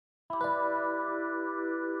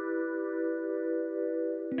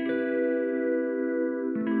You're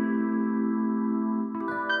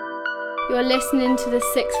listening to the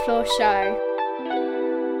Sixth Floor Show.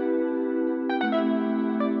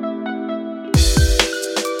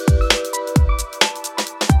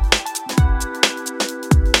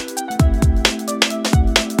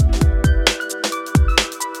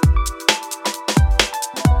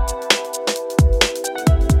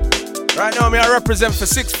 Right now, me I represent for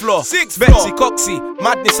Sixth Floor. Betsy, Coxie,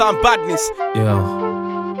 Madness and Badness. Yeah.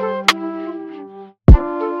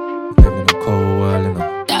 Living in a cold world, you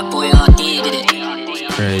know. That boy all did it.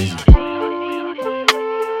 It's crazy.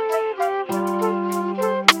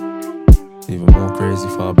 Even more crazy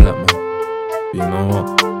for a black man. But you know what?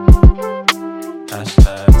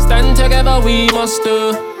 Hashtag. Stand together, we must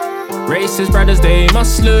do. Racist brothers, they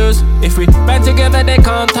must lose. If we band together, they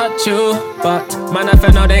can't touch you. But man,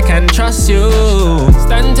 I know they can trust you.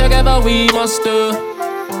 Stand together, we must do.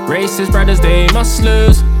 Racist brothers, they must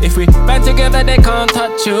lose. If we band together, they can't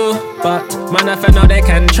touch you. But man, I know they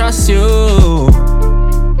can trust you.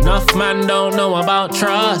 Enough man don't know about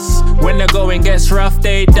trust. When the going gets rough,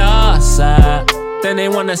 they dust. Then they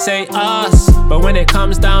wanna say us, but when it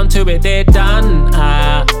comes down to it, they're done.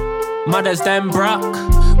 Mothers them broke,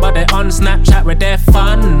 but they on Snapchat with their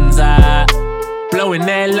funds, blowing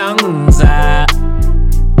their lungs.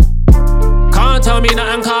 Can't tell me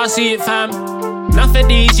nothing, can't see it, fam. Nothing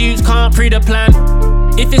these youths can't free the plan.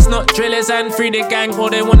 If it's not drillers and free the gang, all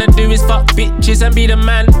they wanna do is fuck bitches and be the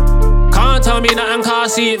man. Can't tell me nothing,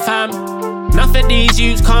 can't see it, fam. Nothing these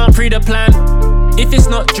youths can't free the plan. If it's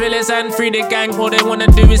not drillers and free the gang, all they wanna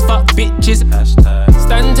do is fuck bitches. Hashtag.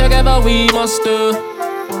 Stand together, we must do.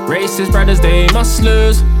 Racist brothers, they must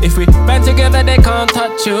lose. If we band together, they can't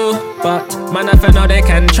touch you. But man, I know they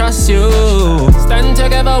can trust you. Stand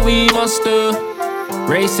together, we must do.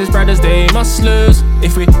 Racist brothers, they must lose.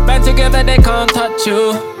 If we band together, they can't touch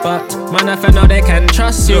you. But man, I know they can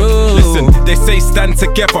trust you. Look, listen, they say stand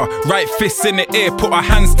together. Right fists in the air, put our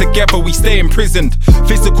hands together. We stay imprisoned.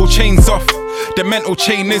 Physical chains off. The mental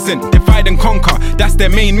chain isn't. Divide and conquer, that's their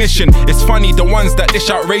main mission. It's funny, the ones that dish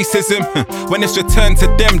out racism, when it's returned to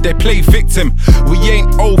them, they play victim. We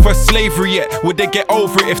ain't over slavery yet. Would they get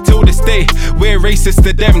over it if till this day we're racist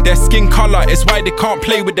to them? Their skin colour is why they can't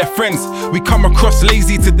play with their friends. We come across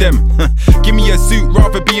lazy to them. Give me a suit,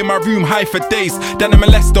 rather be in my room high for days than a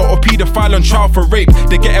molester or paedophile on trial for rape.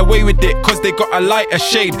 They get away with it cause they got a lighter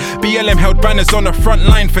shade. BLM held banners on the front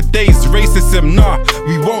line for days. Racism, nah,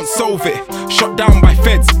 we won't solve it. Shot down by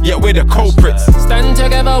feds, yet we're the culprits. Stand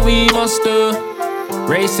together, we must do.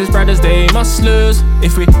 Racist brothers, they must lose.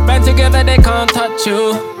 If we band together, they can't touch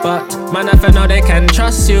you. But man, I know they can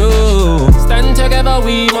trust you. Stand together,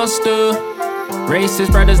 we must do.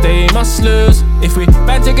 Racist brothers, they must lose. If we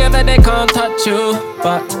band together, they can't touch you.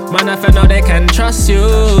 But man, I know they can trust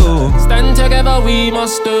you. Stand together, we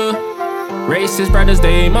must do. Racist brothers,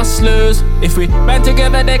 they must lose. If we band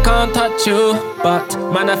together, they can't touch you. But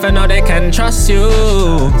man, I know they can trust you.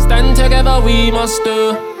 Stand together, we must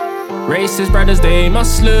do. Racist brothers, they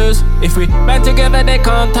must lose. If we band together, they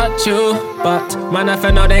can't touch you. But man,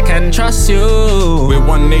 I know they can trust you. We're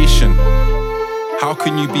one nation. How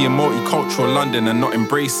can you be in multicultural London and not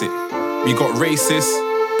embrace it? We got racists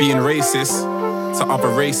being racist to other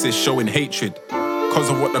races, showing hatred cause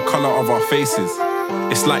of what the colour of our faces.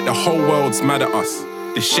 It's like the whole world's mad at us.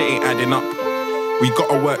 This shit ain't adding up. We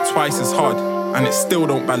gotta work twice as hard and it still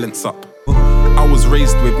don't balance up. I was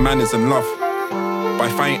raised with manners and love, but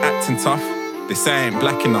if I ain't acting tough, they say I ain't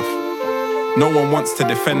black enough. No one wants to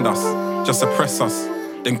defend us, just oppress us,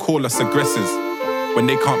 then call us aggressors when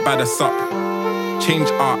they can't bad us up. Change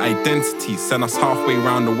our identity, send us halfway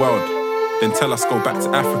round the world, then tell us go back to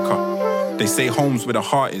Africa. They say home's where the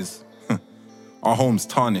heart is. Our home's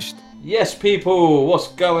tarnished. Yes, people, what's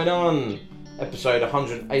going on? Episode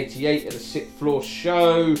 188 of the Sixth Floor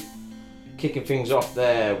Show. Kicking things off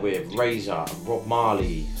there with Razor and Rob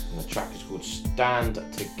Marley. And the track is called Stand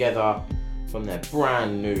Together from their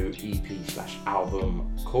brand new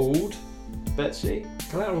EP/album called Betsy.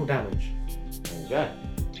 Collateral Damage. There you go.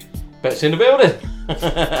 Betsy in the building.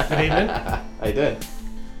 Good evening. How you doing?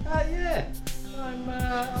 Yeah, I'm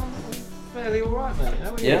fairly alright, mate.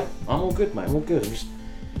 How are you? Yeah, I'm all good, mate. I'm all good. I'm just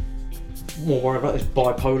more worried about this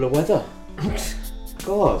bipolar weather.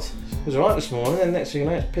 God, it was alright this morning, and next thing you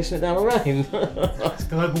know, it's pissing it down with rain. It's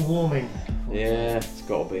global warming. Yeah, it's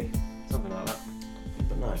got to be. Something like that.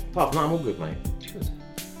 But no, apart from that, I'm all good, mate. Good.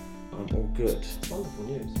 I'm all good. It's wonderful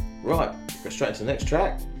news. Right, go straight into the next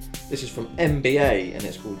track. This is from NBA, and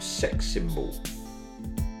it's called Sex Symbol.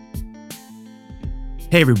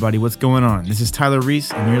 Hey everybody, what's going on? This is Tyler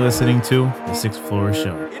Reese, and you're listening to The Sixth Floor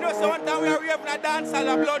Show. You know, sometimes we are raving at dance on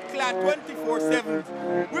a blood clot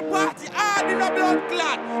 24/7. We party hard in a blood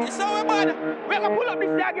clot. You saw we bad? We gonna pull up this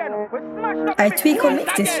again. We smash up I the tweak on mix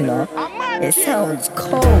mix this, again. you know. A It man sounds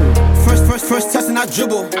cold. First touch and I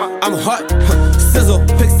dribble. I'm hot, sizzle.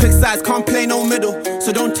 Pick sides, can't play no middle.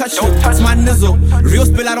 So don't touch me, it's my nizzle. Real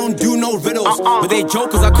spill, I don't do no riddles. But they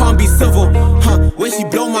jokers, I can't be civil. When she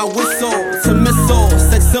blow my whistle, it's a missile,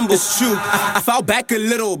 sex symbol. It's true, I fell back a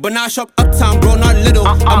little, but now I shop uptown, bro, not little.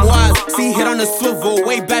 I'm wise, see hit on the swivel.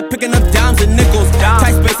 Way back picking up dimes and nickels.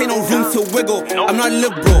 Tight space, ain't no room to wiggle. I'm not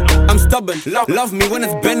liberal, I'm stubborn. Love me when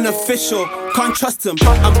it's beneficial. Can't trust him,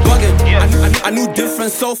 I'm bugging. I knew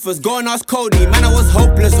different sofas, going ask Cody. Man, I was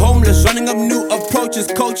hopeless, homeless, running up new approaches,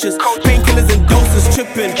 coaches, painkillers and doses,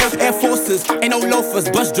 tripping, Air Forces, ain't no loafers,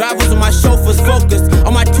 bus drivers and my chauffeurs, focused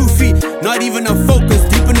on my 2 feet, not even a focus,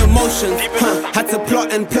 deep in emotions. Had to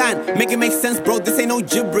plot and plan, make it make sense, bro. This ain't no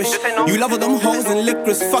gibberish. You love all them hoes and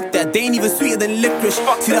licorice, fuck that, they ain't even sweeter than licorice.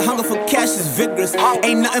 See the hunger for cash is vigorous,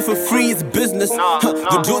 ain't nothing for free, it's business.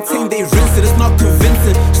 The drill team they rinse it, it's not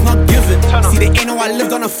convincing, it's not given. See they ain't know I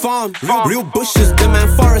lived on a farm, real bushes, them man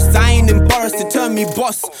forests. I ain't embarrassed to turn me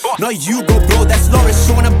boss. Not you go, bro, that's Loris.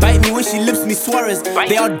 She wanna bite me when she lips me Suarez.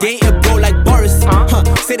 They all dated, bro, like Boris.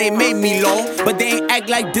 Say they made me low, but they ain't act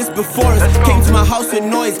like this before us. Came to my house with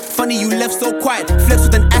noise. Funny you left so quiet. Flex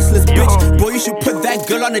with an assless bitch. Boy, you should put that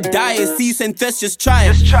girl on a diet. See you send thirst, just try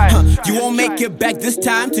it. You won't make it back this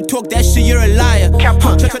time. To talk that shit, you're a liar.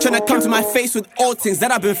 Tryna come to my face with all things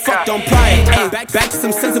that I've been fucked on prior. Ay, back to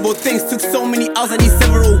some sensible things. Took so many hours, I need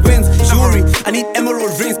several wins. Jewelry, I need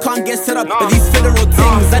emerald rings. Can't get set up by these federal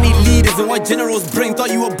things. I need leaders and what generals bring.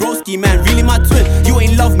 Thought you were broski, man. Really my twin. You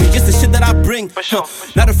ain't love me, just the shit that I bring.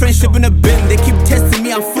 Not a friendship in a bin. They keep testing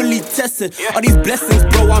me, I'm fully tested. All these blessings,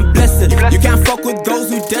 bro, I'm blessed. You can't fuck with those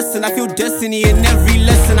who destined. I feel destiny in every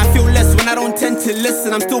lesson. I feel less when I don't tend to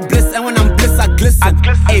listen. I'm still blessed, and when I'm blessed, I glisten.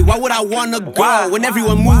 Hey, why would I wanna go when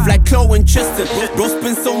everyone move like Chloe and Tristan? Bro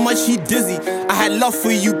spend so much, he dizzy. I had love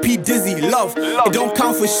for you, P Dizzy. Love, it don't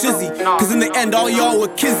count for shizzy. Cause in the end, all y'all were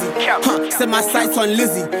kizzy. Set my sights on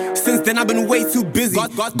Lizzie. Since then, I've been way too busy.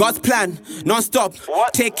 God's plan, non-stop.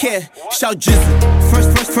 Take care, shout Jizzy.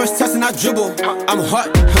 First touch and I dribble. I'm hot,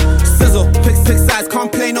 sizzle. Pick sides,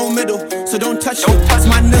 can't play no middle. So don't touch me, it's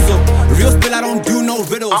my nizzle. Real spill, I don't do no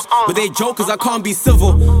riddles. But they jokers, I can't be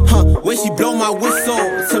civil. When she blow my whistle,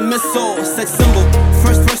 it's a missile, sex symbol.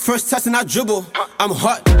 First touch and I dribble. I'm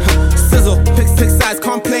hot, sizzle. Pick sides,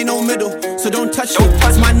 can't play no middle. So don't touch me,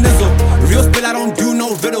 it's my nizzle. Real spill, I don't do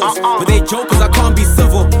no riddles. But they jokers, I can't be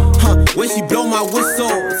civil. When she blow my whistle,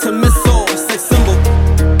 it's a missile, sex symbol.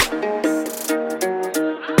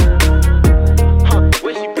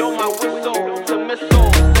 When she blow my whistle, it's a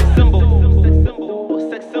missile, sex symbol.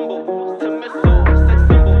 Sex symbol, it's a missile, sex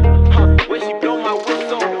symbol. When she blow my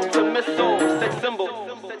whistle, it's a missile, sex symbol.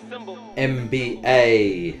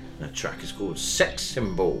 MBA. The track is called Sex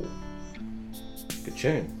Symbol. Good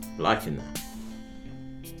tune. Liking that.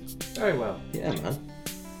 Very well. Yeah,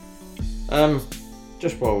 man.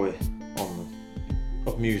 Just while we're on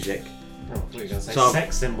of music. Oh, I thought you were going to say So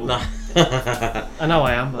sex symbol. No. I know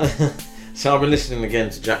I am, but... So I've been listening again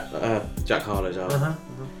to Jack Harlow's album.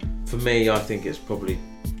 For me, I think it's probably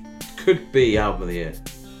could be album of the year.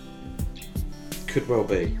 Could well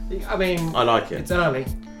be. I mean, I like it. It's early.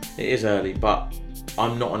 It is early, but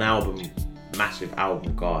I'm not an massive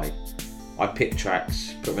album guy. I pick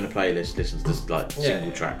tracks, put them in a playlist, listen to like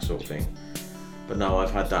single tracks sort of thing. But no, I've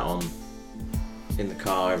had that on in the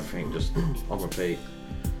car, everything just on repeat,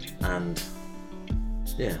 and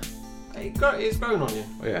yeah, It's grown on you.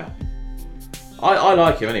 Yeah, I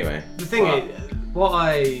like him anyway. The thing is,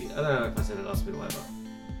 I don't know if I said it last week or whatever.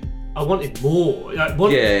 I wanted more.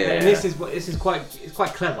 And this is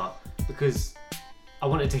quite clever because I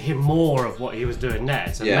wanted to hear more of what he was doing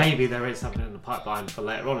there. So maybe there is something in the pipeline for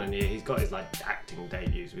later on in the year. He's got his like acting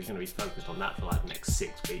debut, so he's going to be focused on that for like the next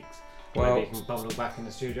 6 weeks. Well, maybe he can bundle back in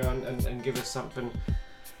the studio and give us something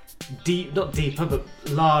not deeper, but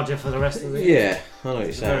larger for the rest of the year. Yeah, I know what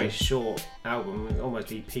you're saying. A very short album,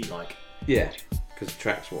 almost EP-like. Yeah, because the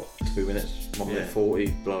track's 2 minutes, 1 minute 40,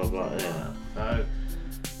 blah blah blah. Yeah.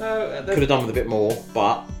 Could have done with a bit more,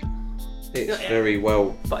 but it's very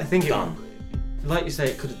well But I think done. Like you say,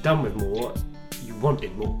 it could have done with more. You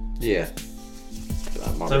wanted more. Yeah.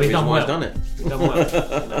 That might So be he's the reason done why well. he's done it. He's done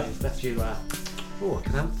well. He's left you. I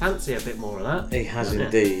can fancy a bit more of that. He has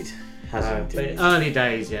indeed. But early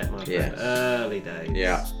days yet, my friend. Yes. Early days.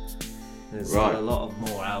 Yeah. There's still a lot of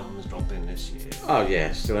more albums dropping this year. Oh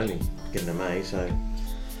yeah, still only beginning of May, so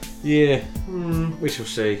yeah, we shall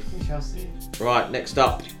see. We shall see. Right, next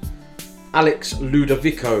up,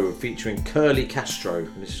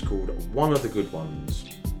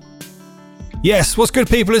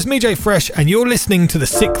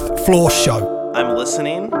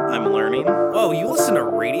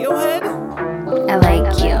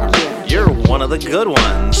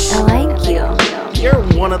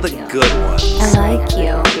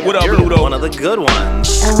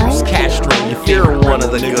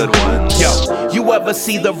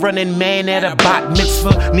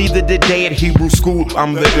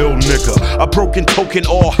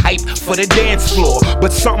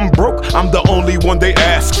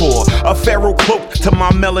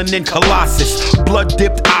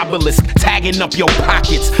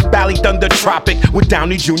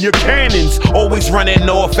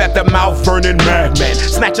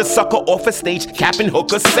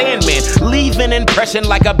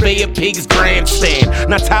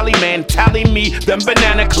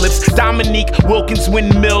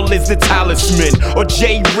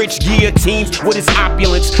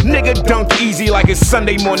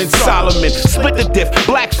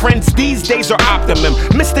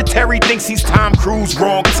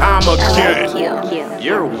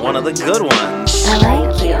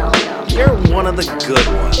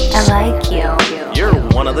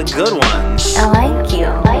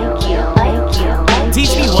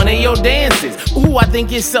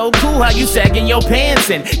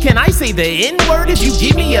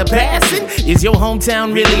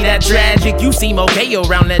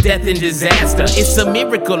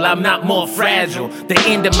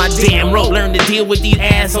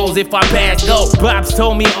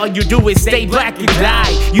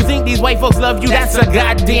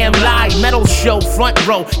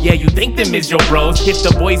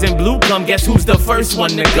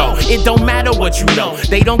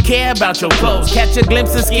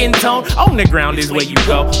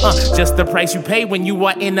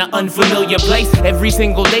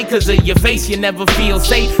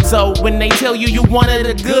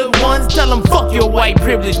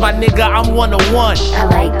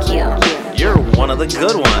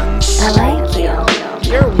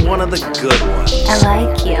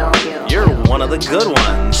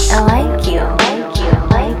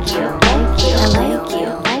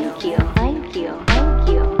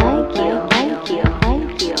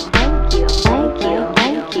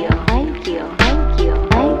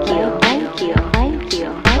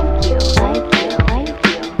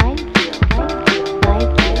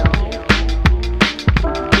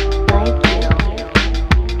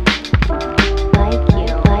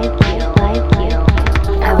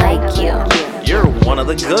 You're one of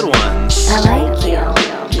the good ones. I like you.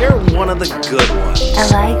 You're one of the good ones. I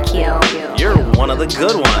like you. You're one of the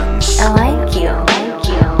good ones. I like you. Like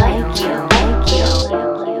you. Like you. Like you.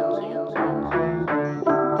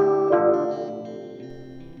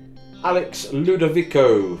 Alex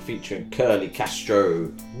Ludovico featuring Curly Castro,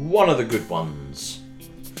 one of the good ones.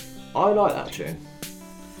 I like that tune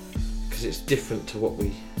because it's different to what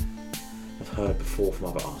we have heard before from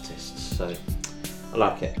other artists, so I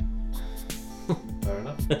like it. Fair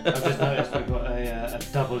enough. I've just noticed we've got a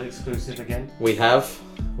double exclusive again. We have.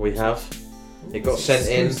 It got sent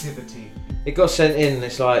in. Exclusivity. It got sent in. And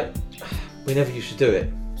it's like we never used to do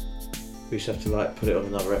it. We used to have to like put it on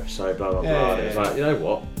another episode, blah blah blah. And it's like, you know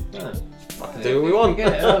what? No. Fucking do what we want.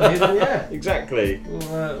 Get it early, then, yeah. Exactly.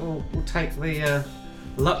 We'll take the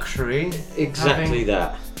luxury. Exactly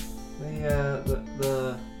that.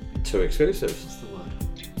 The two exclusives. What's the word?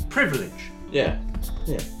 Privilege. Yeah.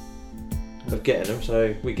 Of getting them,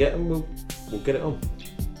 so we get them. We'll get it on.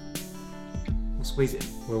 We'll squeeze it.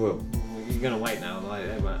 We will. You're gonna wait now. Like,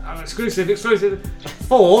 exclusive.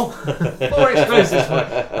 4 exclusives.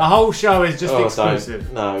 The whole show is just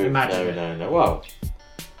exclusive. No. Well,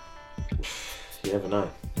 you never know.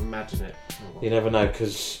 Imagine it. You never know,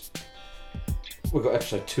 because we've got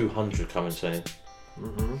episode 200 coming soon.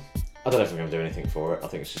 Mm-hmm. I don't know if we're going to do anything for it. I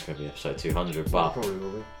think it's just going to be episode 200, but probably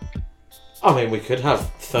will be. I mean, we could have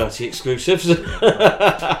 30 exclusives. It's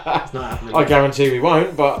not happening. I guarantee we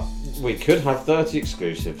won't, but we could have 30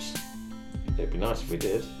 exclusives. It'd be nice if we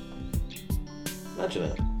did. Imagine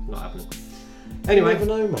it. Not happening. Anyway. You never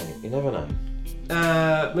know, mate. You never know.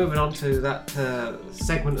 Moving on to that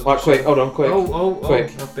segment of Right, quick. Hold on, quick.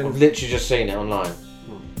 Quick. I've literally just seen it online.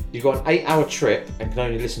 You've got an 8-hour trip and can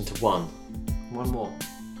only listen to one. One more.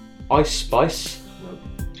 Ice Spice. Nope.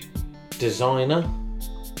 Designer.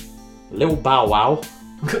 Lil Bow Wow.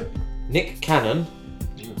 Nick Cannon.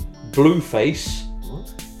 Blueface.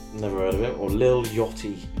 What? Never heard of it. Or Lil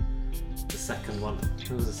Yachty. The second one.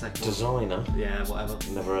 Who was the second Designer. one? Yeah, whatever.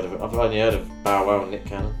 Never heard of it. I've only heard of Bow Wow and Nick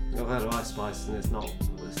Cannon. I've heard of Ice Spice and it's not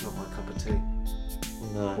my cup of tea.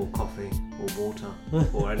 No. Or coffee, or water,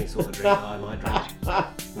 or any sort of drink that I might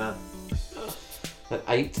drink. No. An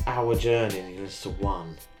 8-hour journey and you listen to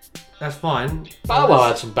one. That's fine. Bow Wow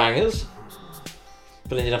had some bangers.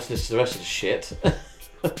 But then you'd have to listen to the rest of the shit.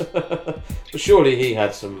 But surely he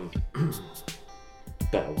had some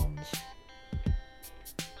better ones.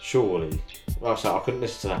 Surely. Like I said, I couldn't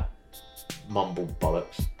listen to that mumble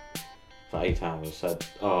bollocks for 8 hours. So,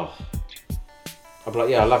 I'd be like,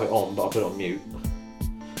 yeah, I love it on, but I'll put it on mute.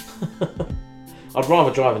 I'd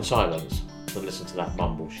rather drive in silence than listen to that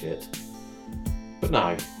mumble shit. But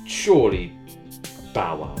no, surely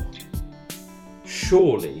Bow Wow.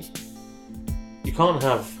 Surely you can't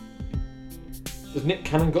have. Has Nick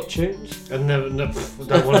Cannon got tunes? I don't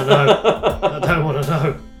want to know. I don't want to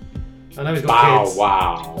know. I know he's got kids. Bow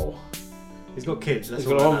Wow. He's got kids. He's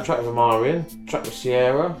got one track with Omarion, track with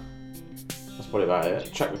Sierra. That's probably about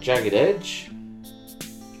it. Track with Jagged Edge,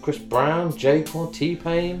 Chris Brown, J.Con,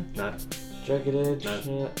 T-Pain. No. Jagged Edge. No.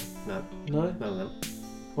 No. No? None of them.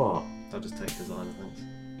 What? I'll just take designer things.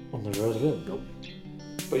 I've never heard of him. Nope.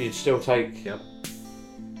 But you'd still take. Yep.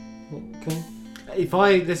 Okay. If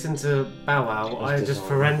I listen to Bow Wow, I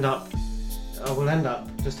will end up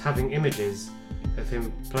just having images of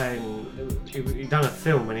him playing. He'd done a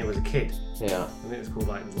film when he was a kid. Yeah. I think it was called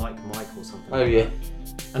like Mike or something. Oh yeah.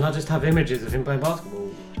 And I just have images of him playing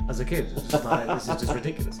basketball as a kid. It's just like, this is just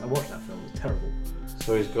ridiculous. I watched that film. It's terrible.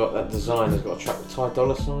 So he's got that designer's got a track with Ty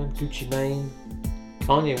Dolla $ign, Gucci Mane,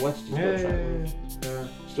 Kanye West. He's got a track with. Yeah.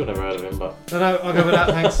 Still never heard of him, but. No, I'll go with that.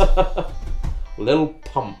 Thanks. Lil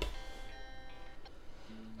Pump.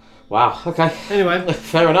 Wow. Okay. Anyway,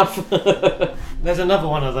 fair enough. There's another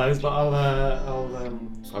one of those, but I'll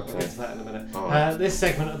okay. get to that in a minute. Right. This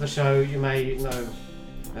segment of the show you may know,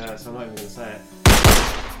 so I'm not even going to say it.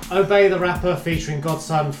 ObeyThaRapper featuring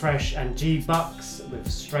GodsonFresh and Gbuck with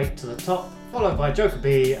Straight to the Top, followed by Joka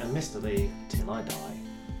B and MrLee, Till I Die.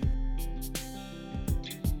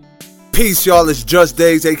 Peace, y'all. It's Just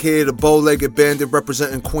Daze, aka the Bow-Legged Bandit,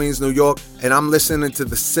 representing Queens, New York, and I'm listening to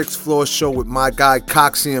the 6th Floor Show with my guy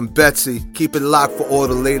Coxie and Betsy. Keep it locked for all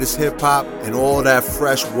the latest hip hop and all that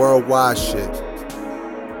fresh worldwide shit.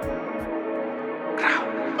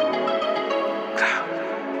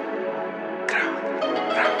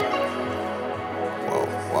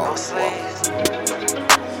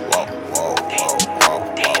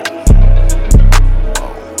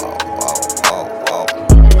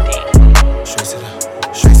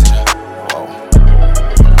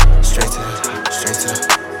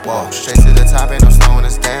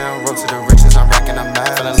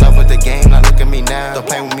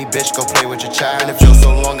 Go play with your child. And it feels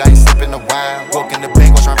so long, I ain't sleep in a while. Walk in the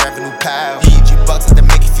bank, watch my revenue pile. Gbucks had to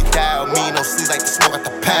make it if you dial. Me no sleeves like the smoke at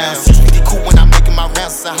the pound. 650 cool when I'm making my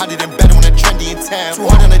rounds. 100 and better when I'm trendy in town.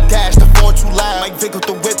 200 on the dash, the phone too loud. Like Vic with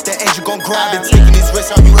the whip, the engine gon' grind. Been taking these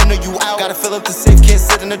risks, are you in or you out? Gotta fill up the safe, can't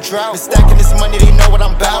sit in the drought. Been stacking this money, they know what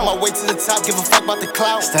I'm about. My way to the top, give a fuck about the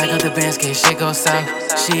clout. Stack up the bands, case shit go south.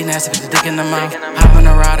 She nasty, put the dick in the mouth. Hop in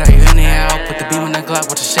the ride, are you in the out? Put the beam in the Gluck,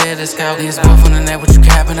 watch the shit of the scout. These wolf on the net, what you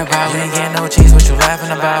capping about? You ain't getting no cheese, what you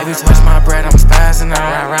laughing about? If you touch my bread, I'm spazzing out.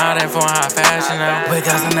 Ride around there for high fashion out. Put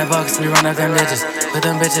guys in the buckets, we run up them bitches. With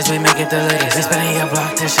them bitches, we make it delicious. We spinning your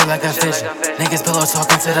block, this shit like a Fission. Niggas pillow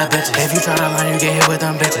talking to the bitches. If you try to line, you get hit with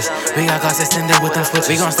them bitches. We got glass extended with them switches.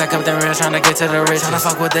 We gon' stack up them reels, tryna get to the riches. Tryna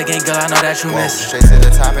fuck with the gang, girl, I know that you miss. Straight to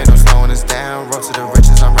the top, ain't no slowing us down. Road to the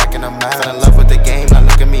riches, I'm racking them out. Fell in love with the game, now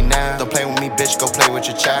look at me now. Don't play with me, bitch, go play with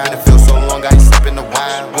your child. And it feels so long, I ain't sleep in a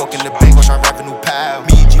while. Walk in the bank, watch my revenue pile.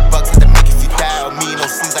 Me and Gbucks had to make it if you dial. Me no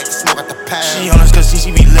sleeves like the smoke at the pound. She on us cause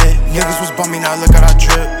she be lit. Niggas was bumming, now look at our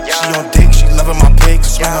trip. She on dick, she loving my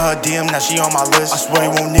pics. Swing her DM, now she on my list. I swear he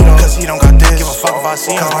won't need her cause he don't got this. Give a fuck if I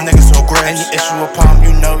see him, cause my niggas so great. Any issue with pump,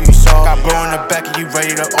 you know you saw. Got bro in the back and you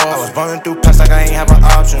ready to off. I was burning through past like I ain't have an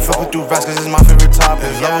option. Fucking through rats cause it's my favorite topic.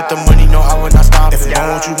 Love with the money, no I would not stop it. If you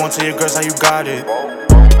want what you want, tell your girls how you got it.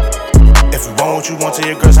 If you want what you want, tell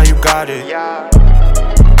your girls how you got it.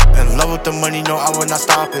 In love with the money, no, I would not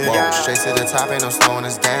stop it. Straight to the top, ain't no slowing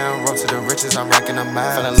us down. Road to the riches, I'm racking them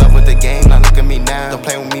out. Fell in love with the game, now look at me now. Don't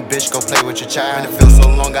play with me, bitch, go play with your child. And it feels so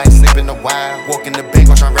long, I ain't sleep in a while. Walk in the bank,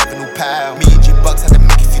 watch my revenue pile. Me and Gbucks had to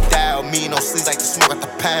make it if you dial. Me no sleeves like the smoke at the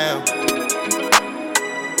pound.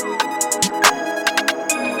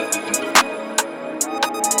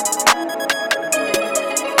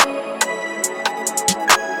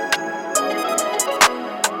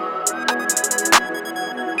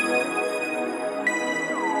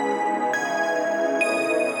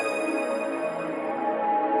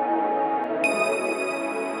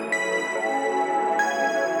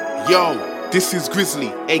 Yo, this is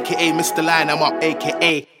Grizzly, aka Mr. Line, I'm up,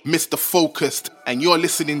 aka Mr. Focused. and you're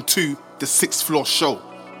listening to The Sixth Floor Show.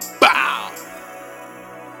 Bow!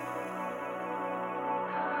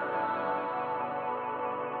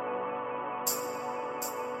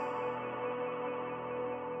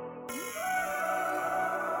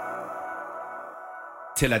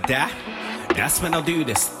 Till I die, that's when I'll do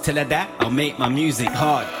this. Till I die, I'll make my music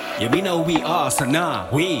hard. Yeah, we know we are, so nah,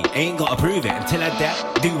 we ain't gotta prove it. Until I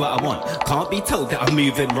die, do what I want. Can't be told that I'm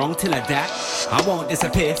moving wrong till I die. I won't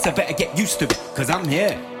disappear, so better get used to it, cause I'm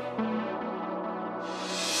here.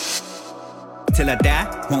 Till I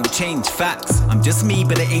die, won't change facts. I'm just me,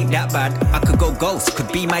 but it ain't that bad. I could go ghost,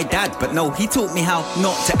 could be my dad, but no, he taught me how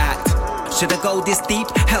not to act. Should I go this deep?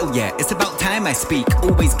 Hell yeah, it's about time I speak.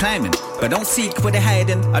 Always climbing, but don't seek where they're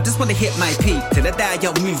hiding. I just wanna hit my peak. Till I die,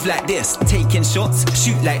 I'll move like this. Taking shots,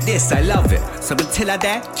 shoot like this, I love it. So until I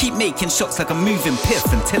die, keep making shots like I'm moving piff.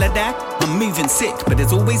 Until I die, I'm moving sick. But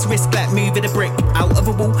there's always risk like moving a brick out of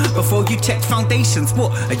a wall before you check foundations.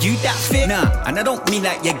 What, are you that fit? Nah, and I don't mean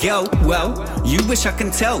like your girl. Well, you wish I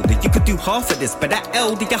can tell that you could do half of this, but that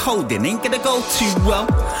L that you're holding ain't gonna go too well.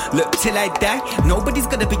 Look, till I die, nobody's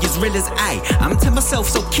gonna be as real as I'm to myself,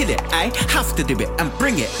 so kill it. I have to do it and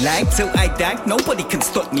bring it. Like till I die, nobody can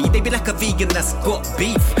stop me. They be like a vegan that's got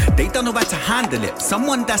beef. They don't know how to handle it.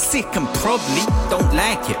 Someone that's sick and probably don't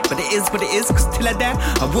like it, but it is what it is. Cause till I die,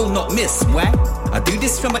 I will not miss. Why? I do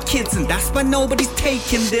this for my kids, and that's why nobody's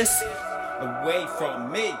taking this away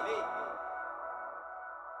from me.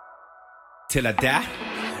 Till I die,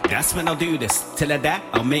 that's when I'll do this. Till I die,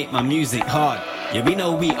 I'll make my music hard. Yeah, we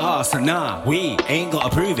know we are, so nah, we ain't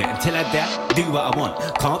gotta prove it. Until I die, do what I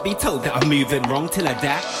want. Can't be told that I'm moving wrong till I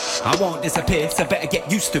die. I won't disappear, so better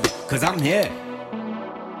get used to it, cause I'm here.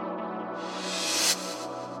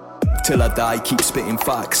 Till I die, keep spitting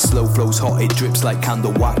facts. Slow flows hot, it drips like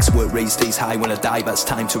candle wax. Work rate stays high when I die, that's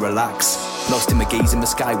time to relax. Lost in my gaze in the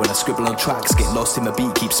sky when I scribble on tracks. Get lost in my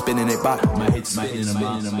beat, keep spinning it back. My head's spinning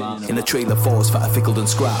in a trailer force, fat fickled and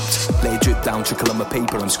scrapped. Let it drip down, trickle on my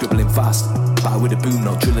paper, I'm scribbling fast. Back with a boom,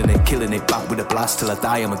 not drilling it, killing it. Back with a blast, till I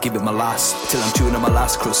die, I'ma give it my last. Till I'm chewing on my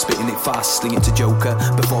last crust, spitting it fast. Sling it to Joka,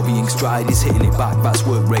 before the ink's dried, he's hitting it back. That's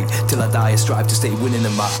work rate, till I die, I strive to stay winning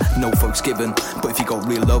and that. No folks given, but if you got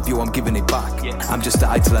real love, yo, I'm giving it back. I'm just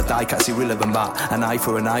die till I die, can't see real of that. An eye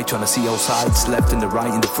for an eye, trying to see all sides. Left and the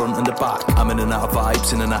right, in the front and the back. I'm in and out of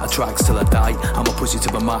vibes, in and out of tracks till I die. I'ma push it to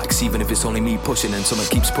the max, even if it's only me pushing and someone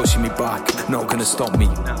keeps pushing me back. Not gonna stop me,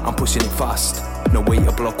 I'm pushing it fast. No way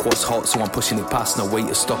to block what's hot, so I'm pushing it past. No way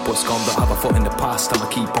to stop what's gone, don't have a foot in the past. I'ma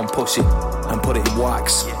keep on pushing and put it in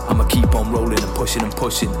wax. I'ma keep on rolling and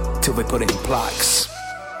pushing till they put it in plaques.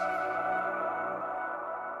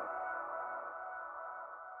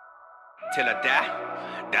 Till I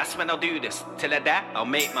die, that's when I'll do this. Till I die, I'll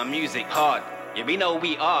make my music hard. Yeah, we know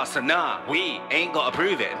we are, so nah, we ain't gotta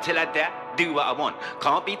prove it. Until I die, do what I want.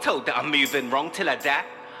 Can't be told that I'm moving wrong till I die.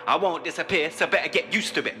 I won't disappear, so better get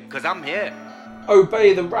used to it, cause I'm here.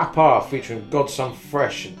 Obey the Rapper featuring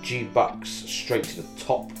GodsonFresh and Gbuck. Straight to the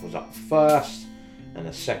Top was up first, and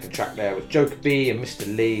the second track there was Joka and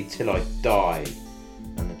MrLee, Till I Die.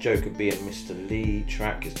 And the Joka and MrLee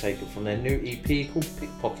track is taken from their new EP called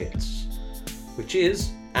Pickpockets, which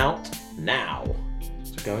is out now.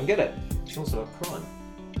 So go and get it. It's also a crime.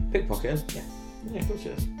 Pickpocketing? Yeah. Yeah, of course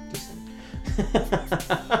it is.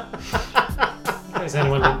 Has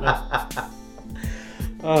anyone didn't know?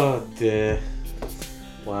 Oh dear.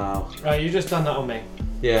 Wow. Right, you just done that on me.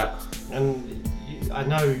 Yeah. And I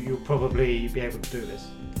know you'll probably be able to do this.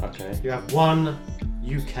 Okay. You have one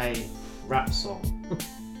UK rap song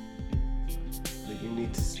that you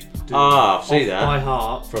need to do. Ah, see that. By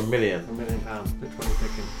heart. For £1 million. For £1 million. Which one are you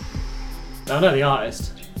picking? Now, I know the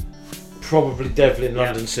artist. Probably Devlin,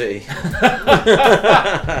 London City.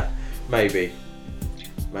 Maybe.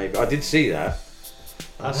 I did see that.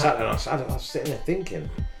 I was sitting there thinking.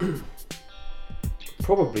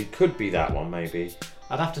 Probably could be that one, maybe.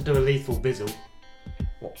 I'd have to do a Lethal Bizzle.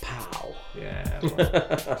 What, pow? Yeah,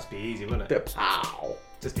 well, just be easy, wouldn't it? Bit of pow.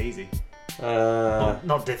 Just easy.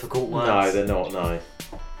 Not difficult words. No, they're not, no.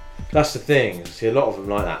 That's the thing. See, a lot of them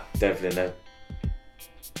like that, Devlin, they're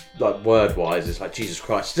like word-wise, it's like Jesus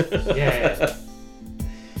Christ. Yeah.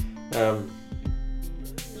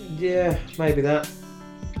 Yeah, maybe that.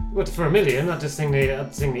 Well, for $1 million, I'd sing the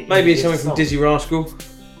maybe it's something from Dizzy Rascal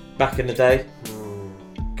back in the day.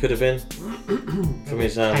 Could have been from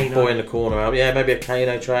his Boy in the Corner album. Yeah, maybe a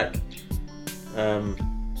Kano track.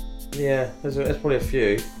 Yeah, there's probably a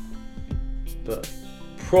few, but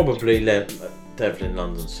probably Devlin,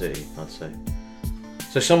 London City, I'd say.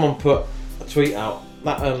 So someone put a tweet out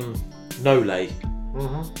that Nole.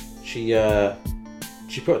 She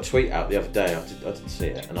put a tweet out the other day. I did see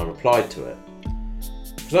it, and I replied to it.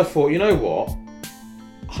 Because I thought, you know what?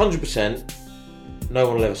 100% no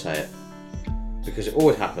one will ever say it. Because it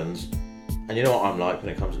always happens. And you know what I'm like when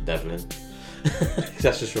it comes to Devlin.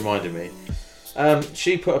 That's just reminded me.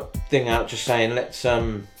 She put a thing out just saying, let's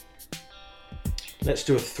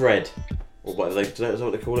do a thread. Or what they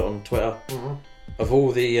call it on Twitter. Mm-hmm. Of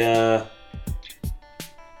all the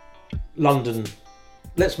London...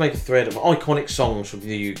 Let's make a thread of iconic songs from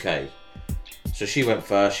the UK. So she went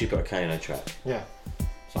first, she put a Kano track. Yeah.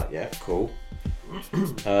 It's like, yeah, cool.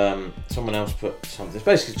 Someone else put something. It's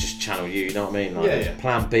basically just Channel U, you know what I mean? Like, yeah.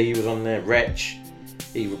 Plan B was on there, Wretch,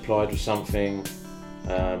 he replied with something.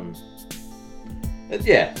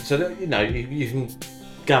 Yeah, so you know, you can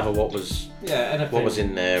gather what was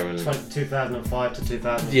in there. And 2005 to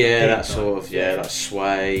 2000. Yeah, that sort of, like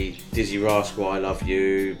Sway, Dizzy Rascal, I Love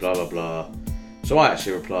You, blah blah blah. So I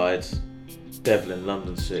actually replied, Devlin,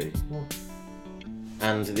 London City.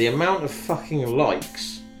 And the amount of fucking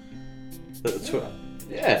likes that the Twitter...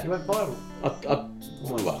 Yeah. You went viral.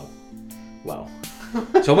 Well.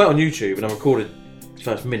 So I went on YouTube and I recorded the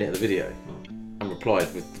first minute of the video and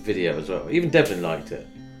replied with the video as well. Even Devlin liked it.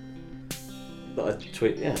 But I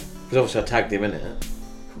tweet, because obviously I tagged him in it.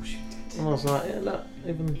 Of course you did. And I was like, look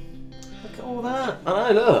at all that.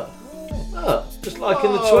 I know, look, just like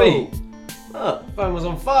in the tweet. Look. Phone was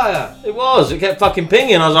on fire. It was. It kept fucking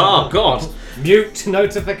pinging. I was like, oh god. Mute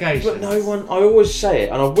notifications. But no one. I always say it,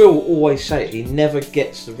 and I will always say it. He never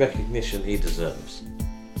gets the recognition he deserves.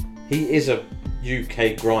 He is a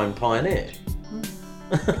UK grime pioneer.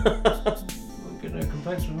 Won't get no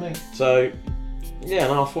complaints from me. So, yeah,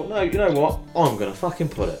 and I thought, no, you know what? I'm gonna fucking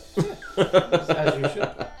put it. As you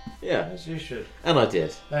should. Yeah. As you should. And I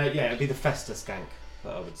did. It'd be the Festa skank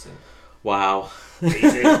that I would sing. Wow.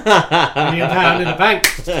 Easy. £1 million in the bank.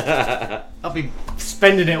 I'll be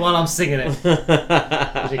spending it while I'm singing it.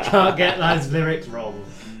 You can't get those lyrics wrong.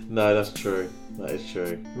 No, that's true. That is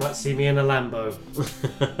true. You might see me in a Lambo.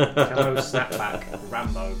 Camo snapback.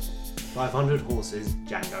 Rambo. 500 horses.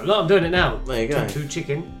 Django. Look, I'm doing it now. There you go. 2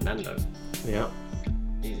 chicken. Nando. Yeah.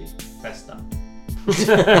 Easy. Festa.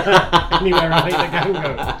 Anywhere I make the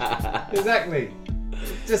gango. Exactly.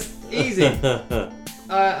 Just easy.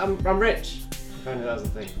 I'm rich. If only that was a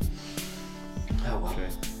thing. Oh well. Okay.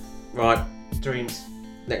 Right. Dreams.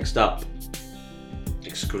 Next up.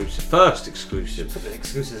 Exclusive. First exclusive. But the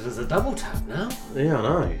exclusive is a double tap now. Yeah, I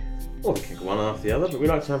know. Or we can go one after the other, but we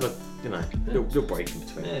like to have a, little break in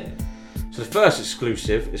between. Yeah. So the first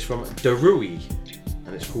exclusive is from Darui,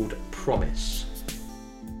 and it's called Promise.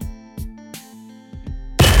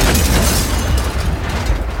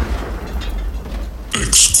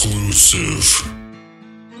 Exclusive.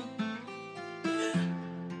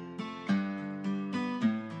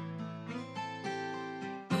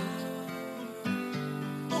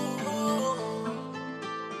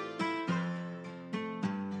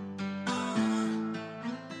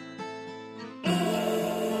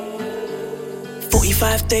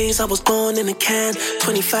 45 days I was gone in a can.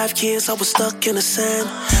 25 years I was stuck in the sand.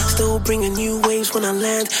 Still bringing new waves when I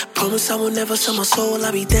land. Promise I will never sell my soul,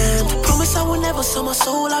 I'll be damned. Promise I will never sell my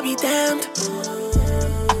soul, I'll be damned.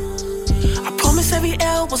 I promise every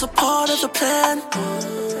L was a part of the plan.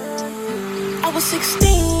 I was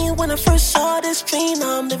 16 when I first saw this dream.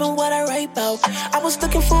 Now I'm living what I write about. I was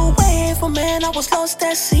looking for a way for man, I was lost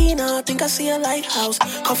at sea. Now I think I see a lighthouse.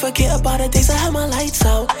 Can't forget about the days I had my lights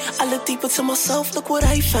out. I looked deeper to myself, look what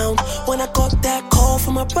I found. When I got that call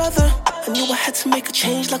from my brother, I knew I had to make a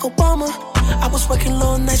change like Obama. I was working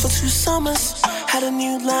long nights for 2 summers. Had a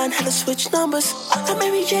new line, had to switch numbers. I'm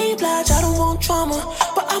Mary J. Blige, I don't want drama.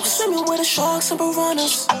 But I was swimming with the sharks and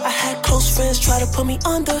piranhas. I had close friends try to put me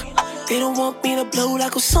under. They don't want me to blow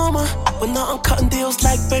like Osama. But now I'm cutting deals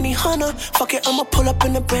like Benny Hunter. Fuck it, I'ma pull up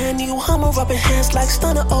in a brand new Hummer. Rubbing hands like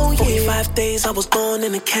Stunner, oh yeah. 45 days I was gone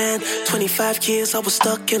in a can. 25 years I was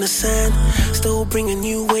stuck in the sand. Still bringing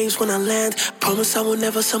new waves when I land. Promise I will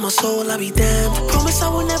never sell my soul, I'll be damned. Promise I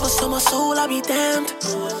will never sell my soul, I'll be damned.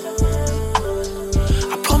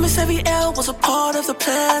 I promise every L was a part of the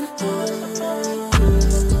plan.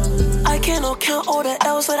 I cannot count all the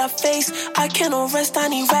L's that I face. I cannot rest, I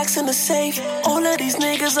need racks in the safe. All of these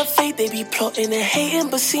niggas are fake, they be plotting and hating,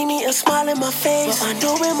 but see me and smile in my face. But I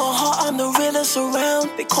know in my heart I'm the realest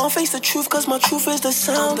around. They can't face the truth cause my truth is the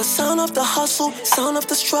sound. The sound of the hustle, sound of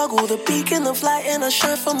the struggle. The beacon of light and I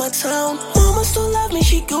shine from my town. Mama still love me,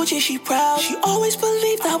 she Gucci, she proud. She always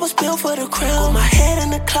believed I was built for the crown. Got my head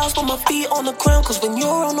in the clouds, but my feet on the ground. Cause when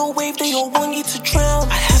you're on a wave, they all want you to drown.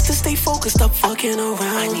 I have to stay focused, stop fucking around.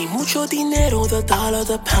 I need mucho dinero, the dollar,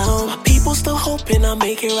 the pound. My people still hoping I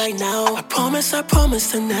make it right now. I promise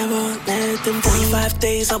to never let them down. 45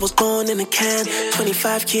 days I was gone in a can.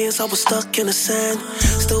 25 years I was stuck in the sand.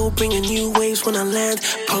 Still bringing new waves when I land.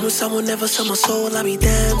 Promise I will never sell my soul, I'll be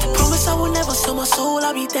damned. Promise I will never sell my soul,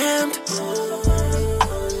 I'll be damned.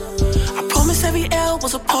 I promise every L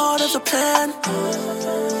was a part of the plan.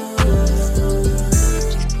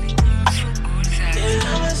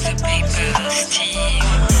 The paper, Steve,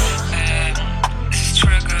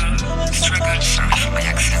 struggle, sorry for my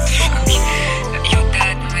accent, your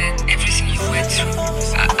dad, man, everything you went through,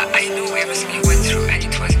 I know everything you went through, and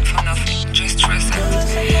it wasn't for nothing, just trust that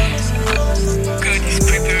God is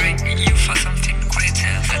preparing you for something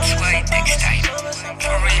greater, that's why it takes time,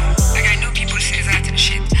 for real, like I know people say that and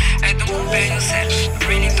shit, don't compare yourself,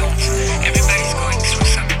 really don't, everybody's going through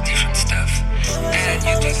some different stuff, and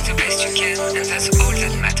you're doing the best you can, and that's all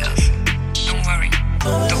that matters. Don't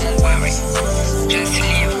worry. Just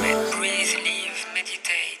live, man. Breathe, live,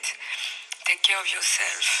 meditate. Take care of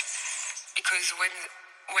yourself. Because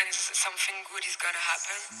when something good is gonna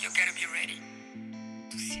happen, you gotta be ready.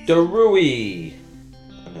 Darui.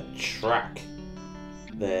 And a track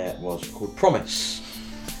there was called Promise.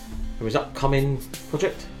 It was upcoming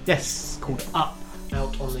project? Yes, called Up,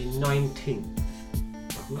 out on the 19th.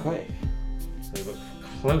 Okay. So look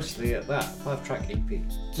closely at that 5-track EP.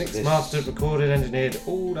 Mixed, mastered, recorded, engineered,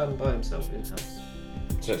 all done by himself in-house.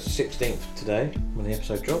 So it's 16th today when the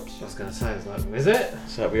episode drops. I was going to say, it's like, is it?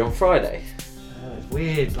 So it'll be on Friday. Oh, it's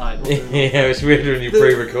weird, like. Yeah, it's weird when you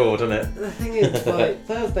pre-record, isn't it? The thing is, like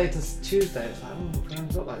Thursday to Tuesday, it's like,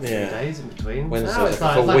 I've got like 3 days in between. Wednesday, now it's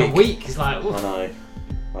like a week. It's like, oof. I know.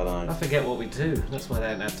 I forget what we do. That's why they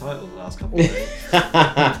don't have titles the last couple of days.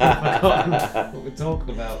 I've forgotten what we're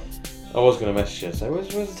talking about. I was going to message you and say, where's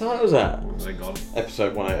the titles at? They're gone.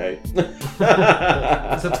 Episode 188.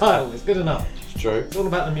 It's a title, it's good enough. It's true. It's all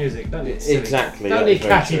about the music, don't need silly. Exactly. Don't need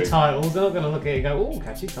catchy titles. They're not going to look at it and go, oh,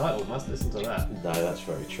 catchy title, must listen to that. No, that's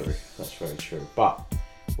very true. That's very true. But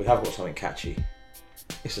we have got something catchy.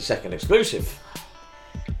 It's the second exclusive.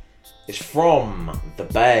 It's from the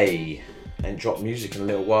Bay. And dropped music in a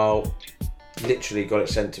little while. Literally got it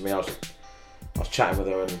sent to me. I was chatting with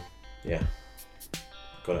her and yeah,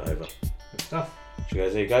 got it over. Good stuff. She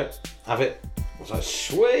goes, here you go, have it. I was like,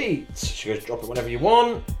 sweet. She goes, drop it whenever you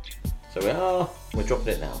want. So we're dropping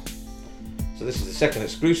it now. So this is the second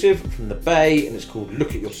exclusive from the Bay and it's called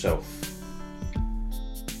Look at Yourself.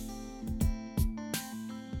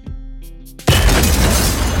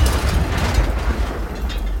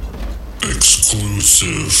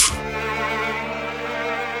 Exclusive.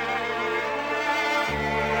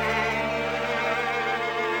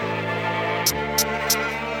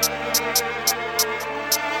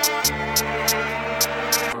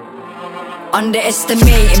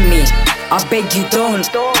 Underestimating me, I beg you don't.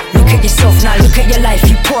 Look at yourself now, look at your life,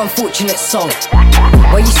 you poor unfortunate soul.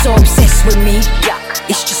 Why you so obsessed with me?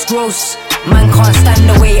 It's just gross. Man can't stand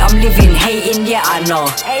the way I'm living, hating, yeah I know.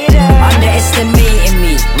 Underestimating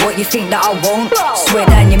me, what you think that I won't? Swear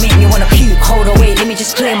down, you make me wanna puke. Hold on, wait, let me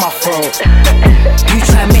just clear my throat. You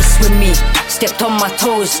try and mess with me, stepped on my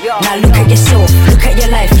toes. Now look at yourself, look at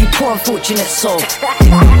your life, you poor unfortunate soul.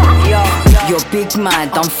 You're big man,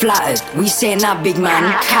 I'm flattered. We say now big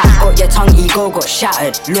man. Cat got your tongue, ego got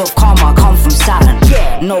shattered. Love karma come from Saturn.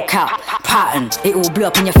 No cap, pattern, it all blew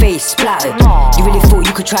up in your face, splattered. You really thought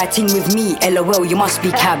you could try a thing with me? LOL, you must be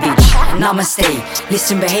cabbage. Namaste,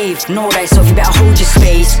 listen, behave, know thyself, you better hold your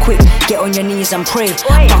space. Quick, get on your knees and pray.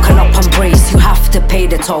 Buckle up and brace, you have to pay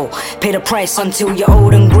the toll. Pay the price until you're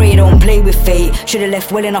old and grey. Don't play with fate, should've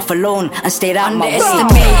left well enough alone and stayed out my way.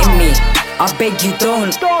 Underestimating me, I beg you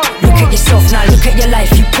don't. Look at yourself now, look at your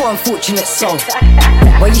life, you poor unfortunate soul.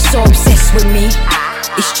 Why you so obsessed with me?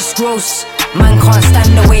 It's just gross. Man can't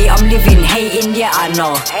stand the way I'm living, hating, yeah I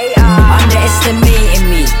know. Underestimating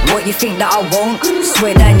me, what you think that I won't?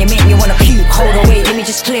 Swear down, you make me wanna puke. Hold on, wait, let me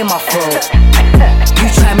just clear my throat. You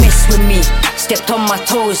try and mess with me, stepped on my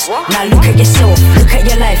toes. Now look at yourself, look at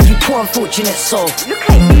your life, you poor unfortunate soul.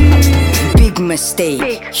 Big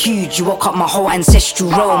mistake, huge, you woke up my whole ancestral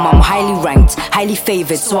realm. I'm highly ranked, highly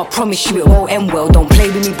favoured, so I promise you it won't end well. Don't play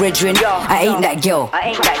with me, brethren, I ain't that girl.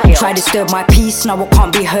 Try to disturb my peace, now what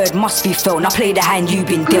can't be heard must be felt. Now play the hand you've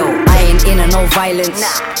been dealt. I ain't in no violence,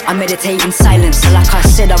 I meditate in silence. Like I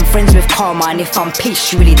said, I'm friends with karma, and if I'm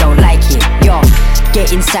pissed, you really don't like it. Yo,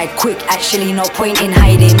 get inside quick, actually no point in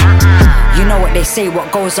hiding. You know what they say,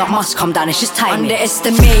 what goes up must come down, it's just timing.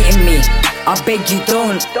 Underestimating me, I beg you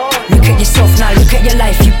don't. Look at yourself now, look at your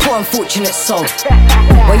life, you poor unfortunate soul.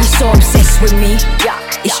 Why you so obsessed with me?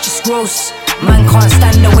 It's just gross. Man can't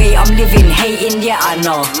stand the way I'm living, hating, yeah I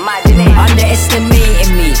know.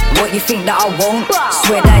 Underestimating me, what you think that I won't?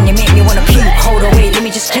 Swear down, you make me wanna puke. Hold on, wait, let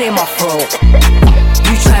me just clear my throat.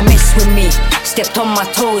 You try and mess with me, stepped on my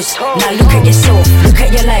toes. Now look at yourself, look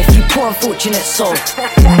at your life, you poor unfortunate soul.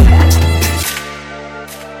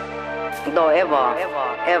 Don't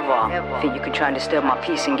ever think you can try and disturb my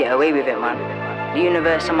peace and get away with it, man. The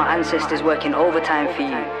universe and my ancestors working overtime for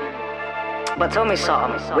you. But tell me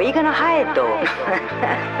something, where you gonna hide though?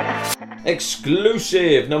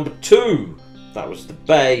 Exclusive number 2. That was the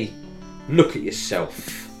Bay. Look at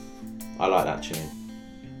yourself. I like that tune.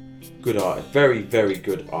 Good artist, very, very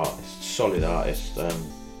good artist, solid artist.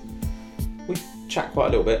 We chat quite a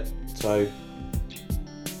little bit, so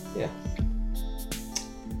yeah.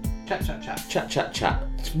 Chat.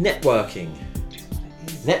 It's networking.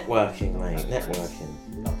 Networking, mate. Networking.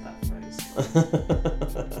 Love that phrase.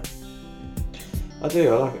 I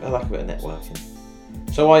do. I like a bit of networking.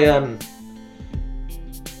 So I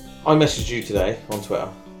messaged you today on Twitter.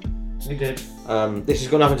 You did. This has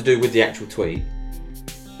got nothing to do with the actual tweet.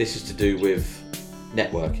 This is to do with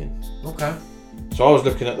networking. Okay. So I was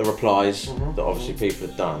looking at the replies that obviously people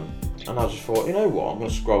had done, and I just thought, you know what? I'm going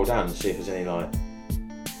to scroll down and see if there's any like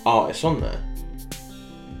artists on there.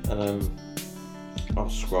 And I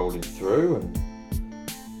was scrolling through, and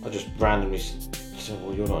I just randomly said,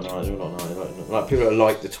 "Well, you're not an artist. You're not an artist." Like people that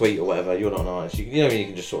like the tweet or whatever, you're not an artist. You know, you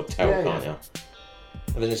can just sort of tell, can't you?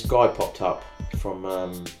 And then this guy popped up from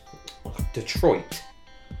Detroit.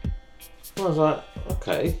 And I was like,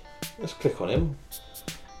 okay, let's click on him.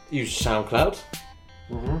 Use SoundCloud.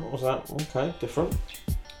 What was that? Okay, different.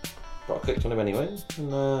 But I clicked on him anyway,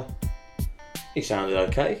 and he sounded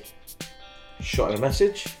okay. Shot him a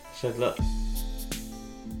message. Said, look,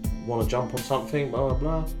 want to jump on something? Blah blah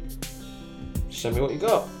blah. Send me what you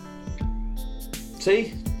got.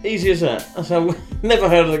 See, easy as that. So never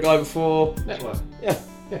heard of the guy before. Network. Yeah.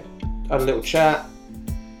 Had a little chat,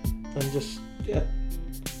 and just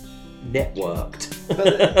networked.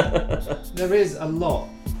 But there is a lot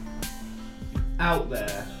out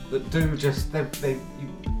there that do just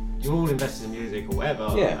you're all invested in music or whatever,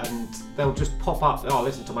 and they'll just pop up. Oh,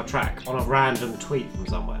 listen to my track on a random tweet from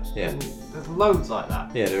somewhere. Yeah, and there's loads like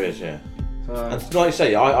that. Yeah, there is. Yeah, so, and like you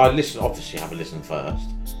say, I listen. Obviously, have a listen first.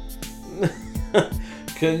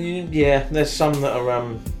 Can you? Yeah, there's some that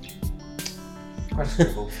are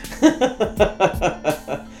questionable.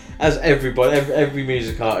 As everybody, every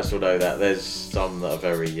music artist will know that. There's some that are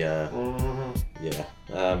very,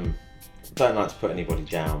 don't like to put anybody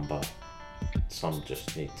down, but some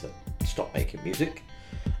just need to stop making music.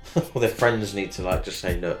 Or their friends need to like just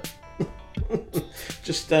say, look,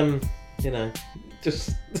 just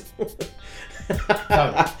just.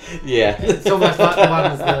 Yeah. It's almost like the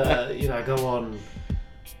ones that go on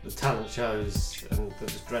the talent shows and they're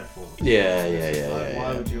just dreadful.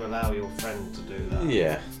 Why would you allow your friend to do that?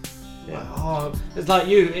 Yeah. Like, it's like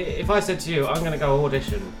you. If I said to you, I'm going to go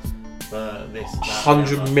audition for this,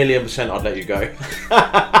 100,000,000% I'd let you go.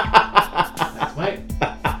 Thanks, mate.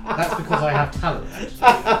 That's because I have talent, actually.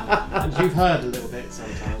 And you've heard a little bit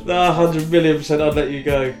sometimes. No, 100,000,000% I'd let you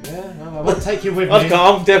go. Yeah, I won't take you with me.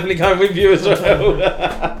 I'm definitely going with you as well.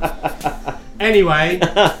 Anyway,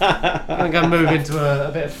 I'm going to move into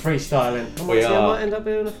a bit of freestyling. I might end up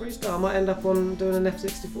doing a freestyle. I might end up on doing an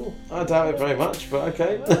F64. I doubt it very much, but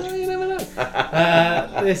okay. You never know.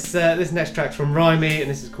 This next track's from Rymie,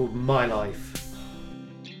 and this is called My Life.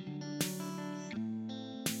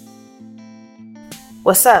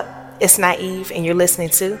 What's up? It's Naive, and you're listening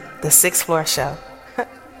to The Sixth Floor Show.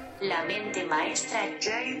 La mente maestra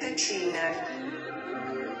J.Vengeance.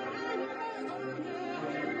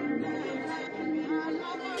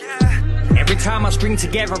 Every time I string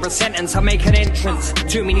together a sentence, I make an entrance.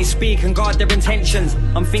 Too many speak and guard their intentions.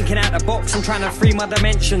 I'm thinking out the box, I'm trying to free my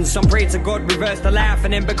dimensions. Some pray to God, reverse the life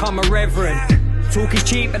and then become a reverend. Talk is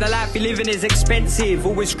cheap, but the life you're living is expensive.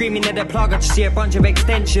 Always screaming at the plug, I just see a bunch of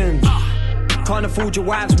extensions. Can't afford your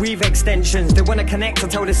wives with extensions. They wanna connect, I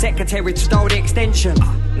tell the secretary to stole the extension.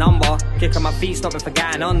 Number, kicking my feet, stopping for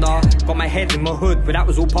going under. Got my head in my hood, but that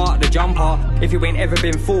was all part of the jumper. If you ain't ever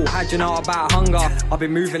been full, how'd you know about hunger? I've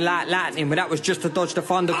been moving like lightning, but that was just to dodge the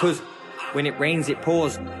thunder. Cause when it rains, it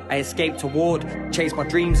pours. I escaped to ward, chase my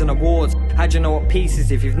dreams and awards. How'd you know what peace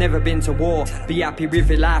is if you've never been to war? Be happy with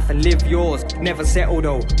your life and live yours. Never settle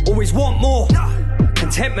though, always want more.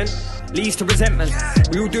 Contentment leads to resentment.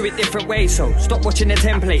 We all do it different ways, so stop watching the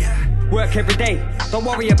template. work every day. Don't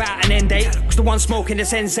worry about an end date, cause the one smoking the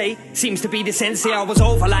sensei seems to be the sensei. I was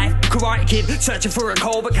over life, Karate Kid, searching for a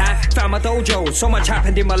Cobra Kai. Found my dojo, so much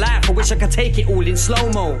happened in my life, I wish I could take it all in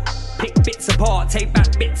slow-mo. Pick bits apart, take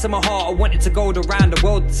back bits of my heart. I wanted to go around the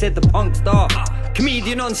world, said the punk star.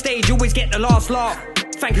 Comedian on stage, always get the last laugh.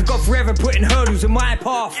 Thank God for ever putting hurdles in my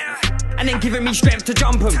path, and then giving me strength to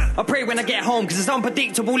jump them. I pray when I get home, cause it's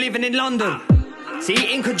unpredictable living in London.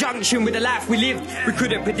 See, in conjunction with the life we lived, we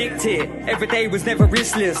couldn't predict it. Every day was never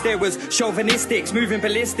riskless. There was chauvinistics, moving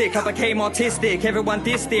ballistic. I became artistic, everyone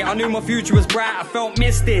dissed it. I knew my future was bright, I felt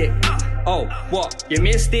mystic. Oh, what? You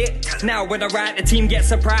missed it? Now when I write, the team gets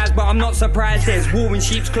surprised, but I'm not surprised. There's wool in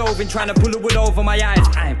sheep's clothing, trying to pull the wool over my eyes.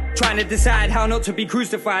 I'm trying to decide how not to be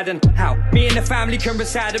crucified, and how me and the family can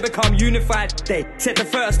reside and become unified. They said the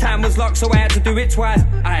first time was luck, so I had to do it twice.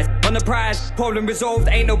 Eyes on the prize, problem resolved,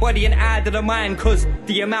 ain't nobody an eye to the mind. Cause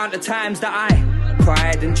the amount of times that I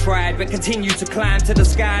cried and tried, but continued to climb to the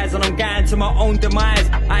skies, and I'm going to my own demise.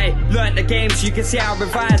 I learnt the game, so you can see I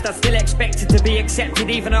revised. I still expected to be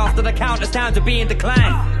accepted, even after the count. It's time to be in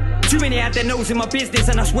decline. Too many had their nose in my business,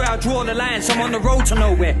 and that's where I draw the line. So I'm on the road to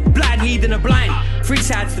nowhere, blind leading the blind. Three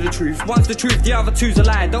sides to the truth, one's the truth, the other two's a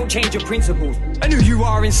lie. Don't change your principles, and who you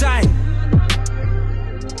are inside.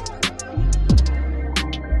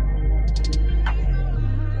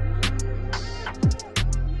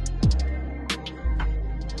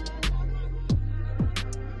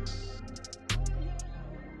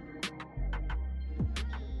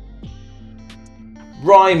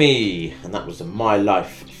 Rymie, and that was the My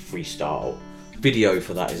Life freestyle. Video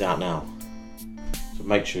for that is out now, so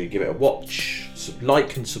make sure you give it a watch.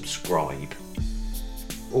 Like and subscribe.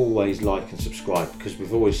 Always like and subscribe, because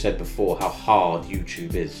we've always said before how hard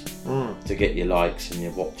YouTube is to get your likes and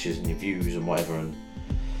your watches and your views and whatever. And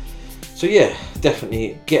so yeah,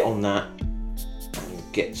 definitely get on that and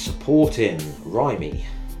get supporting Rymie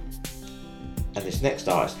and this next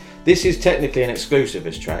artist. This is technically an exclusive,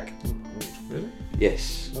 this track. Really?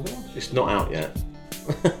 Yes, it's not out yet,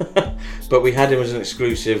 but we had him as an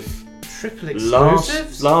exclusive. Triple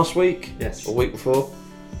exclusives? Last week, yes, or week before.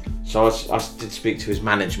 So I did speak to his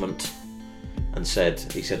management and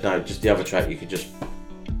he said no, just the other track you could just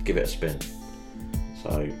give it a spin.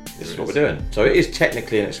 So this is what we're doing. So it is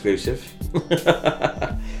technically an exclusive,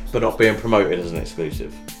 but not being promoted as an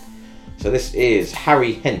exclusive. So this is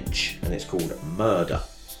Harry Hench, and it's called Murder.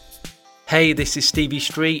 Hey, this is Stevie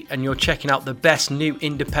Street, and you're checking out the best new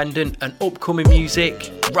independent and upcoming music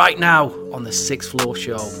right now on the Sixth Floor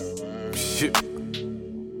Show. Shit.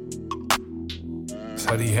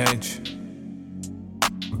 Sadie Hench.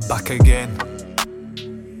 Back again.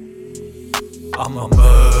 I'm a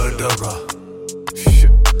murderer.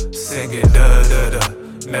 Shit. Singing da da da.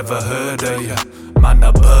 Never heard of ya. Man,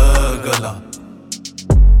 a burglar.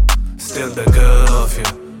 Still the girl of you,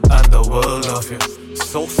 and the world of you.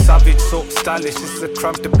 So savage, so stylish, it's a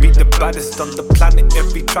crime to be the baddest on the planet.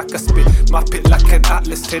 Every track I spit, map it like an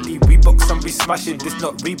atlas. Teddy Reeboks and we smash it. This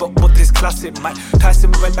not Reebok, but this classic. Mike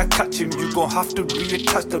Tyson, when I catch him, you gon' have to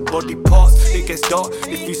reattach the body parts. It gets dark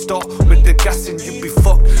if you start with the gassing. You be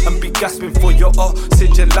fucked and be gasping for your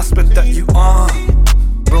oxygen. Last bit that you are.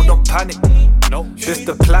 Bro, don't panic. No, this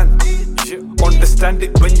the plan. Understand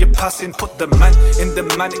it when you're passing. Put the man in the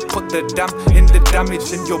manic, put the damn in the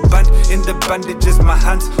damage. In your band, in the bandages. My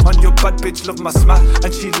hands on your bad bitch, love my smile.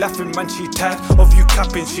 And she laughing, man, she tired of you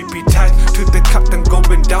capping. She be tied to the captain,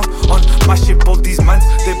 going down on my ship. All these mans,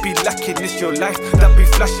 they be lacking. It's your life that be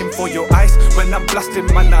flashing for your eyes. When I'm blasting,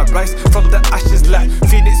 man, I rise from the ashes like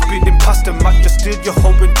Phoenix speeding past them. Man, just steer your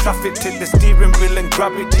hoe in traffic. Take the steering wheel and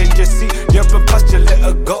grab it. Change your seat, you're past, you let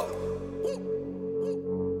her go.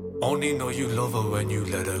 Only know you love her when you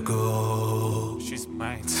let her go. She's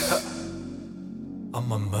mine.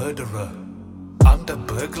 I'm a murderer. I'm the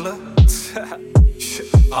burglar.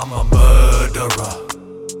 I'm a murderer.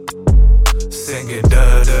 Singing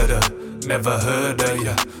da da da. Never heard of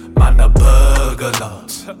ya. Man, a burglar.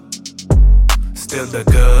 Still the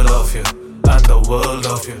girl of you, and the world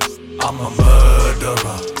of you. I'm a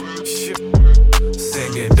murderer.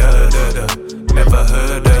 Singing da da da. Never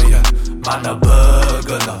heard of ya. Man, a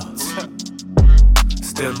burglar.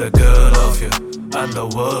 Still the girl of you, and the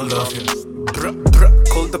world of you. Bruh, bruh,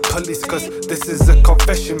 call the police cause this is a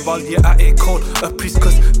confession. While you're at it, call a priest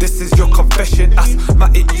cause this is your confession.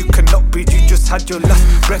 Asthmatic, you cannot breathe, you just had your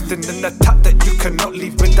last breath in an attack that you cannot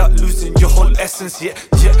leave without losing your whole essence. Yeah,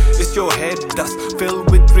 yeah, it's your head that's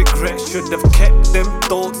filled with regret. Should have kept them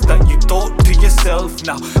thoughts that you thought to yourself.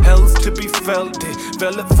 Now hell's to be felt,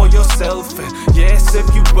 develop for yourself. And yeah,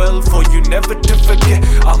 serve you well for you never to forget.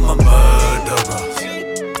 I'm a murderer.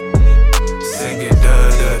 Singing da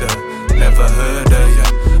da da.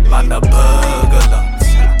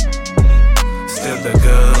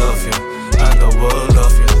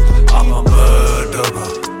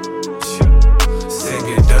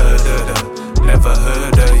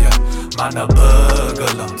 a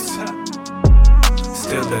burglar.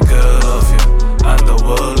 Still the girl of you, and the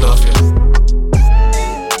world of you.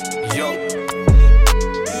 Yo,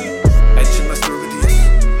 Hench in Mr.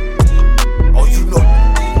 Oh, you know,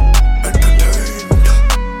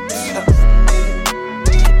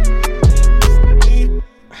 entertained.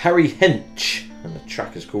 Harry Hench, and the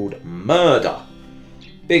track is called Murder.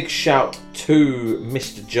 Big shout to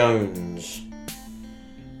Mr. Jones.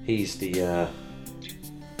 He's the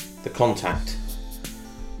contact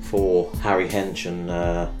for Harry Hench and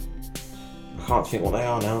I can't think what they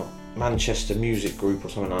are now. Manchester Music Group or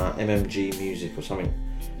something like that. MMG Music or something.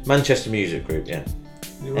 Manchester Music Group, yeah.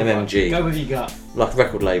 MMG. Go with your gut. Like a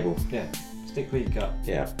record label. Yeah, stick with your gut.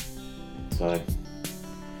 Yeah. So,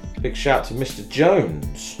 big shout to Mr.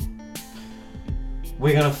 Jones.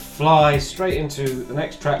 We're going to fly straight into the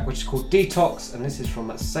next track, which is called Detox, and this is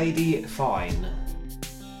from Sadie Fine.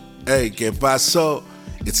 Hey, ¿qué pasó?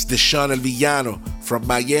 It's Deshaun El Villano from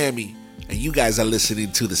Miami, and you guys are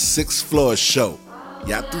listening to the 6th Floor Show.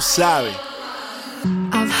 Ya tú sabes.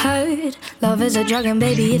 I've heard love is a drug, and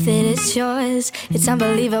baby, if it is yours, it's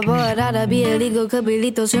unbelievable. It ought to be illegal, could be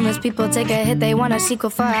lethal. Soon as people take a hit, they want a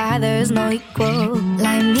sequel for a high, there is no equal.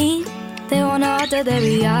 Like me, they wanna alter their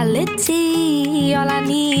reality. All I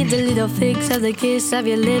need, a little fix of the kiss of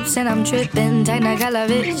your lips, and I'm tripping. Technicolor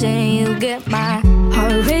vision, you get my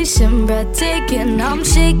heart racing, breathtaking. I'm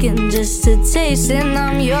shaking just to taste, and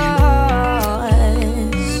I'm yours.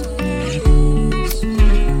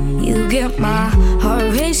 You get my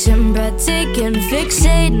heart racing, breathtaking,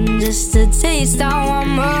 fixating just to taste. I want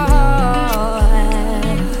more.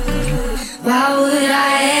 Why would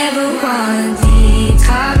I ever want to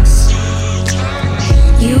detox?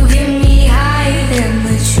 You get me higher than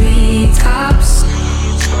the treetops.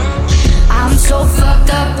 I'm so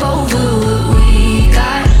fucked up over what we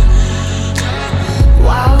got.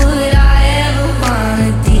 Why would I ever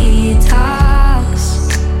wanna detox?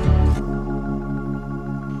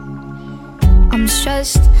 I'm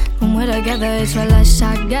stressed when we're together, it's for less,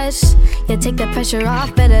 I guess. You take the pressure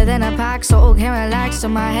off better than a pack, so can relax. So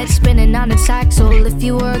my head spinning on its axle. If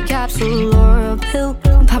you were a capsule or a pill,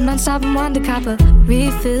 pop non-stop and want to cop a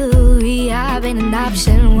refill. Rehab ain't an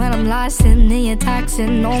option when I'm lost in the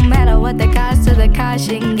toxin. No matter what the cost of the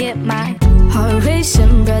caution, get my heart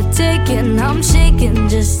racing, breathtaking. I'm shaking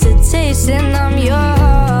just to taste, and I'm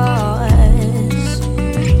yours.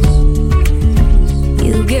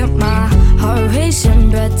 You get my heart racing,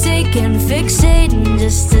 breathtaking, fixating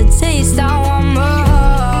just to taste. I want more.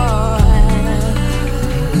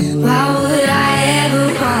 Why would I ever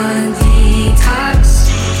want to detox?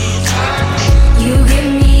 You get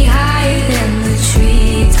me higher than the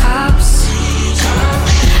treetops.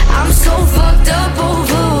 I'm so fucked up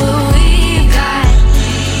over what we've got.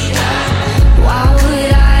 Why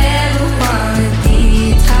would I ever want to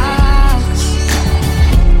detox?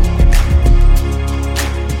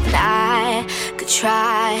 I could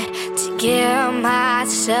try to get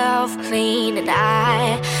myself clean, and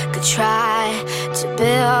I could try to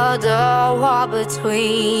build a wall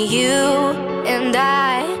between you and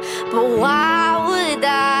I, but why would I?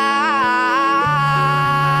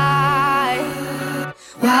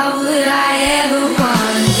 Why would I ever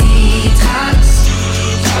want to detox?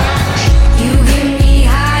 You get me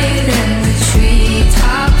higher than the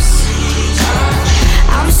treetops.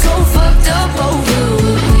 I'm so fucked up over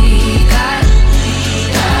what we got.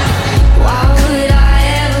 Why would I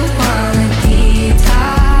ever want to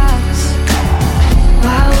detox?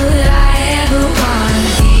 Why would I ever want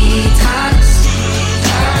to detox?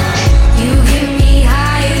 You get me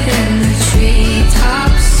higher than the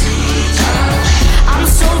treetops. I'm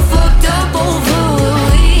so fucked up over what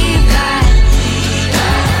we've got.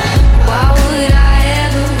 Why would I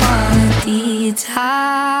ever want to detox?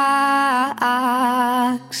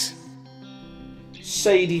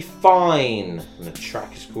 Sadie Fine, and the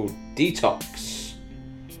track is called Detox.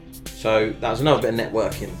 So that was another bit of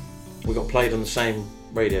networking. We got played on the same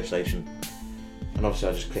radio station, and obviously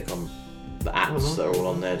I just click on the apps that are all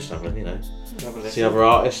on there, just have a, you know, see other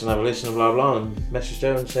artists and have a listen and blah blah, and messaged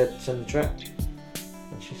her and said send the track,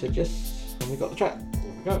 and she said yes, and we got the track. There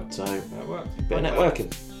we go. So that worked. Bit of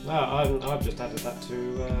networking. No, I've just added that to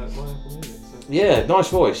my Apple Music. So. Yeah, nice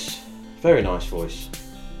voice, very nice voice.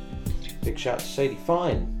 Big shout to Sadie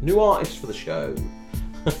Fine, new artist for the show.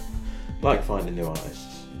 Like finding new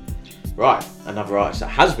artists. Right, another artist that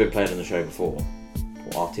has been played on the show before,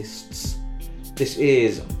 or artists. This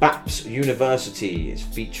is Baps University. It's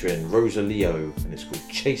featuring Rosaleeo, and it's called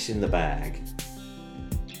Chasing the Bag.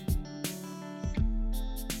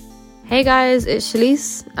 Hey guys, it's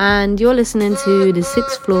Shalise, and you're listening to the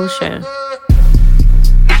 6th Floor Show.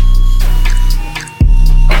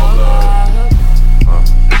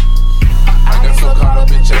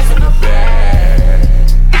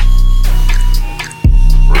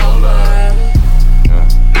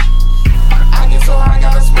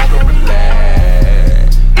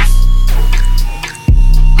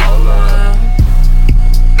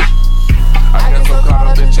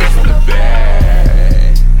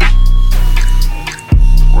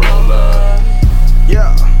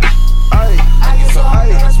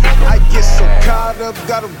 up,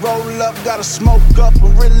 gotta roll up, gotta smoke up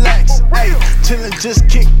and relax. Ayy, chillin', just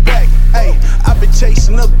kick back. Ayy, I been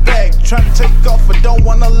chasing a bag, trying to take off, I don't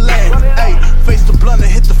wanna land. Ayy, face the blunt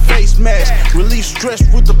and hit the face mask. Relieve stress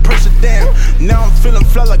with the person down. Now I'm feeling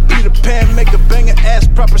fly like Peter Pan. Make a banger ass,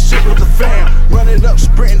 proper shit with the fam. Run it up,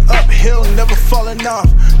 sprinting uphill, never falling off.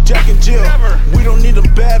 Jack and Jill, we don't need them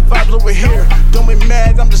bad vibes over here. Don't be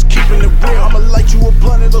mad, I'm just keeping it real. I'ma light you a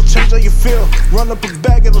blunt, it'll change how you feel. Run up a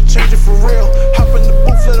bag, it'll change it for real. Hop in the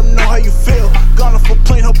booth, let them know how you feel. Gone off a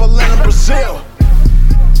plane, hope I land in Brazil.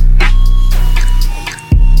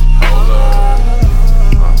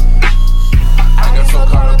 I got so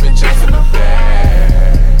caught up in chasing the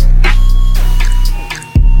bag.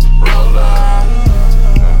 Roll up.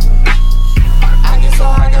 I get so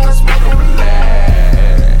high, gotta smoke and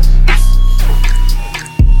relax.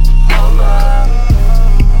 Hold up.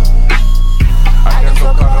 I got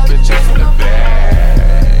so caught up in chasing the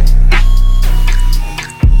bag.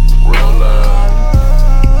 Roll up.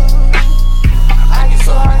 I get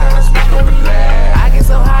so high, gotta smoke and relax. I get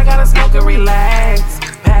so high, gotta smoke and relax.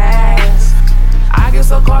 Pass. I get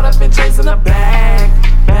so caught up in chasing the bag.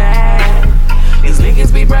 These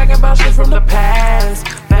niggas be bragging about shit from the past.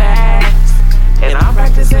 Facts. And I'm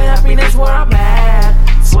practicing happiness where I'm at.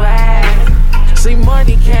 Swag. See,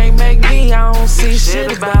 money can't make me, I don't see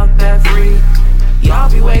shit about that free. Y'all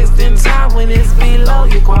be wasting time when it's below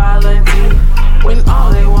your quality. When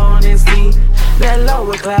all they want is tea, that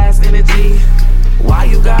lower class energy. Why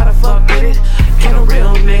you gotta fuck with it? Can a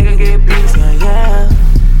real nigga get beats? Yeah.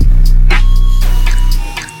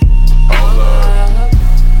 Hold up.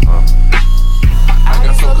 I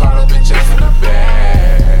got so caught up in chasing the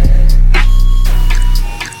bag.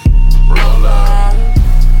 Roll up.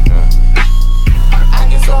 I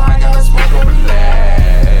get so high, gotta smoke and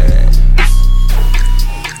relax.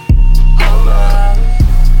 Hold up.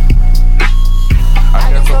 I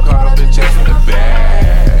got so caught up in chasing the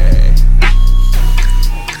bag.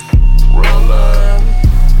 Roll up.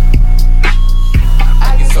 I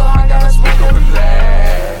get so high, gotta smoke and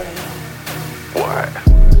relax. What?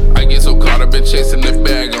 I get so caught up in chasing the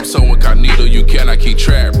bag. I'm so incognito, you cannot keep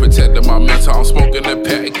track. Protecting my mental, I'm smoking the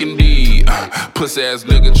pack indeed. Pussy ass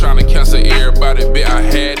nigga tryna cancel everybody, bet I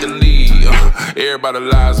had to leave. Everybody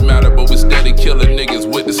lives matter, but we steady killing niggas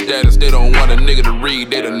with the status. They don't want a nigga to read,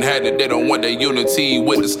 they done had it. They don't want that unity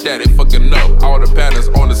with the static. Fucking up all the patterns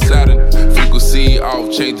on the Saturn. Frequency off,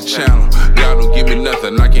 change the channel. God don't give me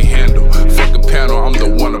nothing I can handle. Fuck a panel, I'm the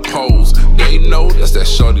one to pose. They know that's that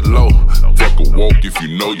shorty low. Fuck a walk if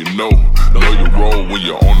you know you know. Know your role when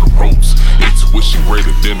you're on the ropes. Intuition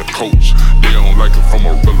greater than a coach. They don't like it from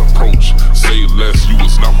a real approach. Say less, you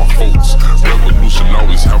was not my folks. Revolution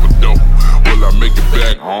always have a dope. Will I make it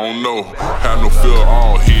back? I don't know. Have no fear,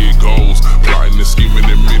 all here it goes. Plotting and scheming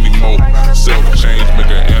and many more. Self-change, make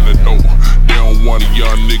an antidote. They don't want a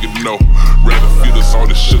young nigga to know. Rather feed us all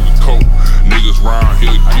this sugar coat. Niggas round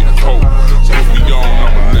here get cold. Put me on,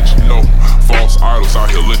 I'ma let you know. False idols out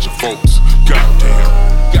here lynching folks. Goddamn,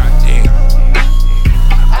 goddamn.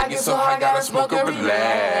 I get so high, gotta smoke and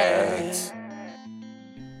relax.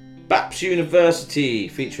 Baps University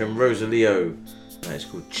featuring Rosaleeo. And it's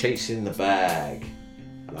called Chasing the Bag.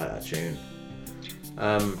 I like that tune.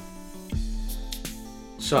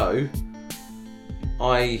 So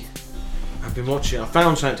I have been watching. I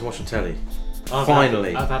found something to watch on telly.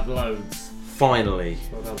 Finally, I've had loads. Finally,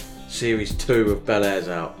 Well done. Series 2 of Bel-Air's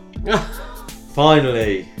out.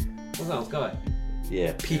 Finally. What's that on Sky?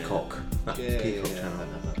 Yeah, Peacock. That Peacock channel.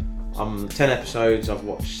 I don't know. 10 episodes. I've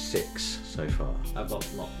watched 6 so far. I've got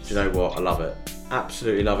lots. Do you know what? I love it.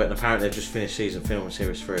 Absolutely love it. And apparently they've just finished season filming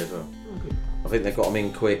Series 3 as well. Oh, good. I think they've got them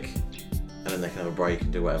in quick, and then they can have a break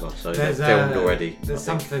and do whatever. So There's, they're filmed already. There's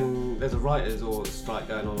there's a writers' or strike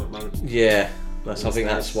going on at the moment. Yeah, I think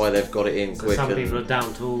that's why they've got it in So quick. some and people are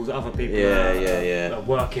down tools, other people are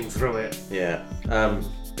working through it. Yeah.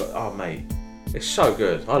 But oh mate, it's so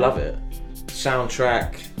good. I love it.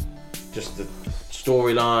 Soundtrack, just the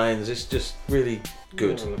storylines. It's just really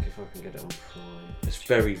good. I'll look if I can get it on Prime. It's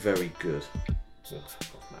very, very good.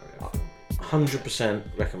 100%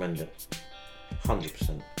 recommend it.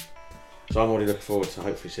 100%. So I'm already looking forward to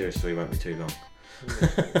hopefully Series 3 won't be too long.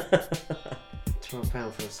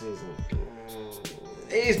 £12 for a season.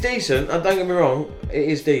 It is decent, don't get me wrong, it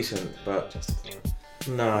is decent, but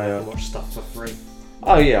no. Watch stuff for free.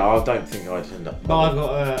 Oh yeah, I don't think I'd end up. But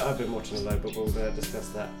I've been watching a load, but we'll discuss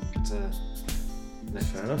that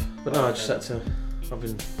next. Fair enough. But no, I just had to. I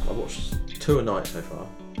watched 2 a night so far.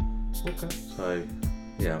 Okay. So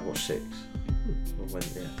yeah, I watched 6.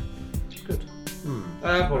 Yeah. Good.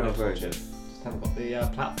 Well, very good. Just haven't got the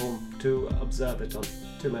platform to observe it on.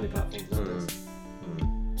 Too many platforms nowadays.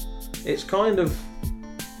 It's kind of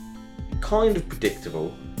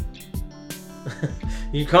predictable.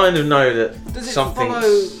 You kind of know that Does it something's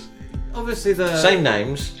follow? Obviously, the same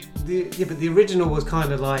names. But the original was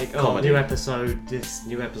kind of like Comedy. new episode this,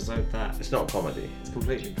 new episode that. It's not a comedy. It's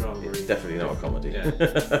completely drama. It's definitely not a comedy.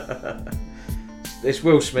 Yeah. It's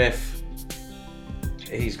Will Smith.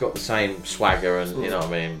 He's got the same swagger, and you know what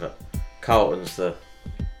I mean. But Carlton's the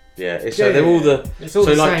so they're all the it's all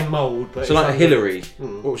so the like, same mould. But so like Hillary,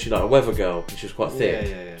 Mm. what was she like? A weather girl, and she was quite thick.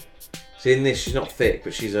 Yeah. See, in this, she's not thick,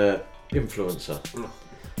 but she's a influencer.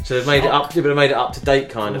 So they've made it up, but they made it up to date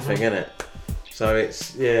kind of thing, innit? So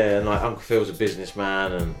it's and like Uncle Phil's a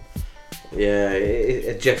businessman, and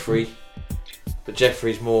Jeffrey, but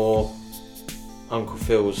Jeffrey's more Uncle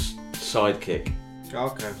Phil's sidekick.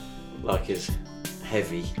 Okay. Like his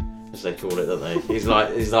heavy, as they call it, don't they? He's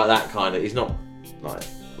like that kind of. He's not like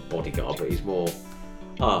a bodyguard, but he's more.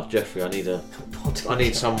 Jeffrey, I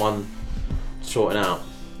need someone sorting out.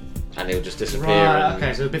 And he'll just disappear. Right,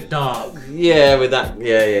 okay, so a bit dark. Yeah, with that.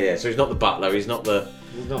 Yeah. So he's not the butler. He's not the.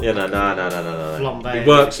 No. Flambe He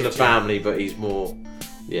works for the family, but he's more.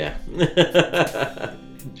 Yeah.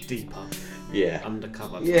 Deeper. Yeah.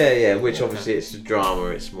 Undercover. Yeah. Which obviously it's a drama.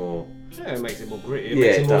 It's more. Yeah, it makes it more gritty. It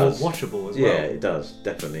makes it more watchable as well. Yeah, it does.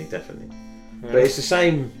 Definitely. Yeah. But it's the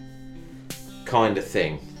same kind of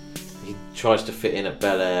thing. He tries to fit in at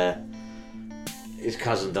Bel-Air. His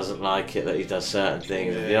cousin doesn't like it that he does certain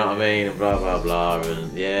things, you know what I mean, and blah blah blah,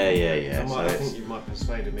 and yeah. I think you might have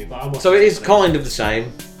persuaded me, but so it is kind of the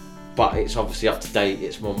same, but it's obviously up to date.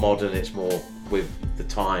 It's more modern. It's more with the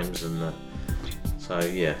times, and so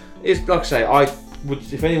yeah. It's like I say, I would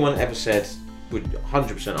if anyone ever said would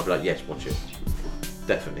 100%, I'd be like, yes, watch it,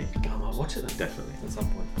 definitely. I might watch it then. Definitely at some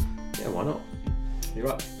point. Yeah, why not? You're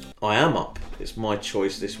right. I am up. It's my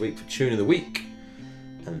choice this week for Tune of the Week,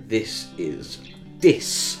 and this is.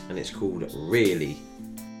 And it's called Really.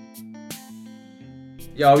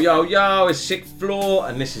 Yo, it's Sixth Floor,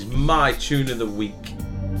 and this is my Tune of the Week.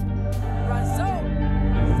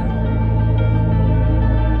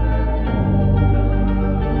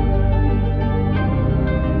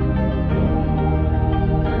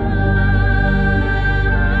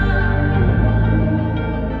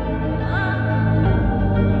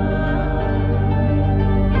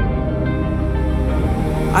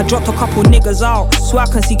 I dropped a couple niggas out, so I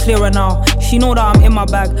can see clearer now. She know that I'm in my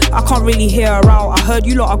bag, I can't really hear her out. I heard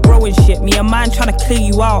you lot are growing shit, me and man tryna clear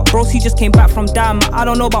you out. Bros, he just came back from damn, I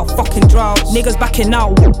don't know about fucking droughts. Niggas backing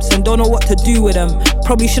out, whoops, and don't know what to do with them.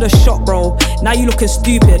 Probably should've shot, bro, now you looking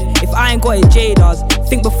stupid. If I ain't got it, J does,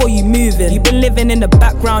 think before you moving. You been living in the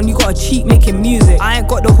background, you gotta cheat making music. I ain't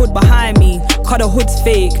got the hood behind me, cause the hood's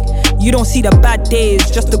fake. You don't see the bad days,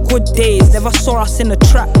 just the good days. Never saw us in the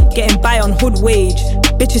trap, getting by on hood wage.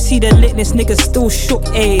 Bitches see the litness, niggas still shook,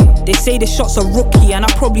 ayy. They say the shot's a rookie and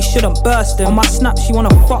I probably shouldn't burst them. On my snap, she wanna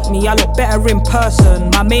fuck me, I look better in person.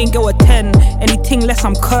 My main girl a 10, anything less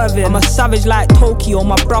I'm curving. I'm a savage like Tokyo,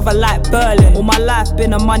 my brother like Berlin. All my life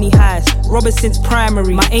been a money heist, robbers since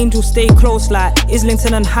primary. My angels stay close like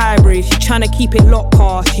Islington and Highbury. She tryna keep it locked,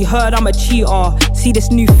 she heard I'm a cheater. See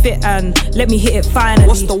this new fit and let me hit it finally.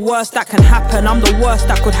 What's the worst that can happen? I'm the worst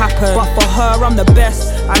that could happen. But for her, I'm the best,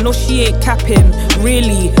 I know she ain't capping.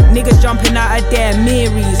 Really, niggas jumping out of their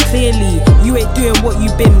Marys. Clearly, you ain't doing what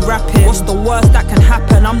you been rapping. What's the worst that can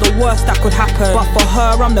happen? I'm the worst that could happen. But for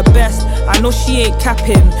her, I'm the best, I know she ain't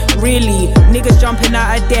capping. Really, niggas jumping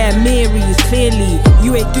out of their Marys. Clearly,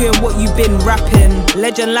 you ain't doing what you been rapping.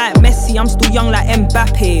 Legend like Messi, I'm still young like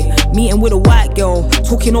Mbappe. Meeting with a white girl,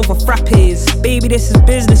 talking over frappes. Baby, this is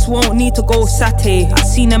business, won't need to go satay. I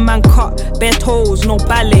seen a man cut, bare toes, no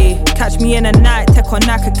ballet. Catch me in the night, tech on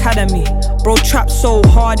Nike Academy. Bro, trap so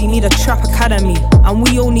hard, he need a trap academy. And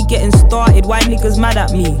we only getting started, why niggas mad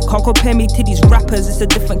at me? Can't compare me to these rappers, it's a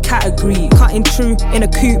different category. Cutting through in a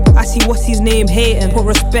coupe, I see what's his name hating. Put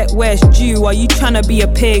respect where it's due, are you tryna be a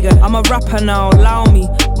pagan? I'm a rapper now, allow me,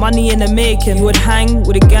 money in the making. You would hang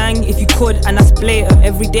with a gang if you could, and that's blatant.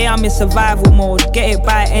 Every day I'm in survival mode, get it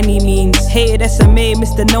by any means. Hated SMA,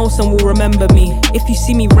 Mr. Nelson will remember me. If you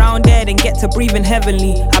see me round there, then get to breathing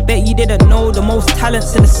heavenly. I bet you didn't know the most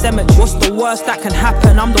talents in the cemetery. What's the worst that can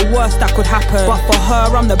happen? I'm the worst that could happen. But for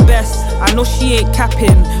her, I'm the best, I know she ain't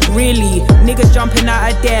capping. Really, niggas jumping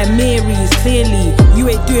out of their Marys. Clearly, you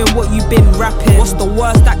ain't doing what you been rapping. What's the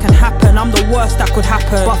worst that can happen? I'm the worst that could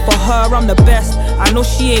happen. But for her, I'm the best, I know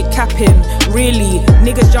she ain't capping. Really,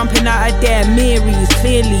 niggas jumping out of their Marys.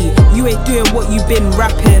 Clearly, you ain't doing what you been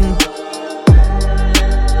rapping.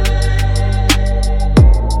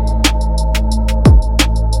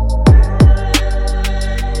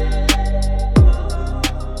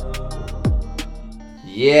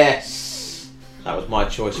 Yes. That was my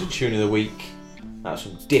choice of tune of the week. That was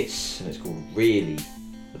from Dis, and it's called Really.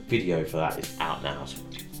 The video for that is out now, so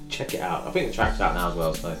check it out. I think the track's out now as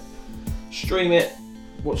well, so stream it,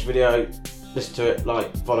 watch the video, listen to it,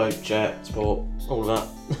 like, follow, share, support, all of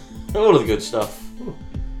that. All of the good stuff.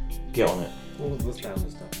 Get on it. All of the standard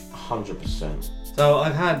stuff. 100%. So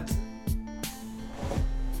I've had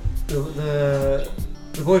the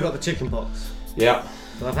boy got the chicken pox. Yeah.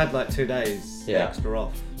 So I've had like 2 days Yeah. extra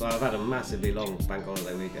off. So I've had a massively long bank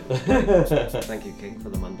holiday weekend. Thank you, King, for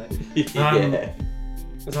the Monday. Yeah.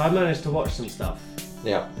 So I managed to watch some stuff.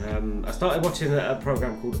 Yeah. I started watching a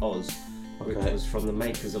program called Oz, which Okay. was from the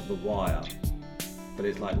makers of The Wire, but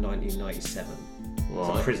it's like 1997. It's a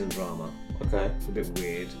Right. prison drama. Okay. It's a bit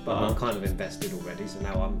weird, but Uh-huh. I'm kind of invested already, so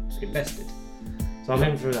now I'm invested. So I'm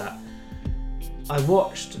in through that. I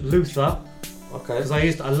watched Luther. Okay. Because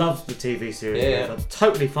I loved the TV series. Yeah. Luther.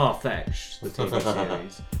 Totally far-fetched, the TV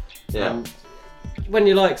series. Yeah. And when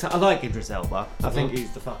you like, I like Idris Elba. I think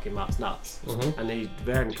he's the fucking nuts. Mhm. And the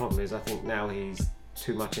only problem is, I think now he's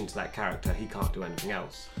too much into that character. He can't do anything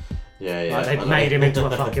else. Yeah, yeah. Like they've made him into a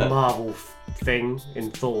fucking Marvel thing in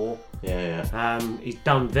Thor. Yeah, yeah. He's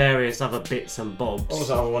done various other bits and bobs. What was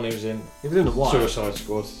that other one he was in? He was in The Wire. Suicide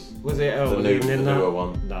Squad. Was it? Oh, the was new, he even in the that? newer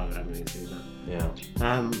one. No, I haven't even seen that.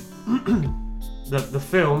 Yeah. The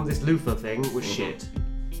film, this Luther thing, was shit.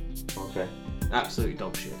 Okay. Absolutely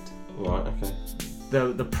dog shit. Right. Okay.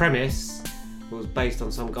 The premise was based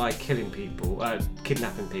on some guy killing people,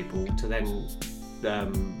 kidnapping people, to then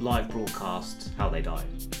live broadcast how they died,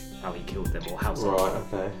 how he killed them, or how someone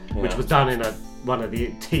Right. died. Okay. Which Yeah. was done in one of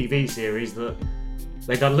the TV series that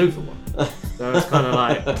they done Luther one. So it's kind of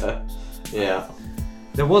like, yeah.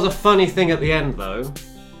 There was a funny thing at the end though,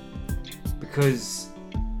 because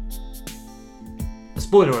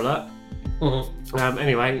spoiler alert.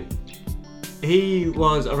 Anyway, he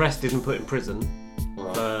was arrested and put in prison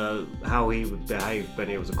for how he would behave when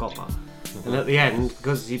he was a copper. And at the end,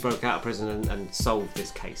 because he broke out of prison and solved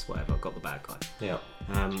this case, whatever, got the bad guy. Yeah.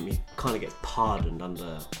 He kind of gets pardoned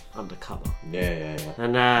undercover. Yeah.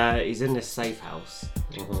 And he's in this safe house,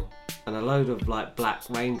 and a load of like black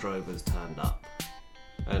Range Rovers turned up,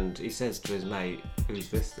 and he says to his mate, "Who's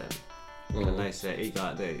this then?" And they said,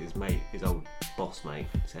 his mate, his old boss mate,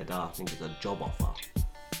 said, I think it's a job offer.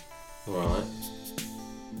 Right.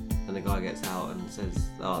 And the guy gets out and says,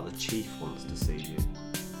 the chief wants to see you.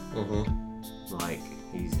 Like,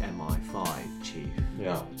 he's MI5 chief.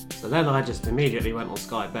 Yeah. So then I just immediately went on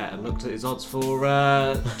Sky Bet and looked at his odds for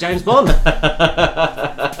James Bond.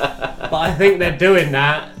 But I think they're doing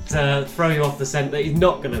that to throw you off the scent that he's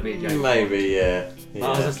not going to be James Bond. Maybe, yeah. But I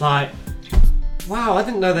was just like, wow, I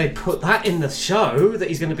didn't know they put that in the show, that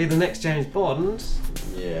he's going to be the next James Bond.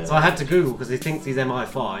 Yeah. So I had to Google because he thinks he's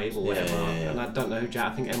MI5 or whatever, Yeah. and I don't know who I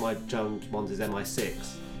think James Bond is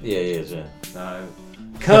MI6. Yeah, he is, yeah. So,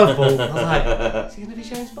 curveball. I was like, is he going to be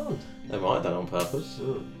James Bond? They might have done it on purpose.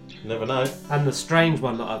 You never know. And the strange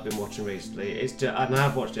one that I've been watching recently is and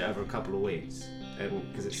I've watched it over a couple of weeks,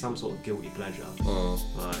 because it's some sort of guilty pleasure.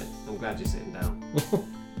 Right, I'm glad you're sitting down.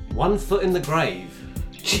 1 Foot in the Grave.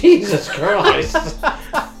 Jesus Christ!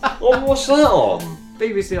 What's that on?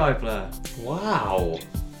 BBC iPlayer. Wow.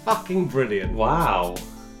 Fucking brilliant. Wow.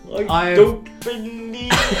 I don't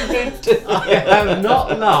believe it. I have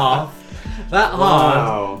not laughed that hard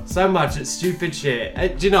Wow. so much at stupid shit.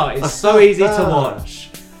 Do you know, it's so easy to watch.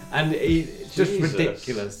 And it's just Jesus.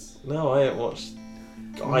 ridiculous. No, I ain't watched.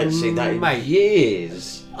 I ain't seen that in Mate.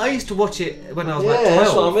 years. I used to watch it when I was Yeah, like 12.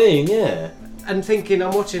 that's what I mean, yeah. And thinking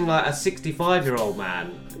I'm watching like a 65-year-old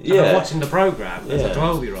man. And Yeah. I'm watching the programme as a Yeah.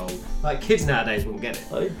 12-year-old. Like, kids nowadays wouldn't get it.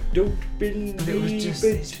 I don't believe But it was just,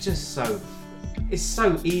 it's just so, it's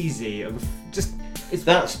so easy and just, it's...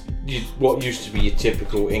 That's what used to be your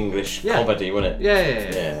typical English comedy, wasn't it?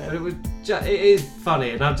 Yeah. But it was it is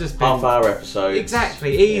funny, and I've just been... Half-hour episodes.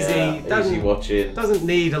 Exactly, easy. Yeah, easy watching. Doesn't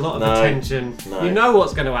need a lot of No, attention. no. You know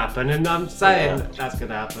what's going to happen, and I'm saying Yeah. that's going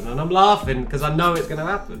to happen, and I'm laughing because I know it's going to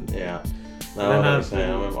happen. Yeah. No, And then I I've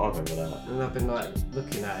understand. been- I remember that. And I've been like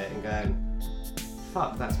looking at it and going,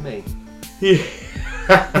 fuck, that's me.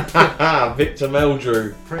 Victor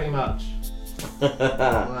Meldrew. Pretty much. So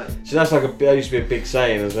that's like that used to be a big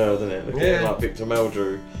saying as well, didn't it? Looking Yeah. like Victor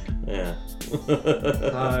Meldrew. Yeah.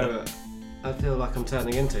 So I feel like I'm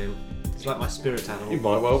turning into him. It's like my spirit animal. You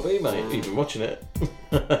might well be, mate. You've been watching it.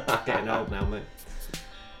 Getting old now, mate.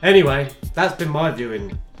 Anyway, that's been my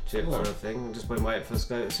viewing shit for a thing. I'm just been waiting for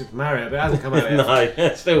Super Mario, but it hasn't come out yet.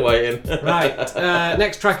 No, still waiting. Right,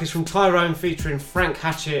 next track is from Tyrxne featuring Frank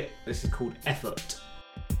Hatchett. This is called Effort.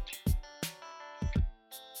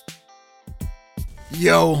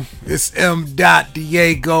 Yo, it's M.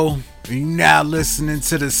 Diego, You're now listening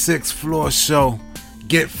to the 6th Floor Show.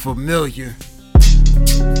 Get familiar.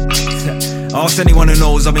 Ask anyone who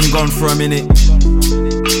knows I've been gone for a minute.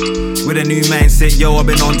 With a new mindset, yo, I've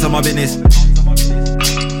been on to my business.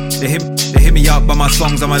 They hit me up by my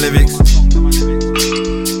songs and my lyrics.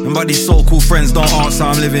 And but these so-called friends don't answer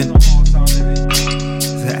I'm living.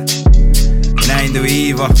 And I ain't do it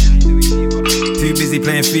either. Too busy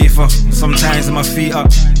playing FIFA, sometimes with my feet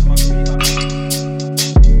up.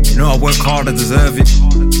 You know I work hard, I deserve it.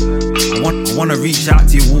 I wanna reach out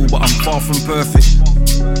to you all, but I'm far from perfect.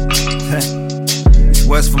 It's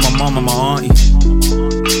worse for my mum and my auntie,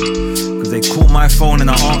 cause they call my phone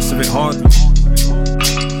and I answer it hardly.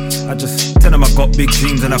 I just tell them I got big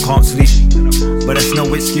dreams and I can't sleep. But that's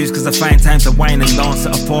no excuse, cause I find time to whine and dance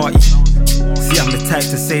at a party. See, I'm the type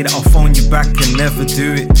to say that I'll phone you back and never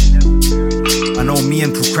do it. I know me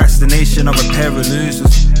and procrastination are a pair of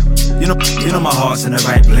losers. You know my heart's in the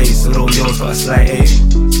right place, although yours got a slight ache.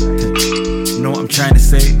 You know what I'm trying to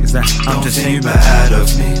say is that I'm just human. Don't think bad of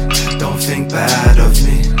me. Don't think bad of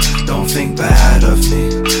me. Don't think bad of me.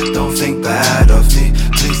 Don't think bad of me.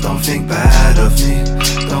 Please don't think bad of me.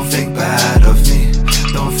 Don't think bad of me.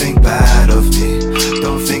 Don't think bad of me.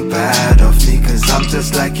 Don't think bad of me. Cause I'm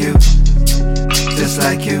just like you. Just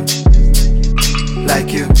like you.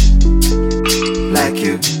 Like you. Like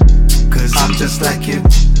you. Cause I'm just like you.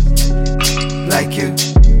 Like you.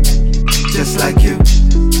 Just like you.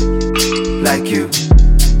 Like you.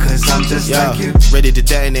 Cause I'm just like you. Ready to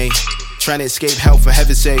detonate. Trying to escape hell for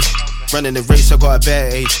heaven's sake. Running the race, I got a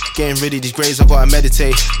better age. Getting rid of these grades, I gotta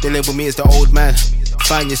meditate. They label me as the old man.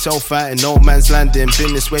 Find yourself out in no man's landing.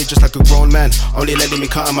 Been this way just like a grown man. Only letting me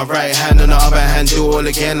cut on my right hand, on the other hand do all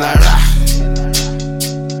again like rah.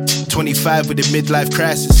 25 with a midlife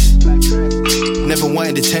crisis. Never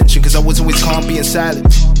wanted attention cause I was always calm being silent.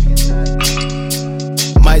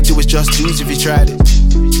 Might do is just dues if you tried it.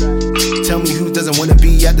 Tell me who doesn't wanna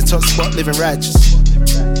be at the top spot living righteous.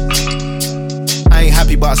 I ain't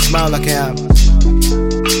happy but I smile like I am.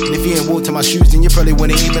 And if you ain't walked in my shoes then you probably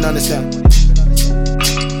wouldn't even understand.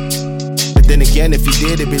 But then again if you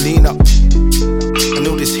did it'd be lean up. I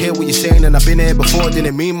know this here what you're saying and I've been here before,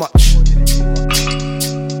 didn't mean much.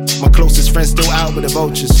 My closest friend's still out with the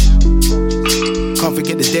vultures. Can't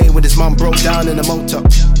forget the day when his mum broke down in the motor.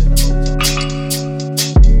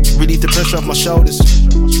 Relieve the pressure off my shoulders.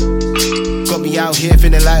 Got me out here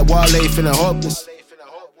feeling like Wale, feeling hopeless.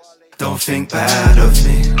 Don't think bad of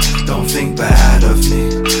me. Don't think bad of me.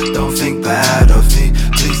 Don't think bad of me.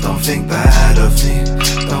 Please don't think bad of me.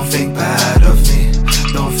 Don't think bad of me.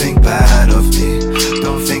 Don't think bad of me.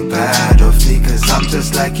 Don't think bad of me. Cause I'm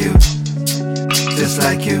just like you. Just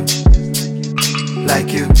like you.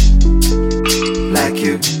 Like you. Like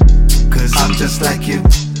you. Cause I'm just like you.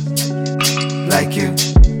 Like you.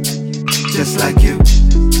 Just like you.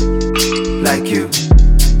 Like you.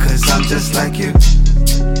 Cause I'm just like you.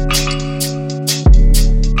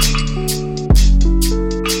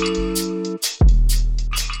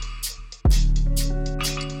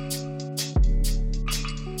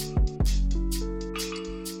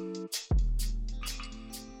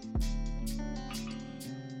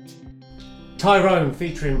 Tyrone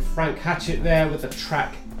featuring Frank Hatchett there with the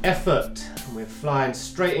track Effort. And we're flying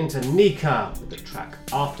straight into Nika with the track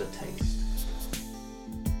Aftertaste.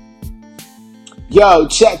 Yo,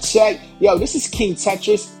 check. Yo, this is King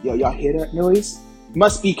Tetris. Yo, y'all hear that noise?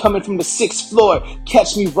 Must be coming from the 6th floor.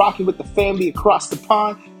 Catch me rocking with the family across the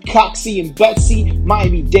pond. Coxie and Betsy,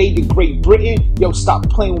 Miami-Dade to Great Britain. Yo, stop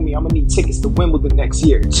playing with me. I'm gonna need tickets to Wimbledon next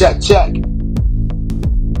year. Check.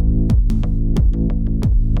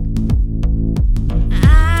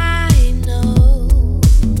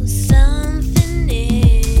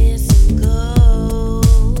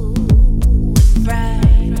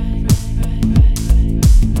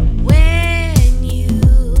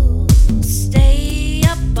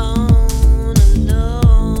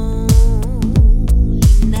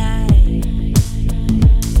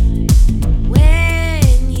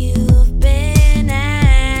 When you've been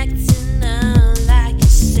acting up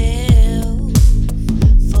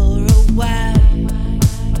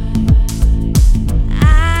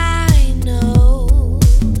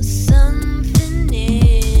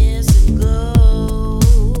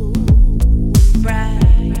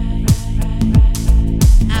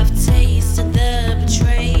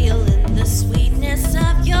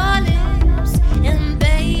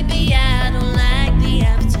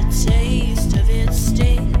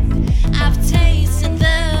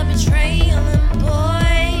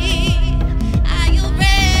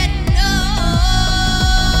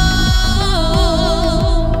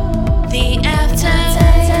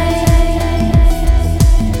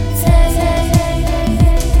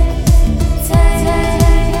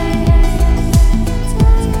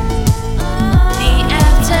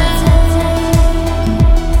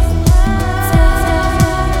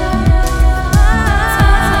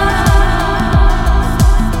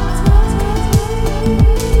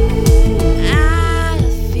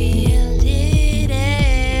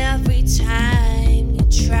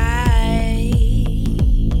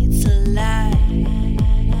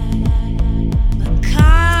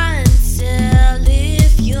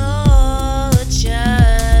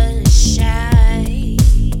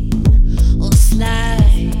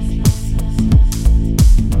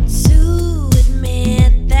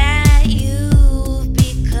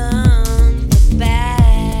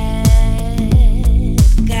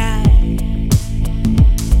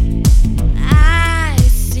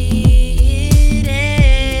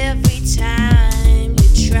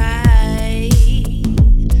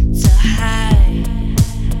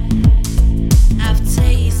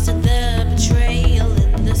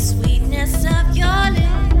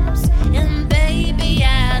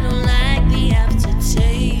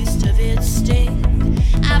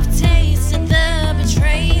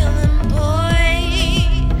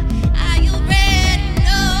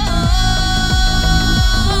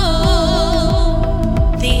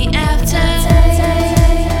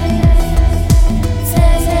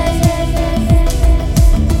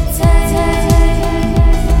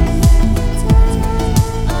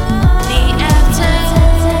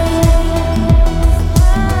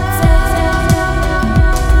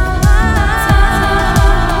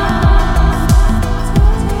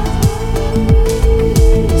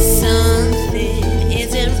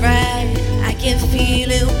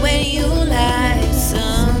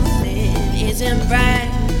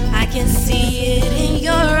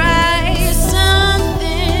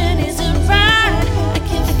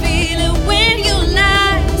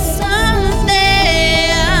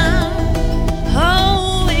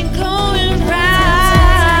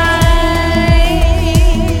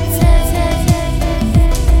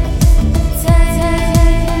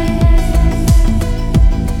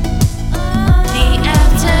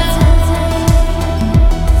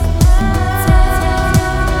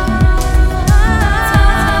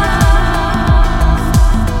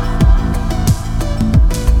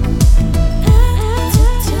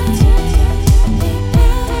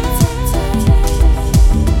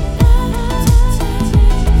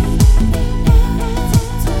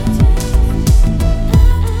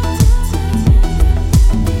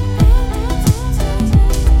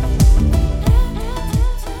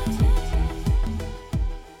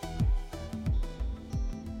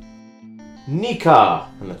Nika,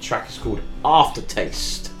 and the track is called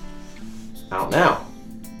Aftertaste. Out now.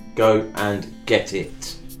 Go and get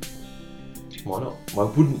it. Why not? Why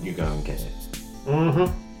wouldn't you go and get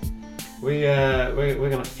it? We're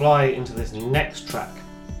gonna fly into this next track.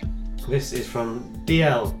 This is from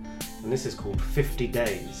DL, and this is called 50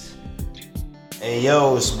 Days. Hey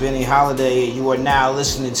yo, it's Benny Holiday. You are now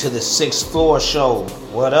listening to the 6th Floor Show.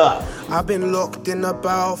 What up? I've been locked in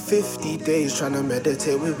about 50 days trying to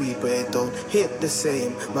meditate with weed, but it don't hit the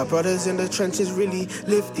same. My brothers in the trenches really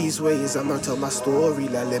live these ways. I'ma tell my story,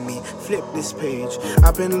 like let me flip this page.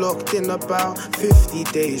 I've been locked in about 50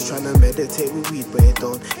 days trying to meditate with weed, but it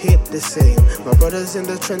don't hit the same. My brothers in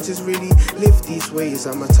the trenches really live these ways.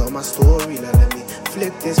 I'ma tell my story, like let me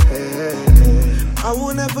flip this page. I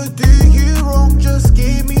will never do you wrong, just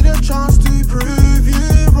give me the chance to prove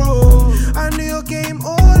you wrong. I knew your game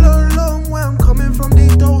all along, where I'm coming from they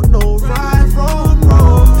don't know right from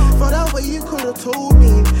wrong. For that way you could've told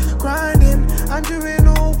me, grinding and doing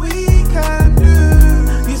all we can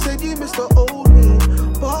do. You said you missed the old me,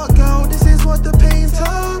 but girl, this is what the pain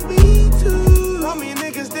turned me to. How many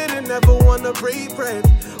niggas didn't ever wanna break bread?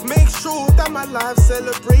 Make sure that my life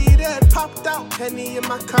celebrated. Popped out Henny in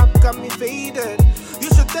my cup, got me faded. You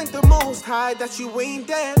should thank the Most High that you ain't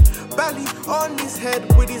dead. Belly on his head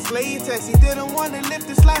with his latex. He didn't want to live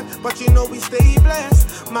this life, but you know we stay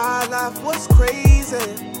blessed. My life was crazy,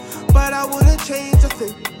 but I wouldn't change a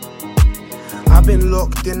thing. I've been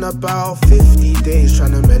locked in about 50 days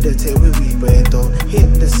trying to meditate with weed, but it don't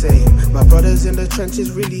hit the same. My brothers in the trenches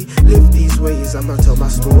really live these ways. I'ma tell my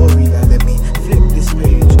story, like let me flip this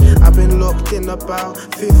page. I've been locked in about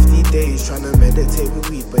 50 days trying to meditate with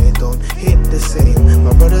weed, but it don't hit the same.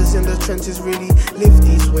 My brothers in the trenches really live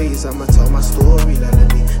these ways. I'ma tell my story, like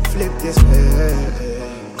let me flip this page.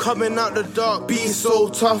 Coming out the dark, be so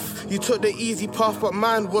tough. You took the easy path, but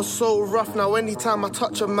mine was so rough. Now anytime I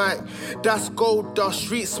touch a mic, that's gold dust.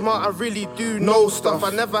 Street smart, I really do know stuff. I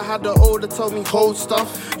never had the older tell me hold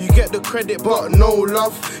stuff. You get the credit, but no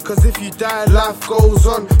love. Cause if you die, life goes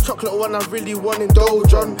on. Chocolate one, I really want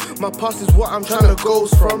indulge on. My past is what I'm trying to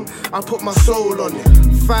ghost from. I put my soul on it.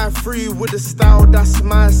 5'3" with a style that's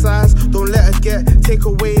my size. Don't let her take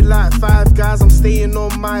away like 5 guys. I'm staying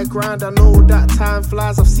on my grind, I know that time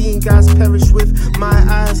flies. I've seen guys perish with my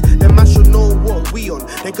eyes. Then man should know what we on.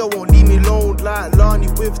 They go won't leave me alone like Lani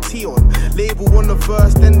with tea on. Label on the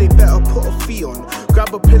verse, then they better put a fee on.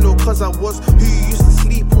 Grab a pillow cause I was who you used to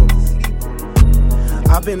sleep on.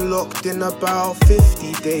 I've been locked in about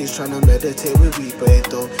 50 days trying to meditate with weed, but it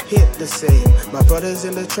don't hit the same. My brothers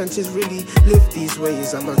in the trenches really live these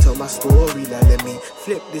ways. I'ma tell my story, like let me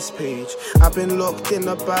flip this page. I've been locked in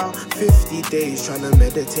about 50 days trying to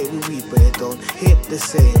meditate with weed, but it don't hit the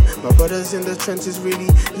same. My brothers in the trenches really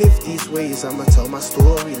live these ways. I'ma tell my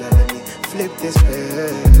story, like let me flip this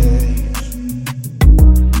page.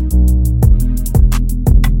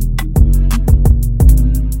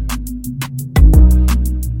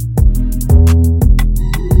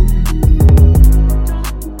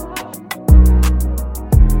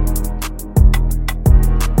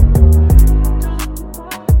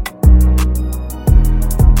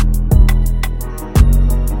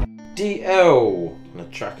 DL, and the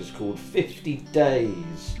track is called 50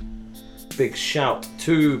 Days. Big shout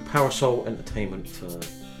to Parasol Entertainment for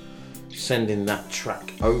sending that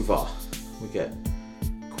track over. We get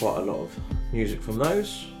quite a lot of music from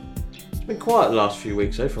those. It's been quiet the last few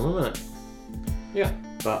weeks from them, hasn't it? Yeah.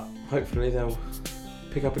 But hopefully they'll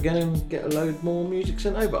pick up again and get a load more music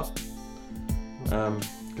sent over.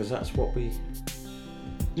 Because that's what we...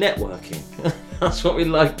 networking. That's what we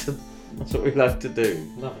like to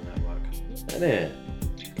do. Love a network. Isn't it?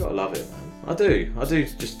 Gotta love it, man. I do,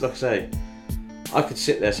 just like I say, I could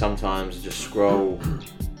sit there sometimes and just scroll and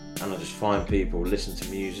I just find people, listen to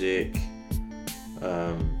music,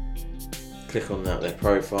 click on their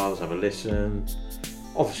profiles, have a listen.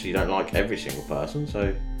 Obviously you don't like every single person,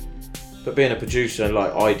 so, but being a producer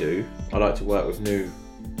like I do, I like to work with new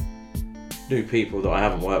people that I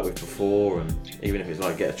haven't worked with before, and even if it's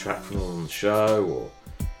like get a track from them on the show, or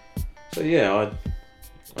so yeah,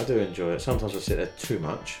 I do enjoy it. Sometimes I sit there too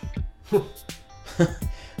much.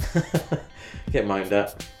 Get moaned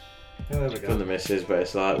at from the missus, but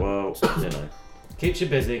it's like, well, you know, keeps you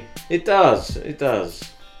busy. It does.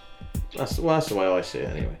 That's the way I see it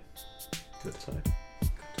anyway. Good. So,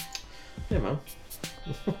 yeah, man.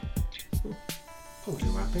 Poetry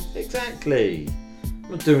rapping. Exactly.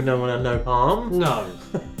 I'm not doing no one no harm. No.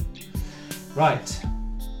 Right.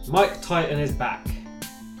 Mike Titan is back.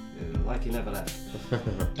 Like he never left.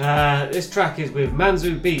 This track is with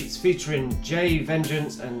Manzu Beatz featuring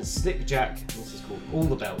J.Vengeance and Slik Jack. This is called All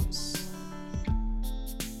the Bells.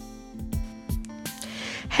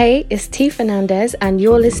 Hey, it's T Fernandez, and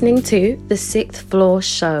you're listening to The Sixth Floor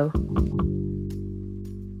Show.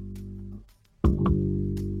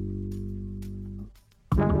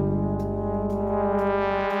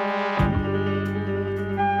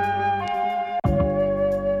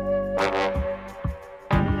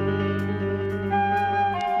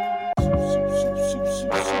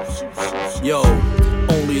 Yo,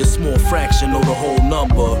 only a small fraction of the whole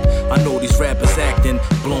number. I know these rappers acting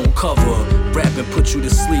blown cover. Rapping put you to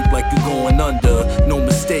sleep like you're going under. No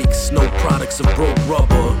mistakes, no products of broke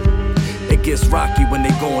rubber. It gets rocky when they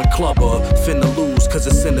going clubber. Finna lose cause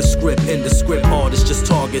it's in the script. In the script, artists just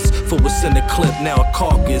targets for what's in the clip. Now a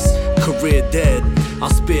carcass, career dead. I'll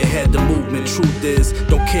spearhead the movement. Truth is,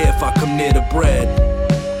 don't care if I come near the bread.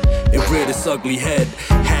 It reared its ugly head.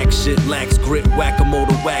 Hack shit, lacks grit, whack-a-mole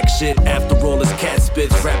to whack shit. After all this cat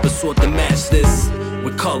spits, rappers sought to match this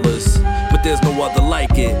with colors, but there's no other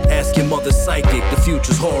like it. Ask your mother psychic, the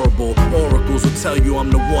future's horrible. Oracles will tell you I'm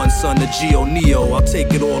the one son of Geo Neo. I'll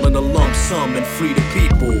take it all in a lump sum and free the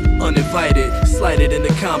people. Uninvited, slighted in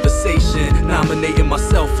the conversation. Nominating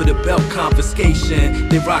myself for the belt confiscation.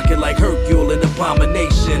 They rock it like Hercule and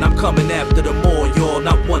Abomination. I'm coming after them all, y'all,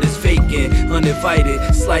 not one is faking.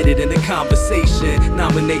 Uninvited, slighted in the conversation.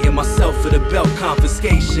 Nominating myself for the belt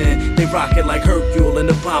confiscation. They rock it like Hercule and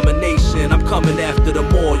Abomination. I'm coming after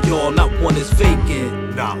them all, y'all, not one is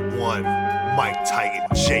vacant. Not one. Mike Titan,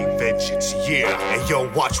 J.Vengeance, yeah. And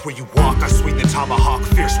yo, watch where you walk. I swing the tomahawk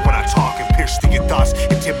fierce when I talk and pierce through your thoughts.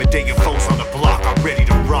 Intimidating foes on the block. I'm ready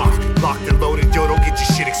to rock. Locked and loaded, yo, don't get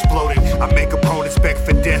your shit exploded. I make opponents beg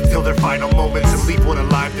for death till their final moments and leave one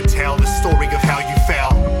alive to tell the story of how you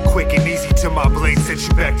fell. Quick and easy till my blade sends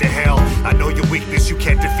you back to hell. I know your weakness, you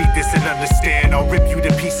can't defeat this and understand. I'll rip you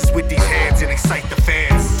to pieces with these hands and excite the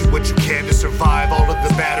fans. Do what you can to survive all of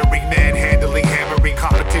the battering, manhandling, hammering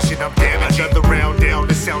competition. I'm damaging. Another round down,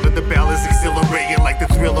 the sound of the bell is exhilarating, like the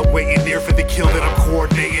thrill of waiting near for the kill that I'm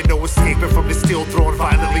coordinating. No escaping from the steel thrown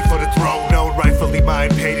violently for the throne. Known rightfully mine,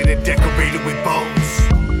 painted and decorated with bones.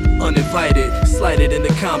 Uninvited, slighted in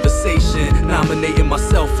the conversation. Nominating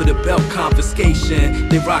myself for the belt confiscation.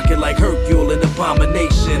 They rock it like Hercule and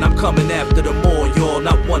Abomination. I'm coming after them all, y'all,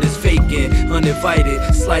 not one is faking.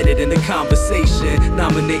 Uninvited, slighted in the conversation.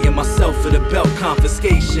 Nominating myself for the belt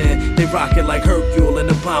confiscation. They rock it like Hercule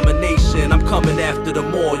and Abomination. I'm coming after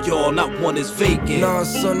them all, y'all, not one is vacant. Nah,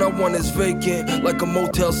 son, not one is vacant. Like a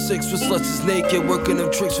Motel 6 with sluts is naked. Working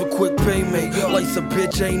them tricks for quick payment. Life's a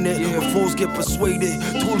bitch, ain't it? When fools get persuaded.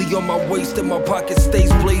 Toolie on my waist and my pocket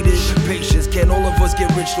stays bladed. Patience, can all of us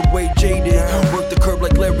get rich the way jaded? Work the curb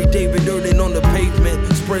like Larry David, earning on the pavement.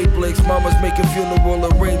 Spray blinks, mama's making funeral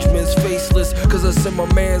arrangements. Faceless, cause I send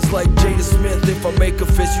my mans like Jada Smith. If I make a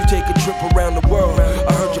fist, you take a trip around the world.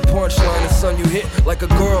 I heard your punchline and son, you hit like a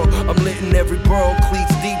girl. I'm lit in every borough,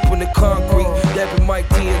 cleats deep in the concrete. Dabbing Mike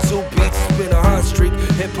T and two beats, it's been a hot streak.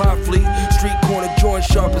 Hip hop fleet, street corner joint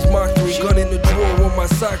sharp as my 3. Gun in the drawer on my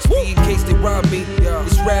socks, in case they rob me.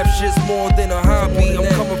 This rap shit's more than a hobby. I'm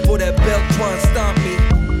coming for that belt, trying to stop me.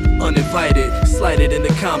 Uninvited, slighted in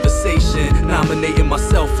the conversation. Nominating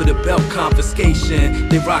myself for the belt confiscation.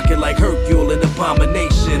 They rock it like Hercule and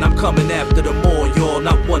Abomination. I'm coming after them all, y'all,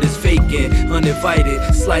 not one is vacant.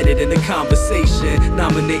 Uninvited, slighted in the conversation.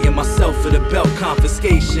 Nominating myself for the belt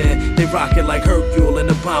confiscation. They rock it like Hercule and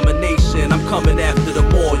Abomination. I'm coming after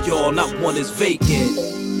them all, y'all, not one is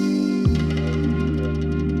vacant.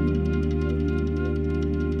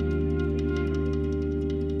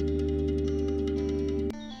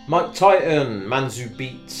 Mike Titan, Manzu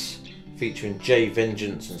Beatz, featuring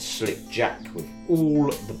J.Vengeance and Slik Jack with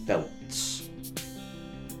All the Belts.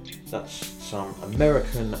 That's some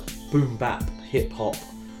American boom bap hip hop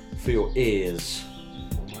for your ears.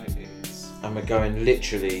 For my ears. And we're going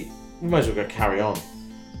literally, we might as well go carry on,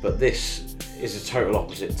 but this is a total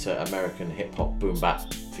opposite to American hip hop boom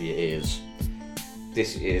bap for your ears.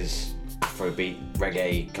 This is Afrobeat,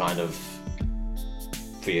 reggae kind of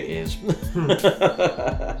for your ears.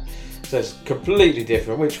 So it's completely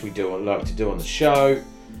different, which we do like to do on the show.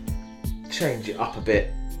 Change it up a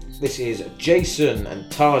bit. This is Jayson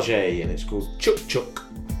and Taje, and it's called Chook Chook.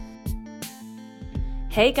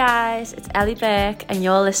 Hey guys, it's Ellie Burke, and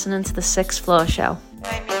you're listening to The Sixth Floor Show.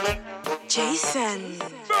 Jayson,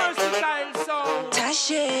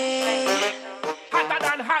 Taje, hotter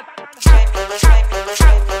than hot.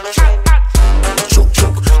 Chook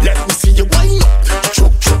chook, let me see you wind up.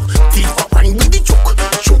 Chook chook, teeth up wine with the chook.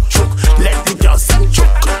 Chook chook, let the girls and chook.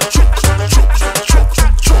 Chook chook chook chook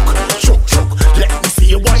chook chook, let me see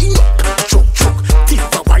you wind up. Chook chook,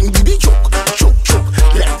 teeth up wine with the chook. Chook chook,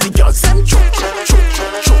 let the girls and chook. Chook chook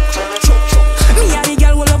chook chook. Me and the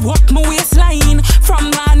girl will have walked my waistline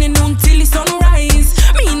from my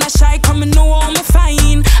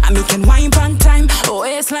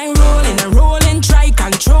rolling and rolling, try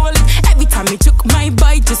control it. Every time me took my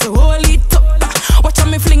bite, just hold it up. Watch how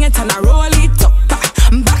me fling it and I roll it up.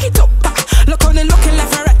 Back it up. Look how they looking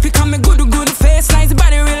left and right. Because me good face, nice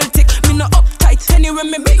body real thick. Me no uptight. Anyway,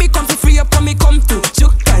 me baby come to free up and me come to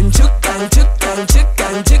chook and chook and chook and chook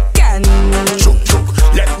and chook and chook chook.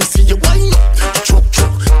 Let me see you wind up. Chook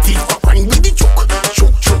chook. Teeth up wine with the chook.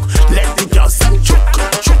 Chook chook. Let the girls and chook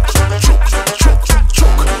chook chook chook chook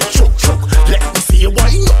chook chook. Let me see you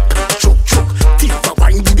wind up. Chook chook. Teeth up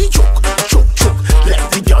wine with the chook. Chook chook. Let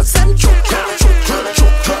the girls and chook chook chook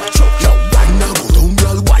chook chook. Now wine now go down,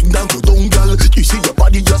 girl. Wine now go down, girl. You see your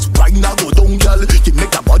body just wine now go down, girl. You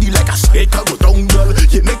make that body like a snake go down, girl.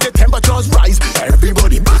 You make the temperatures rise.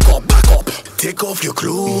 Everybody back up, back up. Take off your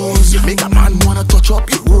clothes. You make a man wanna touch up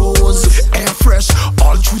your rose. Air fresh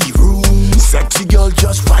all through the room. Sexy girl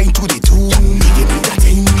just fine to the tune. You make that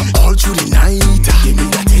thing all through the night. You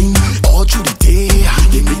make that thing all through the day.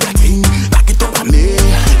 You make that thing back it up on me.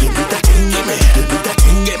 You make that thing, give me. You make that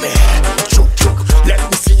thing, give me. Chook chook. Let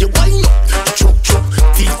me see you wind up. Chook chook.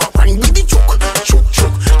 Teeth up wine with the chook. Chook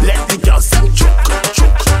chook. Let the girls and chook.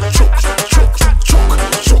 Chook chook chook chook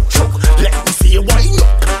chook chook. Let me see you wind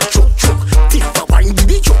up. Chook chook. Teeth up wine with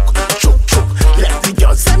the chook. Chook chook. Let the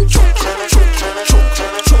girls and chook. Chook chook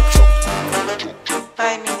chook chook.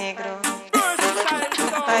 Ay, mi negro.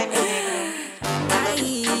 Ay, mi negro.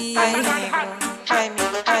 Ay, mi negro. Ay, mi,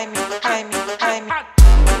 ay, mi, ay, mi, ay, mi.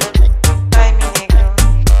 Ay, mi negro.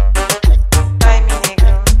 Ay, mi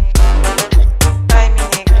negro. Ay, mi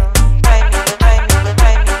negro. Ay, mi, ay, mi,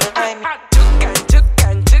 ay, mi, ay, mi. Chukan,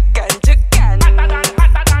 chukan, chukan, chukan.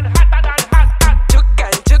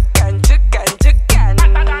 Chukan, chukan, chukan, chukan.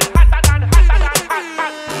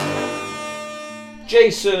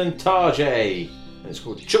 Jayson and Taje. It's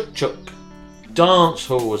called Chook Chook. Dance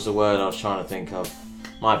hall was the word I was trying to think of.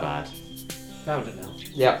 My bad. Found it now.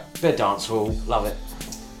 Yeah, bit of dance hall. Love it.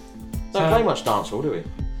 Don't play much dance hall, do we?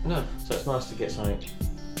 No. So it's nice to get something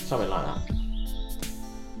like that.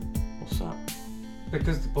 What's that?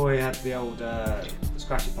 Because the boy had the old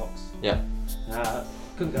scratchy pox. Yeah.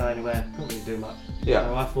 Couldn't go anywhere. Couldn't really do much. Yeah.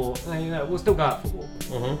 So I thought, we'll still go out for a walk.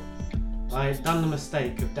 Mhm. I had done the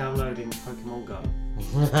mistake of downloading Pokemon Go.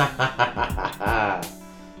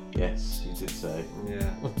 Yes, you did say.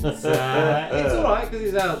 Yeah. It's alright because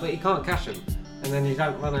he's out, but you can't cash him. And then you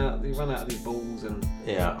don't run out. You run out of these balls and.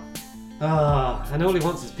 Yeah. And all he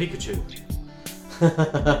wants is Pikachu.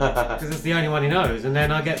 Because it's the only one he knows. And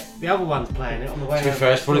then I get the other ones playing it on the way. To be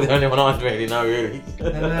fair, it's probably the only one I really know, really.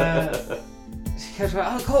 And she goes, "Oh,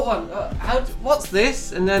 I caught one. What's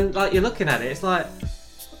this?" And then like you're looking at it, it's like,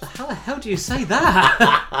 how the hell do you say that?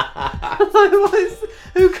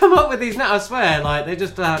 Who come up with these now? I swear, like they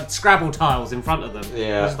just had Scrabble tiles in front of them.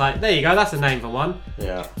 Yeah. It's like, there you go, that's a name for one.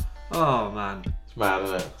 Yeah. Oh man. It's mad,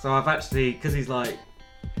 isn't it? So I've actually, because he's like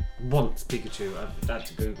wants Pikachu, I've had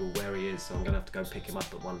to Google where he is, so I'm gonna have to go pick him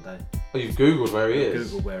up at one day. Oh, you've Googled where he is?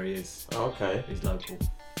 Google where he is. Oh, okay. He's local.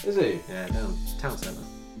 Is he? Yeah, down town centre.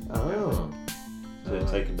 Oh. So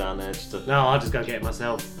take him down there just to... No, I'll just go get it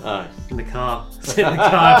myself. Oh. In the car. Sit in the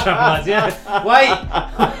car, travel lights. Yeah. Wait!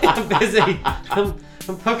 I'm busy. I'm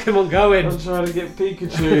Pokemon going. I'm trying to get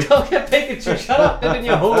Pikachu. Go get Pikachu. Shut up, living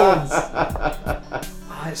your horns.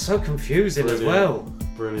 Oh, it's so confusing as well.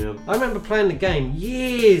 Brilliant. I remember playing the game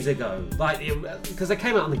years ago, like because they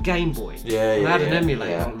came out on the Game Boy. Yeah, and yeah. I had an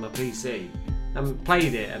emulator on my PC. And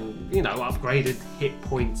played it and, upgraded hit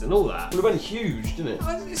points and all that. Well, it went huge, didn't it?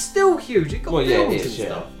 It's still huge. It got films it is, and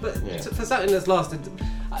stuff. But yeah. for something that's lasted...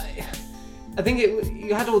 I think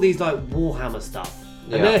you had all these, like, Warhammer stuff.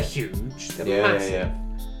 And they're huge. They're massive.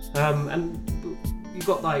 Yeah. And you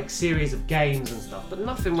got, like, series of games and stuff. But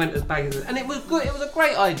nothing went as bad as it. And it was good. It was a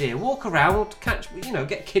great idea. Walk around,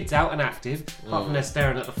 get kids out and active. Apart from they're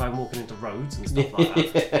staring at the phone, walking into roads and stuff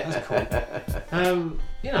like that. That's cool.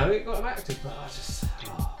 It got them active, but I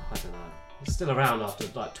don't know. It's still around after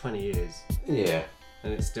like 20 years. Yeah.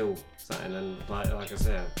 And it's still something, and like I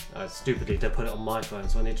said, I stupidly did put it on my phone,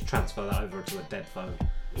 so I need to transfer that over to a dead phone.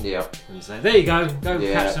 Yeah. And say, there you go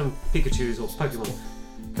catch some Pikachus or Pokemon.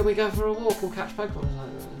 Can we go for a walk and catch Pokemon? I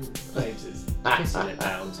was like, babes, it's pissing it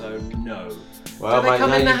down, so no. Well, do they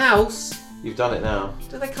come in the house? You've done it now.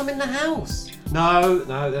 Do they come in the house? No,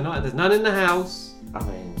 they're not. There's none in the house. I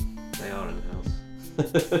mean... They are in the house.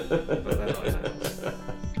 But they're not in the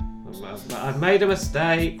house. I've made a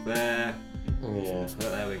mistake there. Yeah.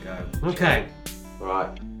 But there we go. Okay.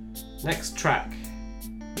 Right. Next track.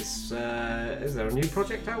 Is there a new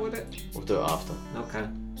project out with it? We'll do it after. Okay.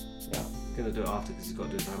 Yeah. going to do it after because he's got to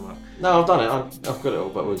do his homework. No, I've done it. I've got it all,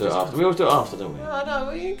 but we'll do it after. We always do it after, don't we? No,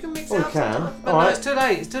 you can mix Oh, it we up can. sometime. But All no, right. it's too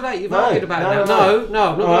late. It's too late. You've No, argued about it no, now. no. I'm not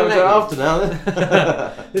All going right, to we'll let do you. it after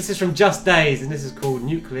now then. This is from Just Daze, and this is called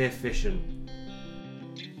Nuclear Fission.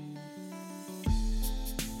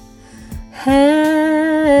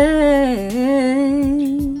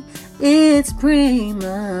 Hey, it's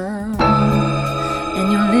Prima,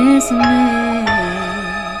 and you're listening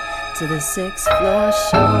to the 6th Floor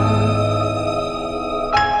Show.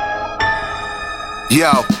 Yo,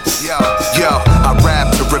 I rap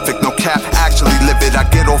terrific, no cap, actually live it. I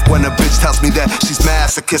get off when a bitch tells me that she's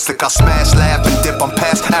masochistic. I smash, laugh, and dip. I'm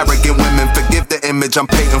past arrogant women. Forgive the image I'm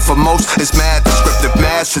painting for most. It's mad descriptive,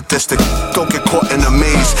 mad sadistic. Don't get caught in a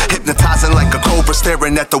maze. Hypnotizing like a cobra,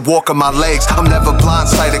 staring at the walk of my legs. I'm never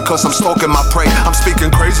blindsided cause I'm stalking my prey. I'm speaking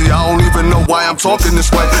crazy, I don't even know why I'm talking this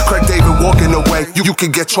way. Craig David walking away. You can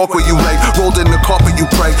get chalk where you lay. Rolled in the carpet, you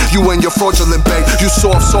pray. You and your fraudulent bae. You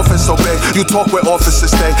soft and so big. You talk with officers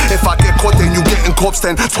stay. If I get caught, then you getting corpse,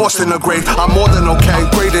 then tossed in a grave. I'm more than okay. I'm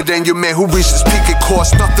greater than your man who reached his peak. It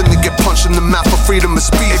costs nothing to get punched in the mouth for freedom of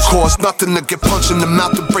speech. It costs nothing to get punched in the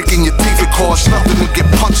mouth to breaking your teeth. It costs nothing to get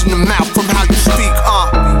punched in the mouth from how you speak.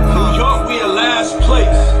 New York, we in last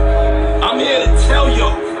place. I'm here to tell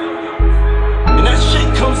y'all. And that shit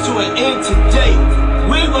comes to an end today.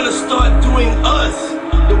 We're gonna start doing us.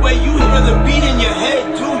 The way you hear the beat in your head,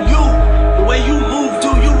 do you. The way you move,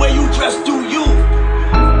 do you. The way you dress, do you.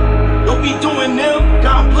 Don't be doing them,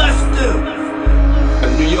 God bless them. A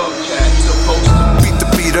New York cat supposed to beat the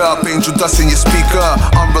beat up, angel dust in your speaker.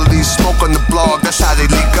 Unreleased smoke on the blog, that's how they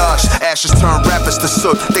leak us. Ashes turn rappers to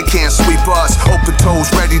soot, they can't sweep us. Open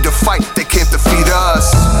toes, ready to fight, they can't defeat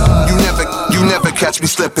us. You never catch me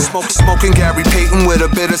slipping. Smoking Gary Payton with a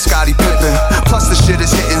bit of Scottie Pippen. Plus the shit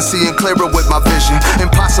is hitting, seeing clearer with my vision.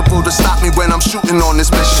 Impossible to stop me when I'm shooting on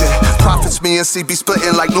this mission. Profits me and CB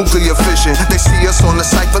splitting like nuclear fission. They see us on the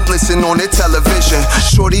site but listen on their television.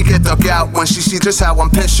 Shorty get dug out when she see just how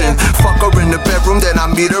I'm pitching. Fuck her in the bedroom, then I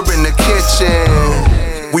meet her in the kitchen.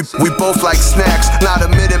 We both like snacks, not a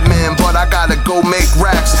minute man, but I gotta go make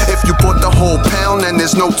racks. If you bought the whole pound, then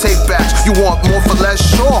there's no take backs. You want more for less?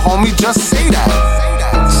 Sure, homie, just say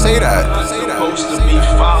that. Say that. supposed to be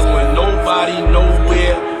following nobody,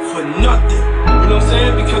 nowhere, for nothing. You know what I'm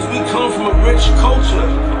saying? Because we come from a rich culture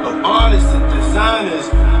of artists and designers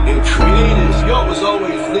and creators. York was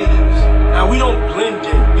always leaders. Now we don't blend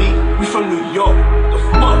in, B. We from New York. The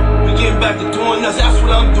fuck? We getting back to doing us. That's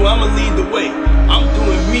what I'm doing. I'ma lead the way. I'm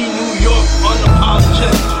doing me, New York,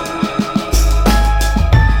 unapologetic.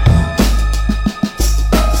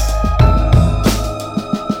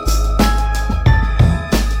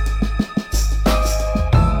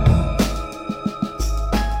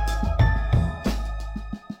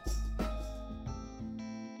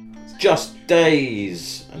 Just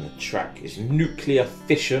Daze, and the track is Nuclear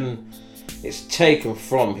Fission. It's taken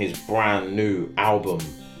from his brand new album.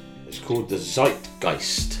 It's called The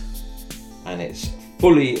Zeitgeist, and it's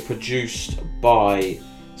fully produced by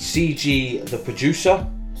CG the producer.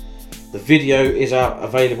 The video is out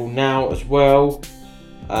available now as well.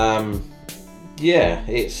 Yeah,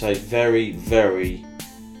 it's a very, very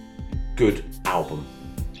good album.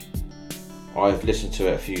 I've listened to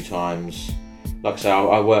it a few times. Like I say,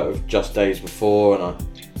 I worked with Just Daze before, and I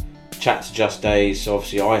chat to Just Daze. So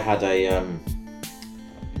obviously, I had an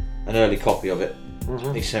early copy of it.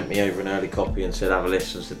 Mm-hmm. He sent me over an early copy and said, "Have a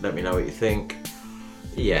listen." Said, "Let me know what you think."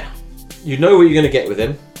 Yeah, you know what you're going to get with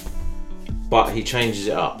him, but he changes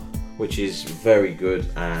it up, which is very good.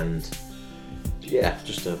 And yeah,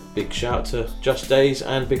 just a big shout out to Just Daze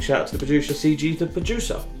and big shout out to the producer, CG the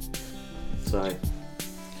producer. So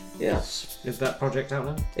yes. Is that project out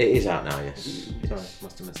now? It is out now, yes. Sorry,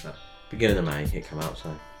 must have missed that. Beginning of May it came out, so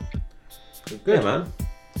good. Yeah, man.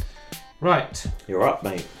 Right. You're up,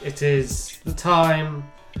 mate. It is the time,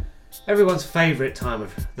 everyone's favourite time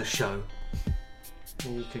of the show.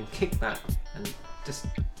 And you can kick back and just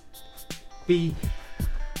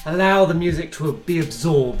allow the music to be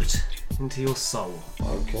absorbed into your soul.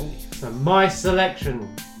 Okay. So my selection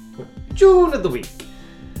for Tune of the Week.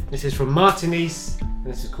 This is from Martinese.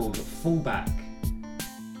 And this is called Fallback.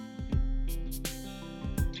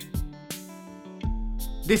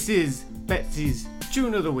 This is Betsy's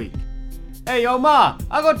Tune of the Week. Hey, yo, Ma,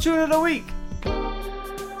 I got Tune of the Week.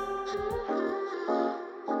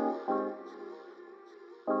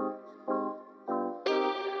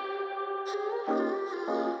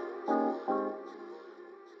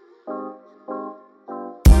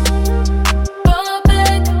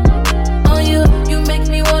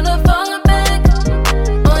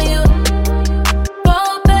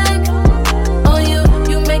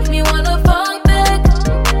 Wanna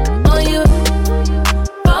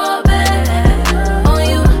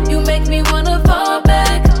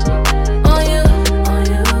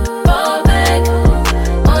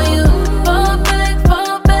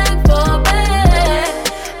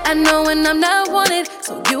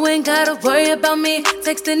worry about me,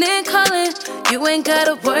 texting and calling. You ain't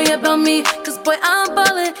gotta worry about me, cause boy, I'm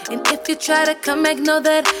ballin'. And if you try to come back, know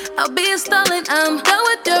that I'll be installing. I'm done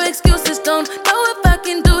with your excuses, don't know if I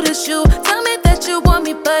can do this. You tell me that you want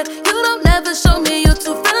me, but you don't never show me. You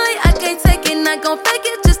too friendly, I can't take it. Not gon' fake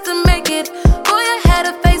it just to make it. Boy, I had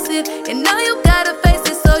to face it, and now you gotta face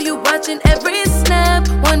it. So you watching every snap,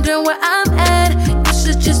 wondering where I'm at. You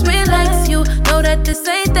should just relax, you know that this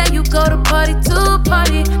ain't that. You go to party to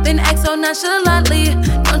party, then act so nonchalantly.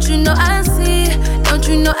 Don't you know I see, don't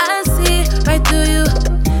you know I see right through you.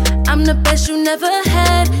 I'm the best you never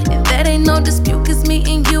had, and that ain't no dispute, cause me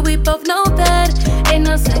and you, we both know that. Ain't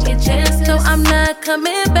no second chance, so I'm not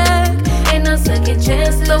coming back. Ain't no second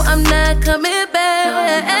chance, so I'm not coming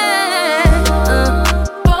back.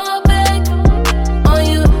 Fall back on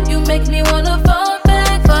you, you make me wanna fall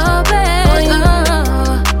back on you.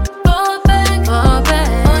 Fall back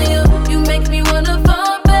on you, you make me wanna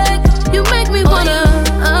fall back. You make me wanna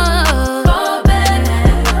fall back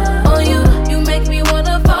on you, you make me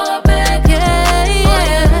wanna fall back,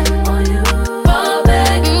 yeah. On you, fall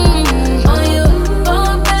back on you,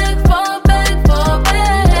 fall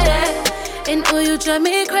back. And oh, you drive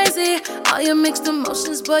me crazy. All your mixed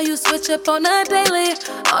emotions, boy, you switch up on a daily.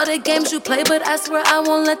 All the games you play, but I swear I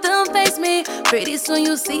won't let them face me. Pretty soon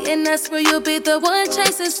you see, and that's where you'll be the one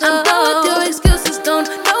chasing. So I'm done with your excuses, don't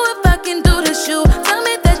know if I can do this. You tell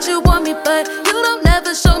me that you want me, but you don't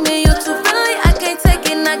never show me. You're too friendly, I can't take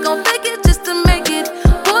it. Not gon' fake it just to make it.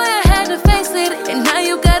 Boy, I had to face it, and now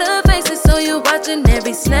you gotta face it. So you watching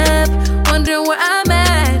every snap, wondering where I'm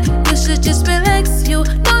at. You should just relax, you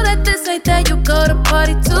know that this ain't that. You go to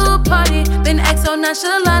party to party, then act so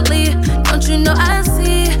nonchalantly. Don't you know I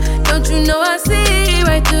see, don't you know I see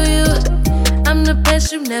right through you. I'm the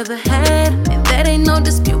best you never had, and that ain't no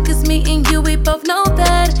dispute, cause me and you, we both know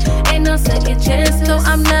that. Ain't no second chance, so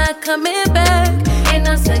I'm not coming back. Ain't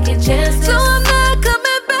no second chance, so I'm not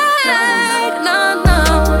coming back. No,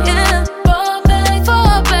 no, yeah. Fall back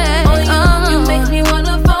on you. You make me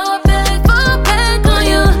wanna fall back on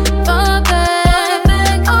you. Fall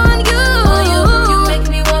back on you. You make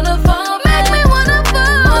me wanna fall back. Make me wanna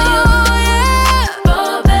fall on you. Yeah.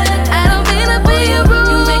 Fall back. I don't mean to be rude.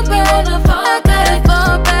 You make me wanna fall back. I gotta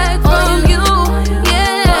fall back on you.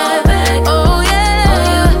 Yeah. Oh yeah.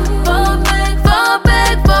 Fall back, fall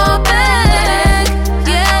back, fall back.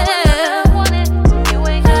 Yeah. You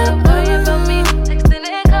ain't gotta worry about me, texting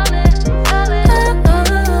and calling.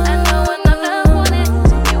 I know when I'm not wanted.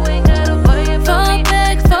 You ain't gotta worry about me.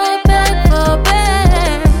 Fall back, fall back.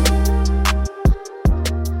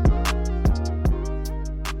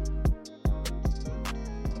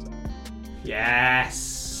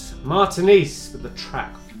 Yes, Martinese with the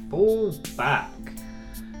track Fall Back.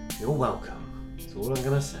 You're welcome, that's all I'm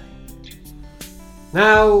gonna say.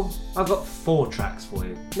 Now, I've got 4 tracks for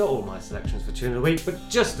you. Not all my selections for Tune of the Week, but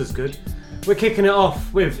just as good. We're kicking it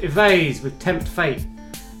off with Evaize with Tempt Fate,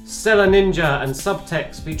 Stella Ninja and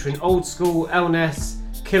Subtext featuring Old School, Elness,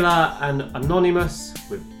 Killer and Anonymous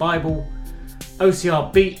with B.I.B.L.E,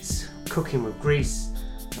 OCR Beatz, Cooking with Grease,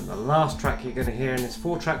 and the last track you're going to hear in this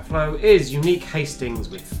 4-track flow is Unique Hastings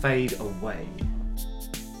with Fade Away.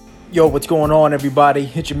 Yo, what's going on, everybody?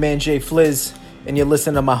 It's your man Jay Flizz, and you're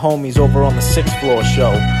listening to my homies over on the 6th Floor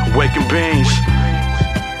Show. Waking Beans,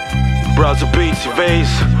 Browser Beats, Evaize,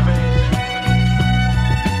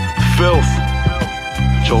 Filth,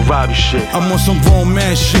 Joe Robbie shit. I'm on some grown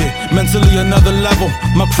man shit, mentally another level.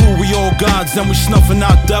 My crew, we all gods, and we snuffing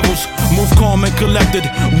out devils. Move calm and collected,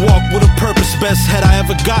 walk with a purpose. Best head I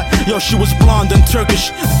ever got, yo, she was blonde and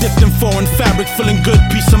Turkish. Dipped in foreign fabric, feeling good,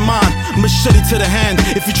 peace of mind. Machete to the hand,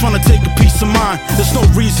 if you're trying to take a piece of mine. There's no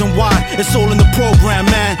reason why, it's all in the program,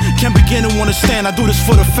 man. Can't begin to understand, I do this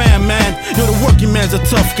for the fam, man. Yo, the working man's a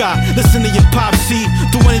tough guy. Listen to your pop seed,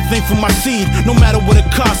 do anything for my seed, no matter what it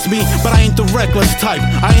costs me. But I ain't the reckless type,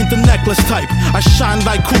 I ain't the necklace type. I shine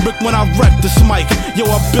like Kubrick when I wreck this mic. Yo,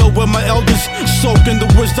 I build with my elders, soak in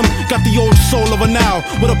the wisdom. Got the old soul of a now,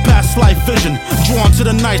 with a past life vision. Drawn to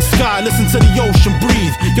the night sky, listen to the ocean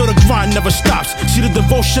breathe. Yo, the grind never stops, see the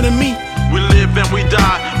devotion in me? We live and we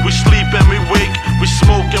die, we sleep and we wake. We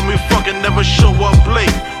smoke and we fucking never show up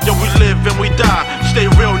late. Yo, we live and we die,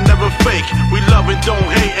 stay real, never fake. We love and don't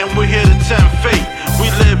hate, and we're here to tempt fate. We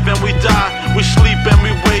live and we die, we sleep and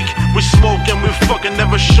we wake. We smoke and we fucking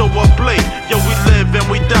never show up late. Yo, we live and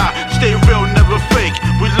we die, stay real, never fake.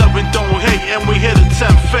 We love and don't hate, and we here to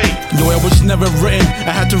tempt fate. Yo, it was never written,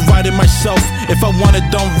 I had to write it myself. If I want it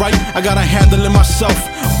done right, I gotta handle it myself.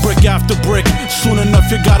 Brick after brick, soon enough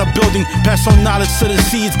you got a building. Pass on knowledge to the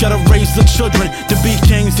seeds, gotta raise the children to be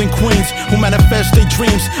kings and queens who manifest their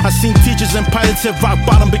dreams. I seen teachers and pilots at rock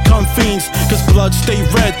bottom become fiends. Cause blood stay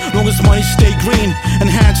red, long as money stay green. And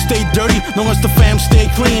hands stay dirty, long as the fam stay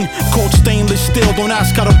clean. Cold stainless steel, don't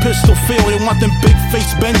ask how the pistol feel. They want them big face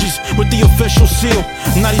Benjis with the official seal.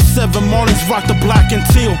 97 Marlins rock the black and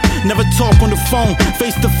teal. Never talk on the phone,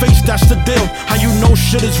 face to face, that's the deal. How you know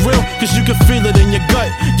shit is real? Cause you can feel it in your gut.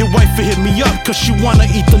 Your wife will hit me up cause she wanna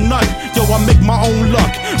eat the nut. Yo, I make my own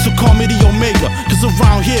luck, so call me the Omega. Cause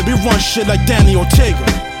around here we run shit like Danny Ortega.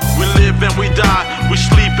 We live and we die, we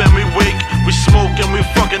sleep and we wake. We smoke and we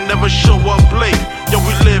fucking never show up late. Yo,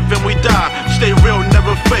 we live and we die, stay real,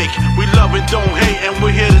 never fake. We love and don't hate and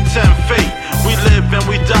we're here to tempt fate. We live and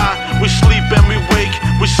we die, we sleep and we wake.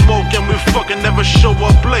 We smoke and we fucking never show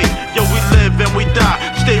up late. Yo, we live and we die,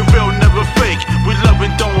 stay real, never fake. We love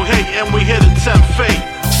and don't hate and we here to tempt fate.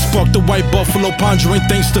 Spark the white buffalo, pondering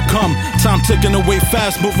things to come. Time ticking away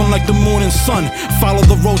fast, moving like the moon and sun. Follow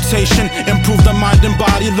the rotation, improve the mind and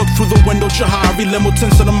body. Look through the window, Jahari, limo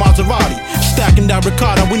tints of the Maserati. Stacking that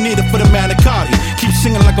ricotta, we need it for the manicotti. Keep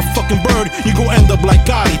singing like a fucking bird, you gon' end up like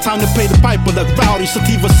Gotti. Time to pay the piper like Rowdy,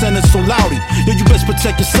 Sativa sending so loudy. Yo, you best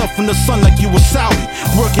protect yourself from the sun like you were Saudi.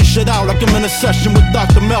 Working shit out like I'm in a session with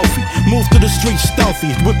Dr. Melfi. Move to the streets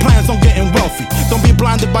stealthy, with plans on getting wealthy. Don't be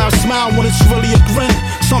blinded by a smile when it's really a grin.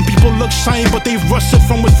 Some people look shiny, but they rush it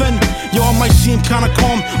from within. Yo, I might seem kinda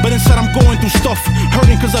calm, but inside I'm going through stuff.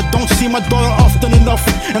 Hurting cause I don't see my daughter often enough.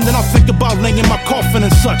 And then I think about laying in my coffin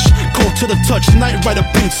and such. Cold to the touch, night rider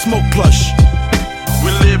pink smoke plush.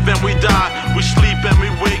 We live and we die, we sleep and we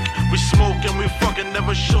wake. We smoke and we fucking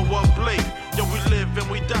never show up late. Yo, we live and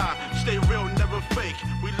we die, stay real, never fake.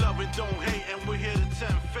 We love and don't hate and we're here to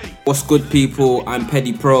tempt fate. What's good, people? I'm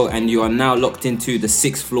Petty Pro and you are now locked into the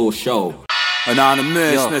 6th Floor Show.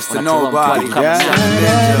 Anonymous, Mr. Nobody,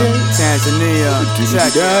 Tanzania,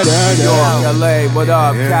 check New York, LA, what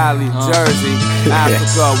up, Cali, Jersey,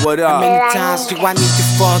 Africa, what up? How many times do I need to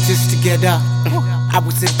fall just to get up? I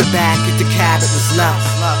was in the back of the cab, it was love.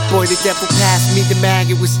 Boy, the devil passed me the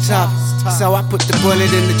mag, it was tough. So I put the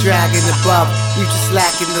bullet in the dragon above. You just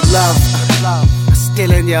lacking the love.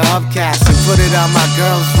 Still in your hubcap, and put it on my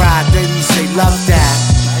girl's ride. Then you say love that,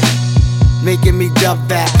 making me dub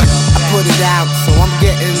back. I put it out, so I'm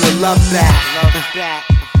getting the love back.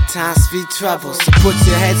 Times be trouble, so put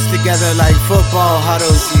your heads together like football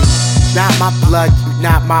huddles. You not my blood, you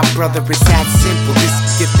not my brother. It's that simple.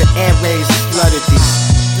 Just get the airwaves flooded. These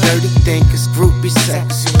dirty thinkers, groupie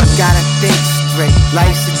sex. Gotta think straight,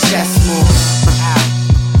 life's a chess move.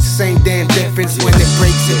 Same damn difference when it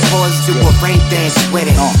breaks it, pause to a rain dance with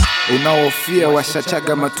it. Unaofia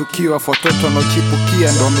washachaga matukio, watoto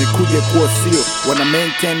wanaochipukia ndo wamekuja kuwa sio. Wana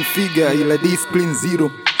maintain figure ila discipline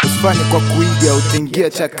zero. Usifanye kwa kuiga utaingia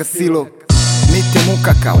chakasilo. Nite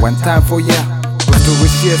mukaka one time for ya.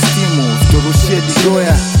 Usturushie stimu, usturushie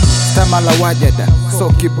digoya. Stamala wajada, so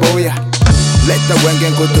kiboya. Leta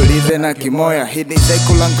wenge ngotulize na kimoya. Hidi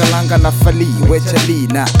zaiku langa na fali,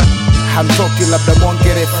 wechalina. Hamtoki labda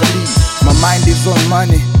mwongere fali. My mind is on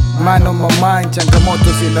money, man on my mind.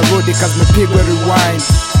 Changamoto zinarudi kazi mepigwe rewind.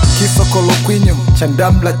 Kifo kolokwinyo,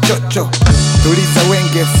 chandambla chocho. Tuliza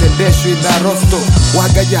wenge, sendeshwi na rosto.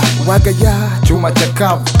 Wagaya, chuma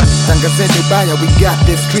chakavu. Tangazeni ubaya, we got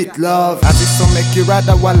the street love. Asisome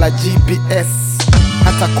kirada wala GPS.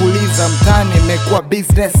 Hata kuliza mtani mekuwa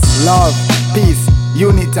business. Love, peace,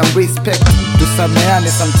 unity and respect.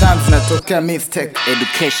 Tusameane sometimes natokea mistake.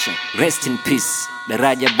 Education, rest in peace.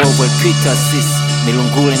 Daraja bobo Peter sis.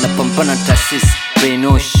 Milungule na pampana tasis.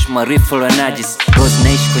 Brainosh, marifo wa najis. Rose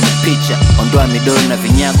naishi kwenye picha. Ondoa midoro na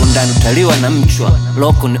vinyago ndani utaliwa na mchwa.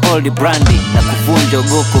 Loko ni old brandy. Na kuvunja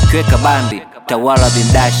ugoko ukiweka bambi. Tawala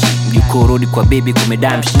bimdashi, mjukuu rudi kwa bibi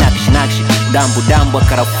kumedam shinakshi. Dambu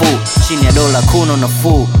akarafu, chini ya dola kuna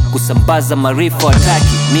nafuu. Kusambaza marifa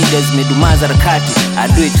wataki, niggas medumaza rakati. I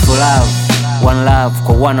do it for love, one love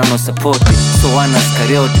kwa wana no support. So wana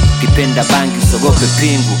skarioti, kipenda bangi usogope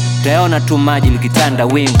pingu. Tayaona tu maji likitanda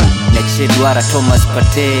wingu. Neche duara Thomas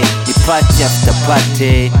Pate, ni party after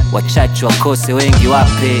party. Wachachu wakose wengi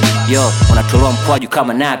wape. Yo, wanatoloa mkwaju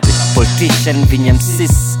kama nape. Politician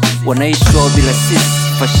vinyamsisi, wanaishi wao bila sisi.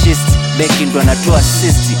 Fascist, beki ndo anatoa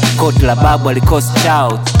assist. Koti la babu alikosi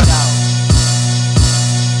chao.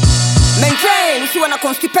 Maintain, usiwa na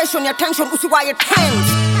constipation ya tension, usiwaye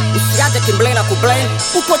tense. siaje kimblame na kublame.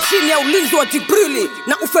 Uko chini ya ulinzi wa Jibrili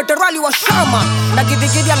na ufederali wa Shama. Na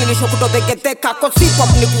gidigidi alinisho kutodhegedheka kwa sipo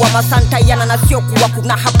ni kuwa masanta yana na sio kuwa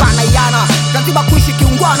kuna habana yana. Lazima kuishi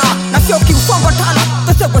kiungwana na sio kiufongo tala.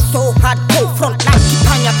 The server was so hardcore front line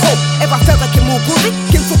kipanya ko. Ever felt like kimuguzi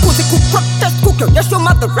kimfukuzi kuprotest kukionyesha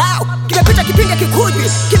madharau. Kimepita kipinga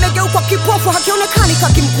kikujwi kimegeuka kipofu hakionekani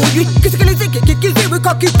kakimkujwi. Kisikiliziki kikiziwi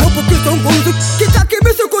kakipofu kizungumzi.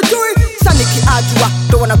 Kitakibisi kujui sani kiajua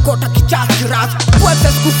ndo wanagota kijajiraz. Webse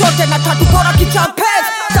siku zote na tatu bora kichampez.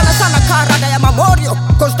 Sana sana karada ya Memorial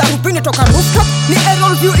cause darubini toka rooftop. Ni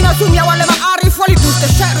aerial view inasumia wale maarifu waliduste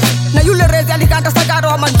sheriff. Na yule rezi aliganda sagaro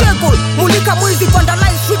wa manjegul. Mulika mwizi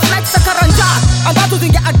vandalize streets like sakaranja ambazo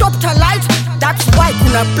zinge adopt a light. That's why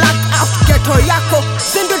kuna black out ghetto yako.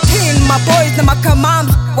 Zindutin my boys na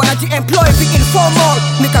makamams wanaji-employ be informal.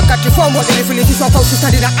 Mikakati formal ilifilishishwa kwa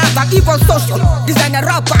usistadi na other evil social. Design ya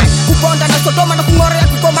rabbi kubonda na Sodoma na kungorea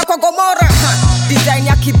kugoma kwa Gomora. Design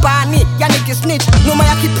ya kibani yani kisnitch numa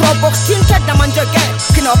ya kiprobox tinted na manjege.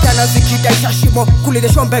 Kinaopia na zikidaisha shimo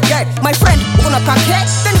kulideshwa mbege. My friend ukuna pake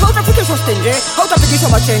then hautafikishwa stenje. Hautapigishwa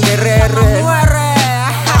machengerere mwere.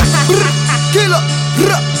 Killer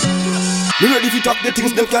me ready to talk the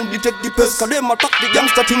things them can detect the pest. Cause them attack the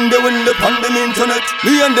gangster thing they win the pandem internet.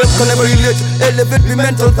 Me and them can never relate. Elevate me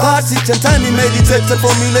mental thoughts. Each and time me meditate and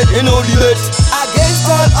formulate in all debate. Against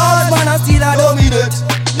all odds man I still a dominate.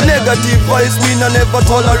 Negative voice me I never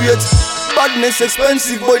tolerate. Badness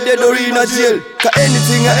expensive boy they don't in a jail. Cause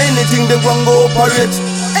anything or anything they gon' go operate.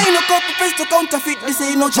 Ain't no copy paste to counterfeit, this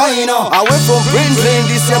ain't no China. I went from Green Lane,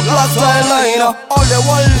 this a black style liner. All the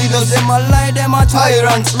world leaders, them a lie, them a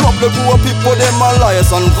tyrants. Rob the poor people, them a liars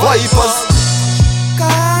and vipers.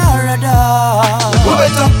 Canada,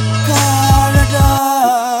 Roberta, Canada.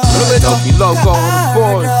 Roberta, we love going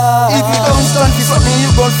forward. If you don't stand for something, you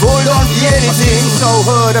gon' fall down for anything. So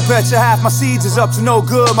hood, I bet you half my seeds is up to no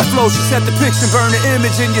good. My flow should set the picture, burn the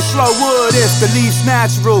image in your slow wood. If the leaf's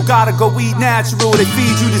natural, gotta go eat natural. They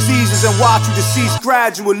feed you diseases and watch you decease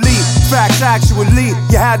gradually. Facts actually,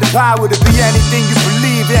 you had the power to be anything you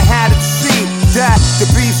believe. It had it to see that the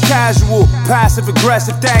beef's casual, passive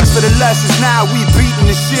aggressive. Thanks for the lessons. Now we beating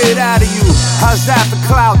the shit out of you. How's that for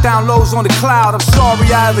clout? Downloads on the cloud. I'm sorry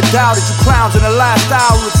I ever doubted you clowns in the last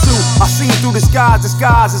hour or two. I seen through disguise as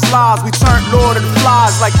lies. We turned Lord of the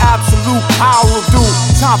Flies like absolute power of doom.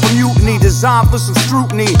 Time for mutiny, designed for some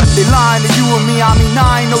scrutiny. They lying to you and me, I mean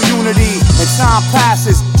I ain't no unity. And time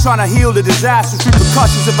passes, trying to heal the disastrous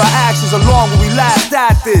repercussions of our actions along when we last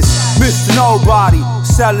at this. Mr. Nobody,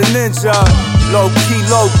 selling ninja. Low key,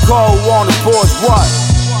 low go on the boards, what?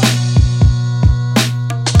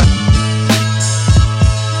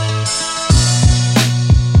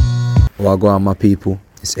 Wagwan my people,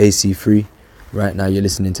 it's AC3. Right now you're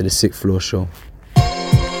listening to the 6th Floor Show.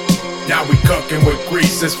 Now we cooking with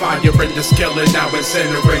grease, it's fire in the skillet, now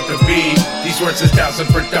incinerate the beat. These words is dousing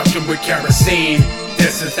production with kerosene.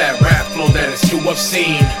 This is that rap flow that is too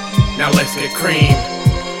obscene. Now let's get cream.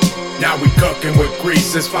 Now we cooking with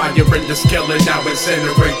grease, it's fire in the skillet, now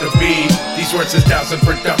incinerate the beat. These words is dousing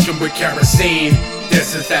production with kerosene.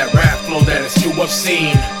 This is that rap flow that is too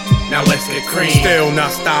obscene. Now let's get cream. Still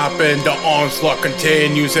not stopping, the onslaught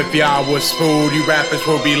continues. If y'all was food, you rappers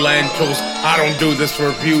will be lentils. I don't do this for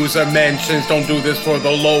views or mentions, don't do this for the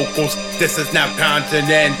locals. This is now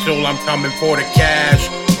continental, I'm coming for the cash,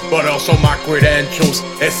 but also my credentials.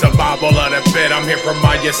 It's survival of the fit, I'm here for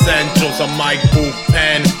my essentials. A mic, booth,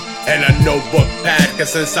 pen, and a notebook pad.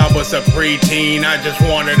 Cause since I was a preteen, I just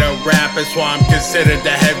wanted to rap. That's why I'm considered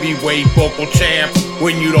the heavyweight vocal champ.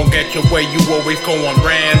 When you don't get your way, you always go on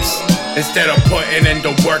rants. Instead of putting in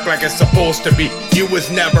the work like it's supposed to be, you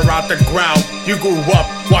was never out the ground. You grew up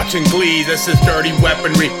watching Glee, this is dirty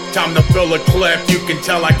weaponry. Time to fill a clip, you can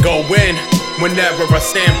tell I go in. Whenever a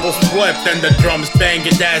sample's flipped and the drums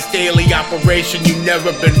banging, that's daily operation. You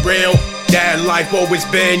never been real, that life always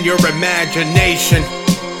been your imagination.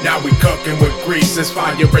 Now we cooking with grease, it's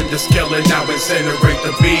fire in the skillet, now incinerate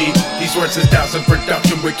the beat. These words is dousing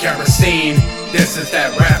production with kerosene. This is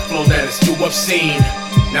that rap flow that is too obscene.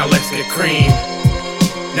 Now let's get cream.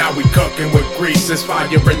 Now we cooking with grease, it's fire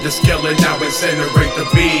in the skillet, now incinerate the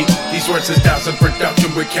beat. These words is dousing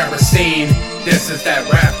production with kerosene. This is that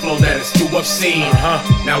rap flow that is too obscene.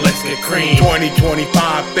 Now let's get cream. 2025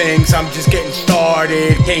 things, I'm just getting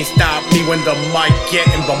started. Can't stop me when the mic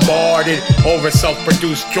getting bombarded. Over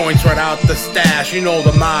self-produced joints right out the stash. You know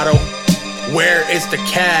the motto. Where is the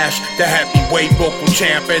cash? The heavyweight vocal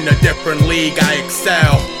champ in a different league, I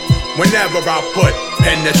excel. Whenever I put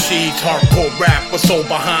pen to sheets, hardcore rap was so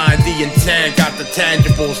behind the intent. Got the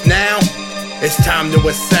tangibles now. It's time to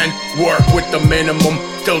ascend, work with the minimum,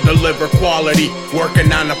 still deliver quality,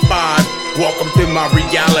 working on the 5. Welcome to my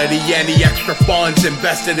reality, any extra funds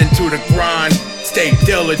invested into the grind. Stay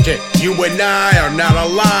diligent, you and I are not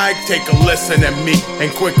alike. Take a listen at me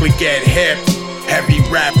and quickly get hip. Heavy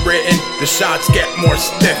rap written, the shots get more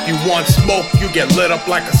stiff. You want smoke, you get lit up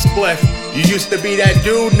like a spliff. You used to be that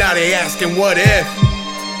dude, now they asking what if?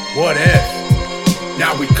 What if?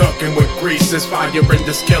 Now we cooking with grease, this fire in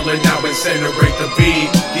the skillet, now incinerate the beat.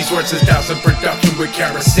 These words is dousing production with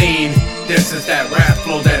kerosene. This is that rap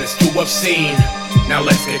flow that is too obscene. Now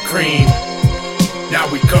let's get cream. Now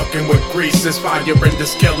we cooking with grease, this fire in the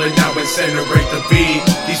skillet, now incinerate the beat.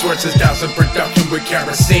 These words is dousing production with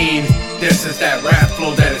kerosene. This is that rap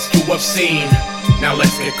flow that is too obscene. Now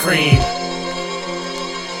let's get cream.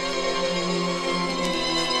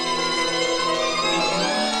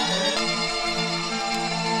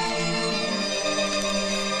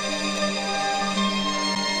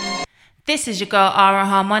 This is your girl Ara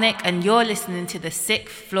Harmonic, and you're listening to the 6th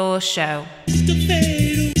Floor Show.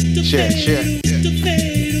 Check.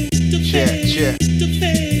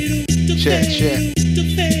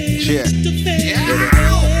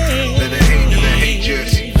 Let the hate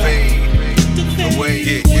just fade away.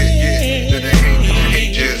 Let the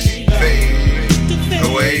hate just fade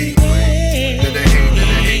away. Let the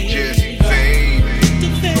hate just fade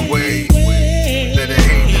away. Let the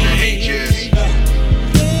hate just.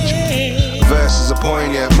 Verses are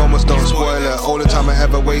poignant, moments don't spoil it. All the time I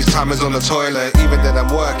ever waste time is on the toilet. Even then I'm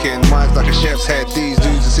working, mine's like a chef's head. These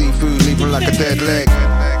dudes are seafood, leave them like a dead leg.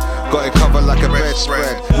 Got it covered like a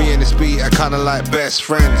bedspread. Me and this beat are kinda like best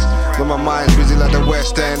friends. When my mind's busy like the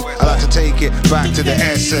West End, I like to take it back to the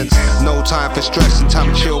essence. No time for stress and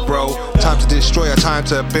time to chill, bro. Time to destroy or time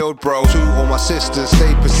to build, bro. To all my sisters,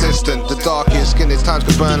 stay persistent. The darkest skin is times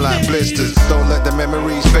could burn like blisters. Don't let the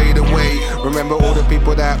memories fade away. Remember all the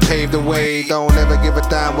people that paved the way. Don't ever give a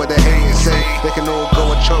damn what the haters say. They can all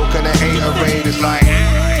go and choke and the hate raid is like,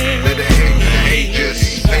 let the hate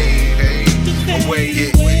just fade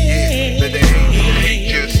away. Let the hate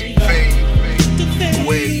just fade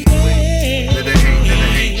away. Let the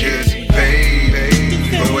hate just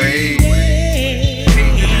fade away.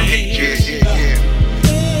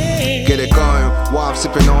 Get it going while I'm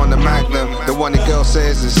sipping on the Magnum. The one the girl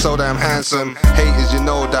says is so damn handsome. Haters, you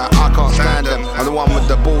know that I can't stand them. I'm the one with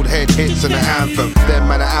the bald head hits and the anthem. Them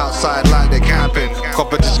man are outside like they're camping.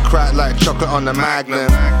 Competition crack like chocolate on the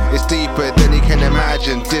Magnum. It's deeper than you can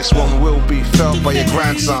imagine. This one will be felt by your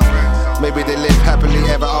grandson. Maybe they live happily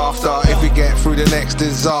ever after if we get through the next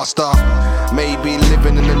disaster. Maybe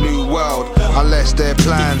living in a new world, unless their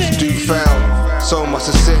plans do fail. So much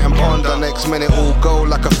to sit and ponder. Next minute all go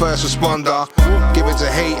like a first responder. Give it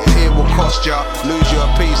to hate and it will cost ya. Lose your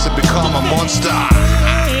peace and become a monster.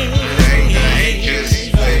 The hate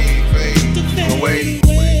just fade away.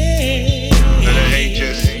 Let the hate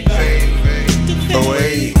just fade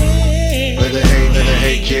away. Let the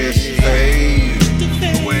hate just fade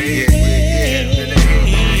away.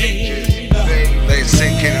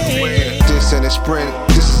 Sinking away. This ain't a sprint,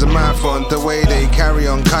 this is a marathon. The way they carry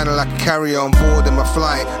on, kinda like a carry-on. Bored in my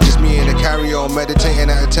flight, just me and the carry-on. Meditating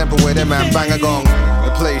at a temple where the man bang a gong.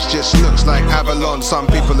 The place just looks like Avalon. Some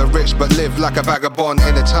people are rich but live like a vagabond.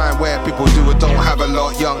 In a time where people do or don't have a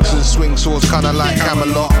lot. Youngsters swing swords kinda like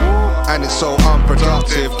Camelot. And it's so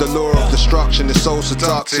unproductive. The law of destruction is so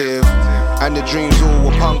seductive. And the dreams all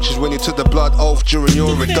were punctures when you took the blood oath during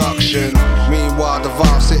your reduction. Meanwhile the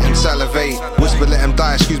vile sit and salivate. Whisper let them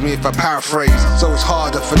die, excuse me if I paraphrase. So it's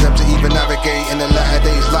harder for them to even navigate. In the latter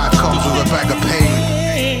days life comes with a bag of pain.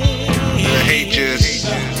 The hate just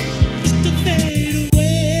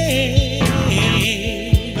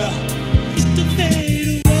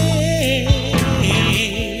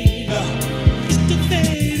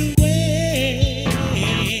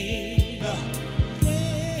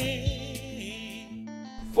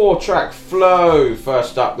Four-track flow.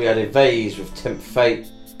 First up we had Evaize with Tempt Fate.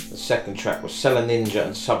 The second track was Seller Ninja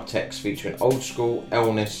and Subtext featuring Old School,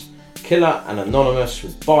 Illness, Killer and Anonymous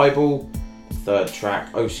with B.I.B.L.E. Third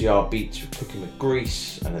track OCR Beats with Cooking with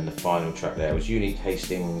Grease, and then the final track there was Unique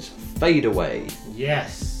Hastings Fade Away.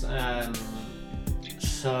 Yes,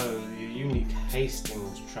 so the Unique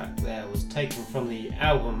Hastings track there was taken from the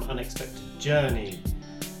album Unexpected Journey.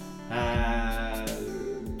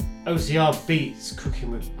 OCR Beats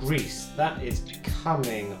Cooking with Grease, that is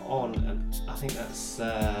coming on, and I think that's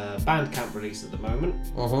Bandcamp release at the moment.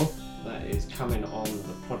 That is coming on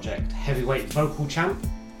the project Heavyweight Vocal Champ,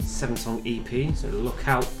 7-song EP, so look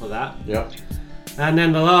out for that. Yeah. And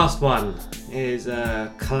then the last one is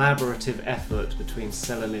a collaborative effort between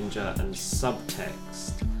Seller Ninja and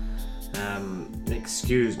Subtext.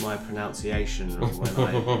 excuse my pronunciation when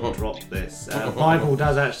I drop this. B.I.B.L.E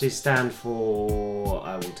does actually stand for,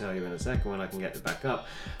 I will tell you in a second when I can get it back up,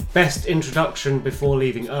 Best Introduction Before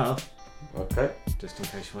Leaving Earth. Okay. Just in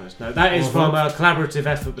case you want to know. That is from a collaborative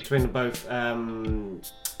effort between them both.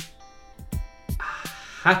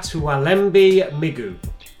 Hatualembi Migu.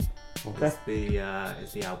 Okay.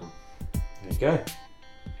 Is the album. There you go.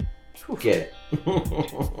 Get it. A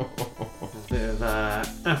bit of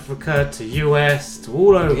Africa to US to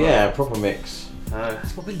all over. Yeah, proper mix.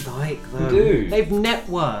 That's what we like, though. We do. They've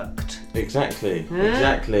networked. Exactly. Yeah?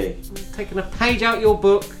 Exactly. Taken a page out your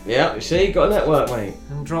book. Yeah, you see, got a network, mate.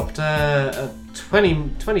 And dropped a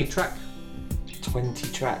 20 track.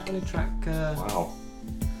 20 track. 20 track. Wow.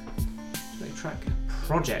 20 track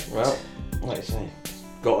project. Well, like I say,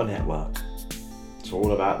 got a network. It's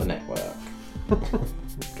all about the network.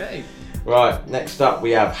 Okay. Right, next up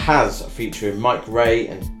we have Has featuring Mike Ray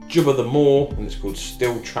and Jubba the Moor, and it's called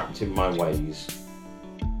Still Trapped in My Ways.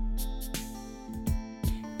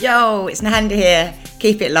 Yo, it's Nahanda here.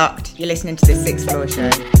 Keep it locked. You're listening to the Sixth Floor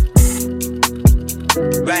Show.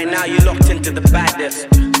 Right now you're locked into the baddest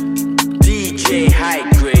DJ High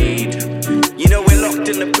Grade. You know we're locked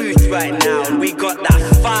in the booth right now, and we got that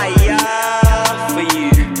fire for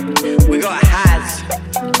you. We got Has,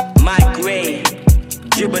 Mike Ray,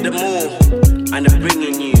 Jubba the Moor, and I'm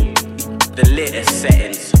bringing you the latest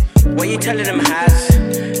settings. What you telling them, Has?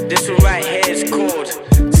 This one right here is called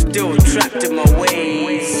Still Trapped in My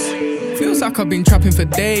Ways. Feels like I've been trapping for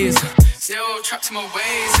days. Still trapped in my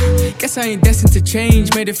ways. Guess I ain't destined to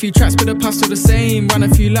change. Made a few tracks, but the past still the same. Ran a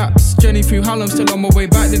few laps, journey through Harlem, still on my way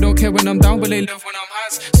back. They don't care when I'm down, but they love when I'm high.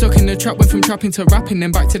 Stuck in the trap, went from trapping to rapping,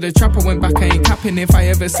 then back to the trap. I went back, I ain't capping. If I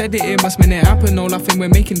ever said it, it must mean it happened. No laughing, we're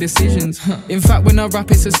making decisions. In fact, when I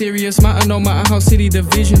rap, it's a serious matter, no matter how silly the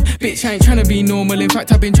vision. Bitch, I ain't trying to be normal. In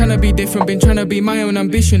fact, I've been trying to be different, been trying to be my own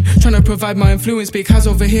ambition. Trying to provide my influence. Big Has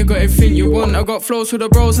over here, got everything you want. I got flows for the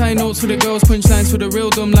bros, high notes for the girls, punchlines for the real,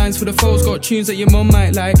 dumb lines for the foes. Got tunes that your mum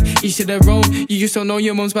might like, each to their own. You just don't know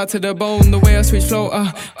your mum's back to the bone. The way I switch flow, go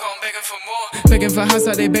on begging for more. Begging for Has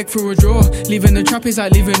like they beg for a draw. Leaving the trap is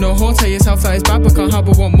like leaving no whore. Tell yourself that it's bad but can't have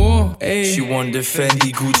but want more. Ay. She want the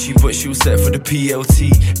Fendi Gucci but she was set for the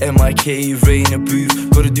PLT. M.I.C, Ray in the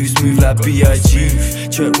booth, gotta do smooth like B.I.B.L.E.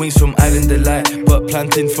 Chirp wings from Island Delight, but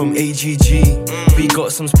planting from AGG. We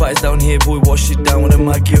got some spice down here, boy, wash it down with a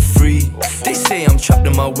mic get free. They say I'm trapped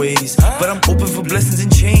in my ways, but I'm open for blessings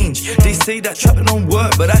and change. They say that trapping don't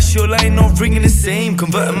work, but that's your line, not ringing the same.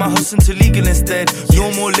 Converting my hustle to legal instead.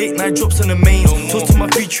 No more late night drops on the main. Toast to my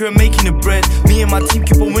future and making the bread. Me and my team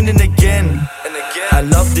keep on winning again. I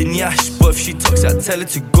love the nyash, but if she talks, I tell her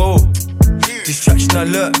to go. Distraction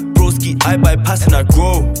alert, broski, I bypass and I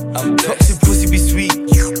grow. I'm toxic pussy be sweet,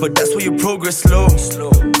 but that's where your progress slow.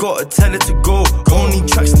 Gotta tell her to go. Only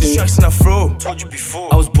tracks and distraction I throw. Told you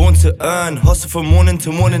before, I was born to earn. Hustle from morning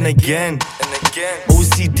to morning again.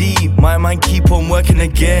 OCD, my mind keep on working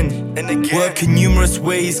again. Working numerous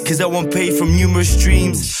ways, cause I want paid from numerous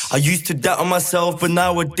streams. I used to doubt on myself, but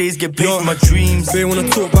nowadays get paid for my dreams. They wanna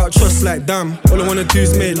talk about trust like damn. All I wanna do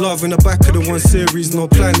is make love in the back of the one series. No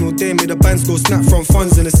plan, no day, made the bands go snap from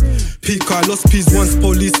funds in this peak. I lost peas once,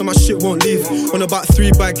 police, so my shit won't leave. On about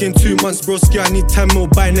 3 back in 2 months, broski, I need 10 mil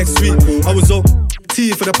by next week. I was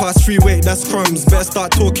OT for the past 3, wait, that's crumbs. Better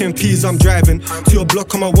start talking peas, I'm driving to your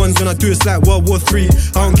block on my ones. When I do it's like World War 3.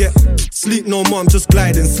 I don't get sleep no more, I'm just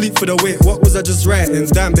gliding. Sleep for the wait, what was I just writing?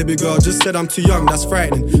 Damn baby girl, just said I'm too young, that's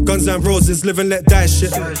frightening. Guns and roses, live and let die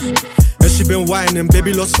shit. And she been whining,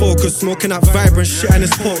 baby lost focus. Smoking that vibrant shit and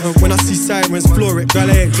it's potent. When I see sirens, floor it, girl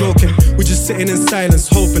I ain't joking. We just sitting in silence,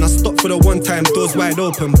 hoping I stop for the one time, doors wide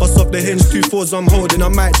open. Bust off the hinge, 2 4s I'm holding. I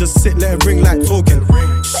might just sit, let it ring like token.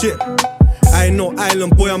 Shit, I ain't no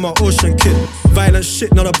island boy, I'm an ocean kid. Violent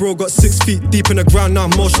shit, now the bro got 6 feet deep in the ground, now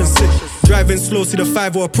I'm motion sick. Driving slow, see the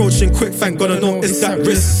 5-0 approaching quick, thank God I know it's that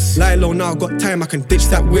risk. Lie low now, got time, I can ditch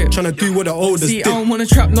that whip. Tryna do what the oldest See, did. I don't wanna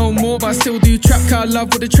trap no more, but I still do trap. Cause I love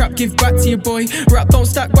what the trap give back to your boy. Rap don't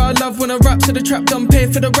stack, but I love when I rap. So the trap done pay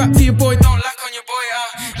for the rap for your boy. Don't lack on your boy,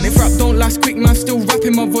 And if rap don't last quick, man, still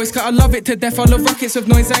rapping my voice. Cause I love it to death, I love rockets of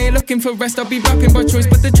noise. I ain't looking for rest, I'll be rapping by choice.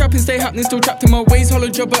 But the trapping stay happening, still trapped in my ways. Hollow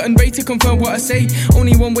Jobber and Ray to confirm what I say.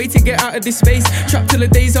 Only one way to get out of this space. Trap till the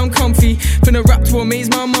days I'm comfy. Finna rap to amaze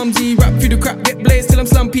my mumsy. Rap through the crap, get blazed till I'm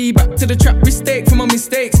slumpy. Back to the trap, mistake for my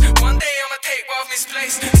mistakes. One day I'ma take what I've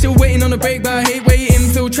misplaced. Still waiting on a break, but I hate waiting.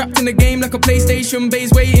 Feel trapped in the game like a PlayStation.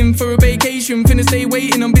 Bays waiting for a vacation. Finna stay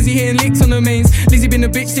waiting, I'm busy hitting licks on the mains. Lizzie been a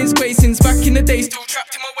bitch since Quay, since back in the day. Still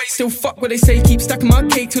trapped in my waist, still fuck what they say. Keep stacking my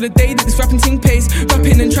cake till the day that this rapping thing pays.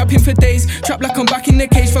 Rapping and trapping for days. Trap like I'm back in the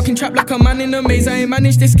cage. Fucking trap like a man in a maze. I ain't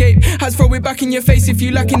managed to escape. Has throw it back in your face. If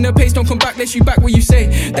you lacking the pace, don't come back lest you back what you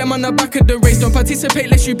say. Them on the back of the race, don't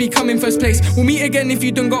participate lest you become in first place. We'll meet again if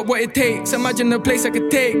you done got what it takes. Imagine the place I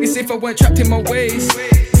could take this if I weren't trapped in my ways.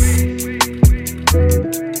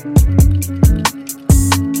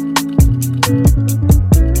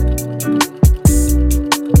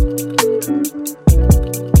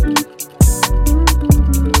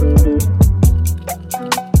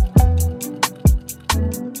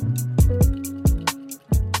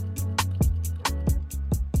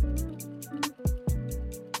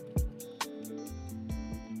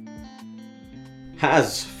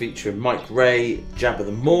 Has featuring Mike Ray, Jabba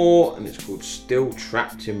the Moor, and it's called Still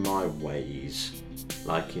Trapped in My Ways.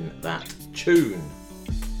 Liking that tune.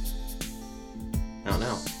 Out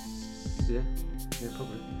now. Yeah,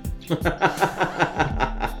 probably.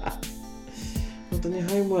 Well done your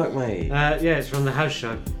homework, mate. Yeah, it's from the House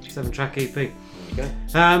Show, 7-track EP. Okay.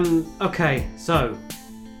 Okay, so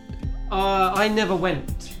I never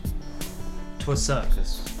went to a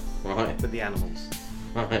circus with the animals.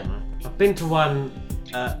 Right. I've been to one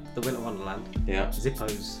at the Winter Wonderland. Yeah.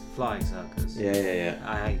 Zippo's Flying Circus. Yeah.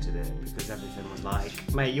 I hated it because everything was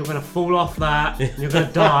like, mate, you're gonna fall off that, and you're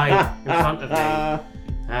gonna die in front of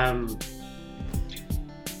me.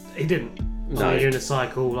 He didn't. No. On a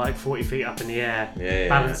unicycle, like 40 feet up in the air,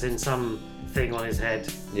 balancing some thing on his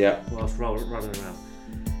head. Yeah. Whilst running around.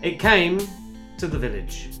 It came to the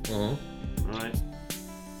village. Right.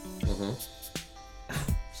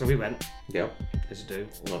 So we went. Yep. As you do.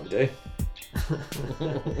 Like we do.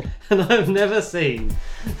 And I've never seen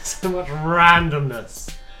so much randomness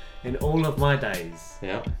in all of my days.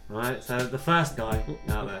 Yeah. Right. So the first guy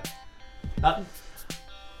out there.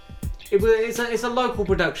 It's a local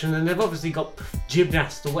production, and they've obviously got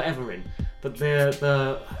gymnasts or whatever in. But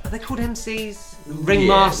are they called MCs?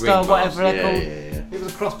 Ringmaster, whatever they're called. Yeah. It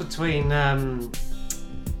was a cross between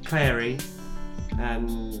Clary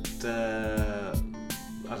and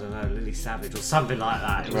I don't know, Lily Savage or something like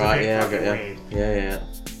that. It was a bit fucking weird. Yeah.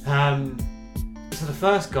 So the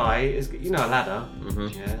first guy is, a ladder.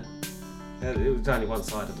 Yeah. It was only one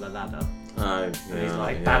side of the ladder. Oh, and he's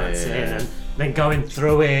like balancing and then going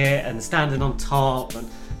through it and standing on top and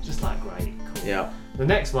just like great, cool. Yeah. The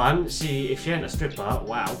next one, if she ain't a stripper,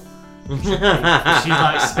 wow. She's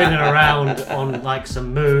like spinning around on like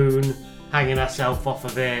some moon, hanging herself off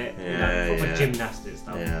of it. Proper gymnastics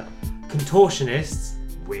stuff. Yeah. Contortionists,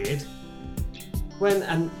 weird.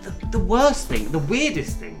 The worst thing, the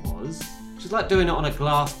weirdest thing was she's like doing it on a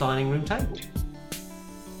glass dining room table.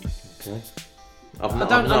 Okay.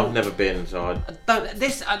 I've never been, so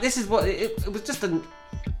This is what it was, just a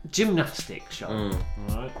gymnastic show.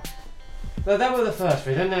 Right. So that were the first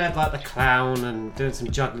three. Then they had like the clown and doing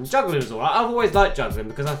some juggling. Juggling was alright. I've always liked juggling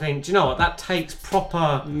because I think, do you know what? That takes proper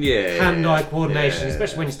hand-eye coordination,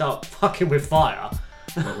 especially when you start fucking with fire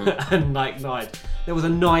and like knives. There was a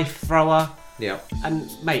knife thrower. Yeah. And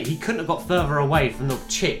mate, he couldn't have got further away from the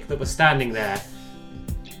chick that was standing there.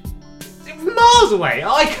 Miles away,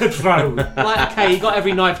 I could throw. Like, okay, he got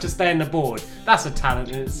every knife to stay in the board. That's a talent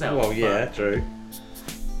in itself. Well, yeah, true.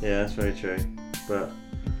 Yeah, that's very true. But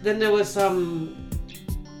then there was some,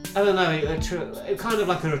 I don't know, kind of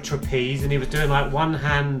like a trapeze, and he was doing like one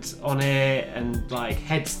hand on it and like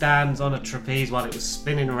headstands on a trapeze while it was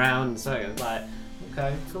spinning around. So it was like,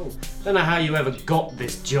 okay, cool. Don't know how you ever got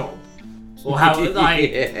this job. Or how,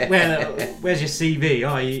 like, where's your CV?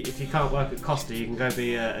 If you can't work at Costa, you can go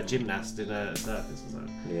be a gymnast in a circus or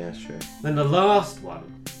something. Yeah, that's true. Then the last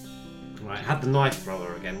one, right, had the knife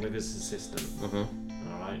thrower again with his assistant.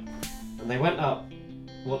 Alright. And they went up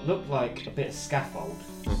what looked like a bit of scaffold.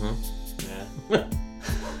 Yeah.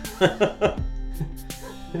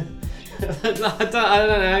 I don't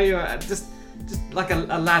know how you just like a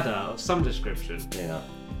ladder of some description. Yeah.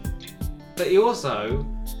 But he also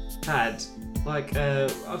had like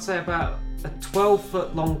I'd say about a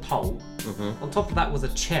 12-foot long pole. On top of that was a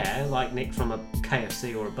chair, like nicked from a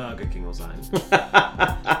KFC or a Burger King or something.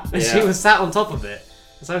 And she was sat on top of it.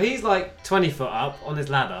 So he's like 20 foot up on his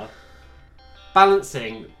ladder,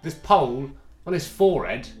 balancing this pole on his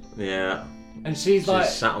forehead. Yeah. And she's like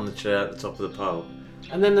sat on the chair at the top of the pole.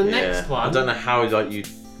 And then the next one, I don't know how you.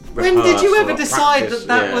 When did you ever decide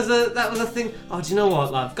that was a thing? Oh, do you know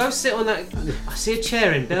what, love? Go sit on that. I see a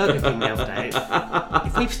chair in Burger King the other day.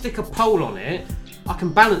 If we stick a pole on it, I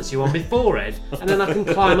can balance you on my forehead, and then I can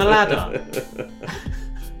climb a ladder.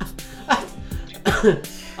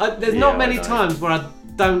 There's not many times where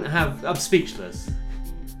I'm speechless.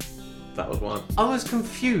 That was one. I was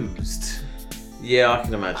confused. Yeah, I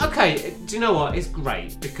can imagine. Okay, do you know what? It's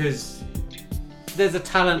great because there's a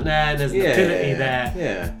talent there and there's an ability there.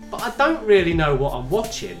 Yeah. But I don't really know what I'm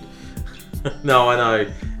watching. No, I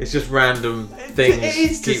know. It's just random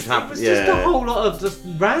things keep happening. It's just a whole lot of just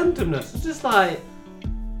randomness. It's just like,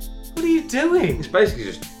 what are you doing? It's basically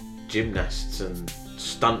just gymnasts and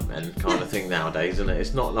stuntmen kind of thing nowadays, isn't it?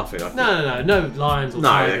 It's not nothing like No lions or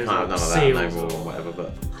no, they tigers can't have or none of that seals no more or or whatever.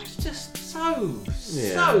 But I was just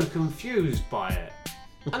so confused by it,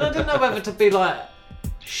 and I didn't know whether to be like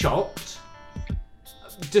shocked,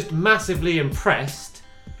 just massively impressed.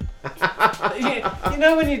 you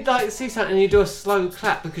know when you like see something and you do a slow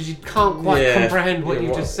clap because you can't quite comprehend what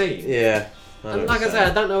you've just seen. Yeah. And like I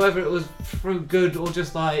said, I don't know whether it was through good or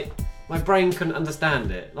just like my brain couldn't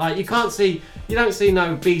understand it. Like you don't see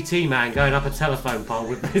no BT man going up a telephone pole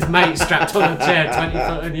with his mate strapped on a chair 20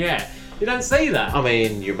 foot in the air. You don't see that. I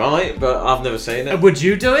mean, you might, but I've never seen it. Would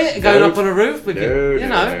you do it? Going up on a roof? No.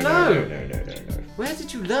 No. Where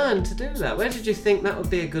did you learn to do that? Where did you think that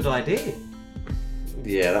would be a good idea?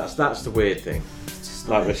 Yeah, that's the weird thing.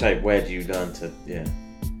 Like we say, where do you learn to? Yeah.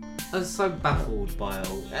 I was so baffled by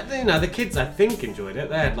all. You know, the kids I think enjoyed it.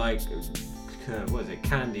 They had like, what is it,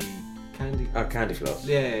 candy? Oh, candy floss.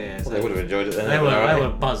 Yeah. Well, they would have enjoyed it then. They were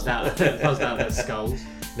buzzed out of their skulls.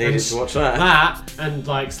 Needed to watch that. That and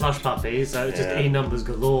like slush puppies, so it's just E numbers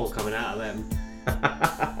galore coming out of them.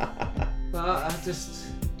 But I just,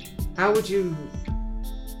 how would you?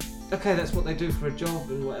 Okay, that's what they do for a job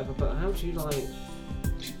and whatever. But how would you like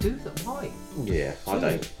do that? Why? Yeah, I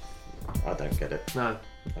don't get it. No.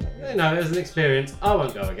 No, it was an experience. I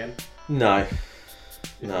won't go again. No,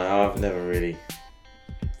 I've never really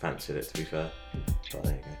fancied it, to be fair. But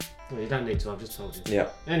there you go. Well, you don't need to, I've just told you. Yeah.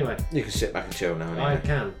 Anyway. You can sit back and chill now. Anyway. I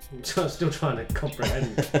can. I'm still trying to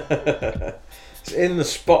comprehend. It's in the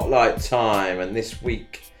spotlight time, and this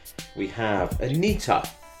week we have Anita.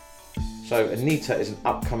 So Anita is an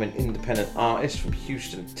upcoming independent artist from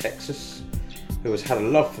Houston, Texas, who has had a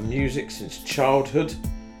love for music since childhood.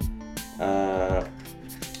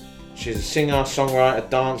 She's a singer, songwriter,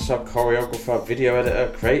 dancer, choreographer, video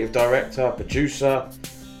editor, creative director, producer,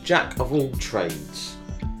 jack of all trades.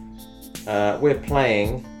 We're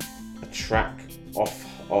playing a track off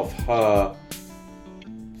of her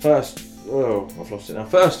first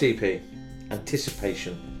EP,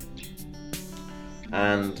 Anticipation.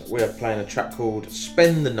 And we're playing a track called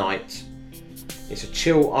Spend the Night. It's a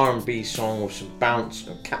chill R&B song with some bounce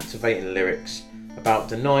and captivating lyrics about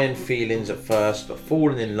denying feelings at first but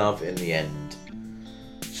falling in love in the end.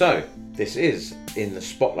 So, this is in the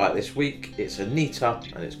spotlight this week. It's Anita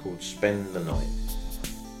and it's called Spend the Night.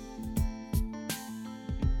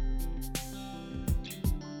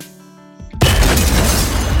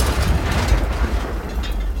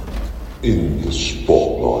 In the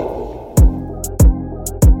spotlight.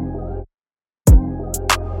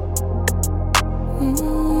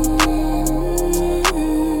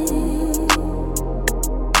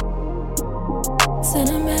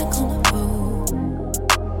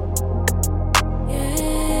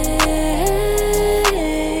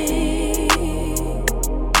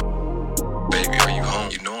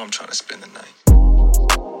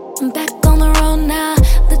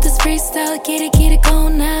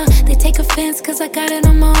 Cause I got it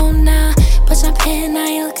on my own now. But champagne, I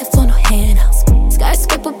ain't looking for no handouts.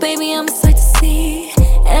 Skyscraper, baby, I'm a sight to see.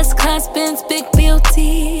 S-Class, Benz, big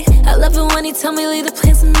B.O.T. I love it when he tell me leave the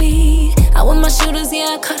plans with me. I want my shooters,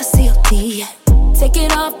 yeah, I caught a COD. Take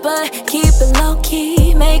it off, but keep it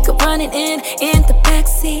low-key. Makeup running in the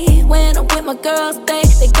backseat. When I'm with my girls, they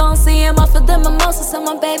gon' see him off of the mimosas. So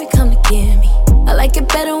my baby come to get me. I like it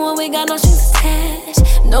better when we got no strings attached.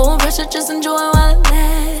 No pressure, just enjoy while it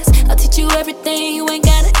lasts. I'll teach you everything, you ain't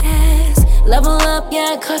gotta ask. Level up,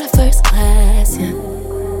 yeah, I caught a first class, yeah.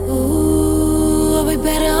 Ooh, are we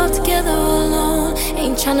better off together or alone?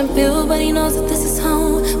 Ain't tryna build, but he knows that this is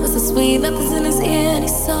home. Was the sweet nothing's in his ear and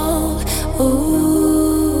he's sold.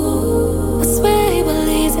 Ooh, I swear he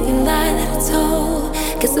believes every lie that I told.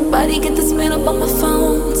 Guess somebody get this man up on my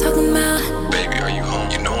phone. Talking about, baby, are you home?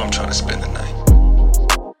 You know I'm tryna spend the night.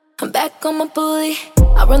 I'm back on my bully.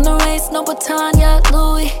 I run the race, no baton, yeah,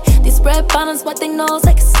 Louis. These red bottoms, what they nose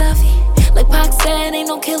like a selfie. Like Pac said, ain't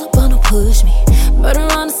no killer, but no push me. Murder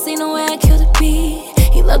on the scene, the way I killed a beat.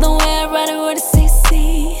 He love the way I ride it with a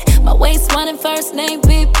CC. My waist running first name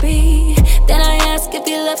BB. Then I ask if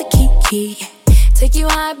you love a Kiki. Take you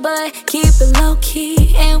high, but keep it low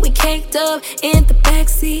key. And we caked up in the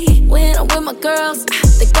backseat. When I'm with my girls,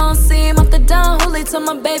 they gon' see him off the down. Who late till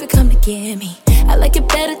my baby come to get me. I like it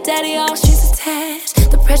better, daddy, all strings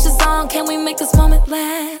attached. The pressure's on, can we make this moment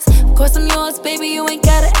last? Of course I'm yours, baby, you ain't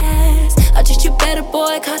gotta ask. I'll treat you better,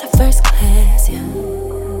 boy, caught it first class, yeah.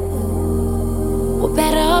 We're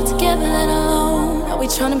better off together than alone. Are we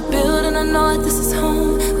trying to build and I know that this is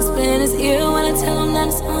home? Whisper in his ear when I tell him that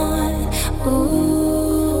it's on.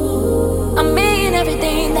 Ooh, I mean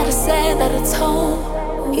everything that I said, that I told.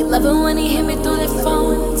 He love it when he hit me through that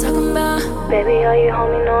phone. Talking about, baby, are you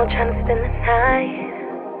home? You know I'm trying to spend the night.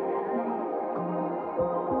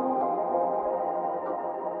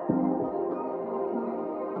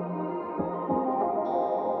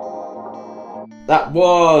 That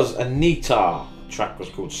was Anita. The track was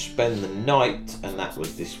called Spend the Night, and that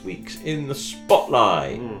was this week's In the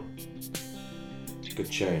Spotlight. Good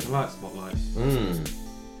tune. I like Spotlight.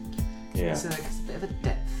 Yeah. It's a bit of a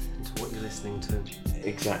depth into what you're listening to.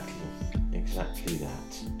 Exactly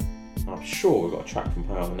that. I'm sure we've got a track from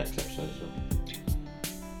her on the next episode as well.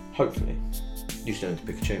 Hopefully. You still need to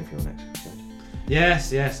pick a tune for your next episode.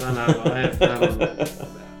 Yes, I know.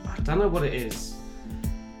 I don't know what it is.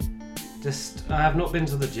 Just, I have not been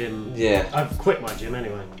to the gym. Yeah. I've quit my gym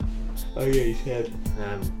anyway. Oh yeah, you said.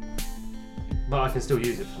 But I can still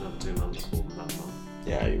use it for another 2 months or another month.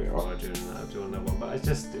 Yeah, you'll be right. During that one. But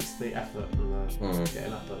it's the effort and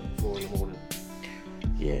getting up at 4 in the morning.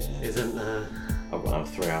 Yeah. Isn't I've got another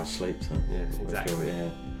 3 hours sleep, so yeah,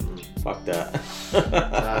 exactly. Fuck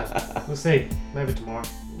that. We'll see. Maybe tomorrow.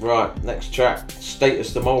 Right, next track.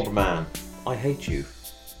 Status the Marlboro Man. I Hate You.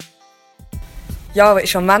 Yo,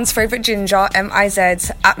 it's your man's favourite ginger, M.I.C,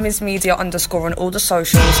 at MizMedia_ on all the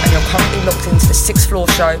socials, and you're currently locked into the 6th Floor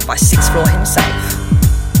Show by 6th Floor himself.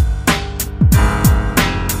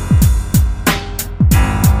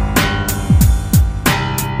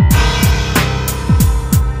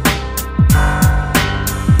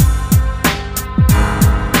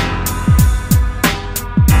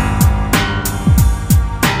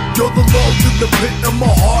 You're the love in the pit of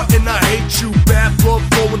my heart and I hate you. Bad blood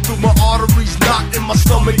flowing through my arteries, not in my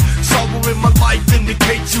stomach. Sorrow in my life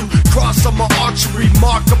indicates you. Cross on my archery,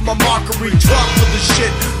 mark of my mockery. Drop for the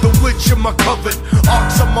shit, the witch in my covet.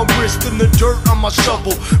 Ox on my wrist and the dirt on my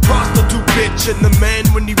shovel. Prostitute bitch and the man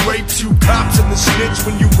when he rapes you. Cops and the snitch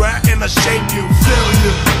when you rat and I shame you.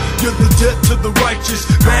 Failure, you're the death to the righteous.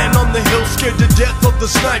 Man on the hill scared to death of the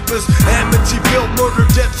snipers. Amityville, murder,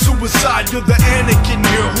 death, suicide. You're the Anakin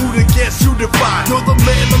here, who to guess, you defy. You're the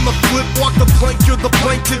man on the flip, walk the plank, you're the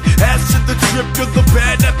plaintiff. Acid the trip, you're the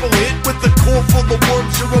bad apple hit. With the core full of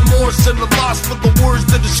worms, your remorse and the loss for the words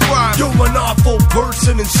to describe. You're an awful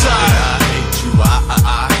person inside. I hate you, I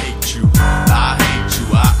hate you. I hate you,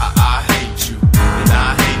 I hate you. And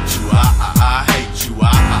I hate you, I hate you, I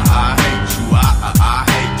hate you, I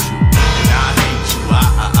hate you. And I hate you, I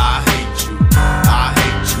hate you. I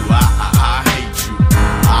hate you, I hate you.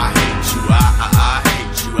 I hate you, I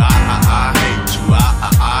hate you, I hate you, I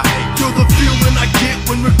hate you. You're the feeling I get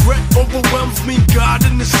when regret overwhelms me. God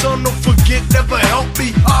and the sun, don't forget, never help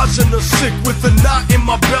me. Ajna sick with a knot in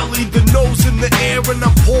my belly. The nose in the air and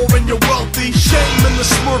I'm poor and you're wealthy. Shame and the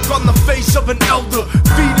smirk on the face of an elder.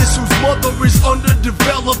 Fetus whose mother is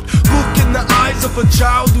underdeveloped. Look in the eyes of a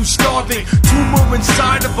child who's starving. Tumor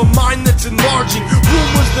inside of a mind that's enlarging.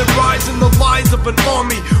 Rumors that rise in the lies of an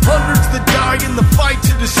army. Hundreds that die in the fight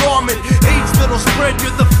to disarm it. AIDS that'll spread,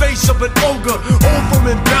 you're the face of an ogre.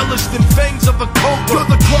 Over embellished in fangs of a cobra.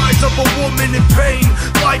 You're the cries of a woman in pain.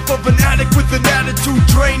 Life of an addict with an attitude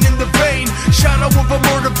drained in the vein. Shadow of a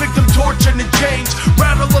murder victim tortured and changed.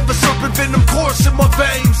 Rattle of a serpent venom course in my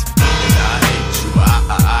veins. And I hate you,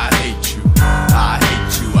 I hate you. I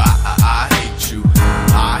hate you, I hate you.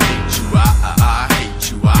 I hate you, I hate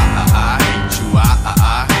you. I hate you, I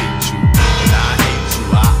hate you. And I hate you,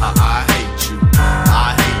 I hate you.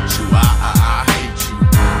 I hate you, I hate you.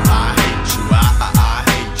 I hate you, I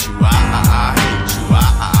hate you. I hate you, I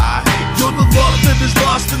hate you. You're the love that is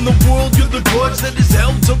lost in the world. You're the grudge that is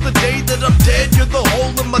held till the day that I'm dead. You're the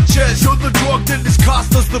hole in my chest. You're the drug that has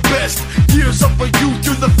cost us the best. Years of my youth,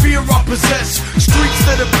 you're the fear I possess. Streets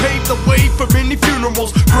that have paved the way for many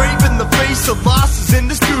funerals. Grave in the face of loss is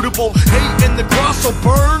indisputable. Hate in the cross will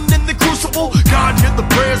burn in the crucible. God, hear the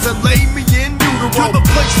prayers that lay me in utero. You're the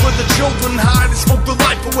place where the children hide and smoke the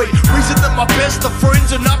life away. Reason that my best of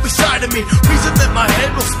friends are not beside of me. Reason that my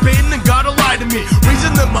head will spin and gotta lie to me.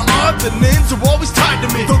 Reason that my odds and ends are always tied to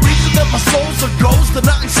me. The reason that my soul's a ghost are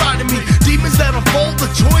not inside of me. Demons that unfold the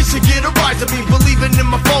choice to get a rise of me. Believing in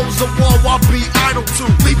my foes, a wall I'll be idle to.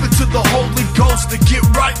 Leave it to the Holy Ghost to get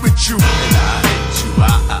right with you. And I hate you,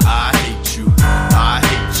 I hate you. I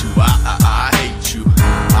hate you, I hate you.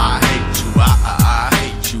 I hate you, I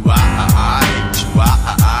hate you. I hate you, I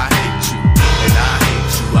hate you. And I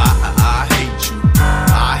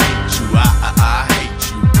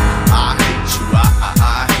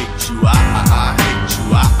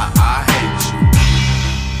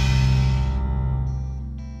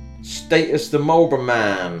Status the Marlboro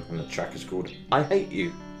Man, and the track is called I Hate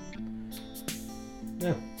You.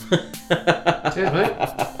 Yeah. Cheers, mate.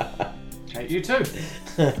 Hate you too.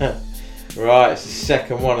 Right, it's the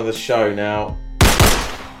second one of the show now.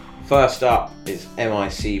 First up is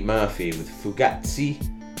M.I.C. Murphy with Fugazi,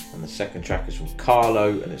 and the second track is from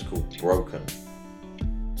Carlo, and it's called Broken.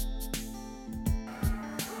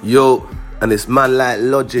 Yo, and it's man like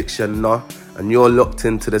Logic, you know, and you're locked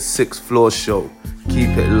into the 6th Floor Show.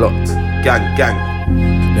 Keep it locked, gang, gang.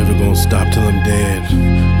 Never gonna stop till I'm dead.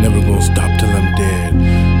 Never gonna stop till I'm dead.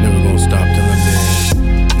 Never gonna stop till I'm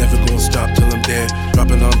dead. Never gonna stop till I'm dead.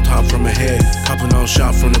 Dropping on top from my head. Copping on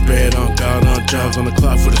shot from the bed. On God, on jobs, on the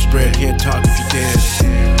clock for the spread. Can't talk if you're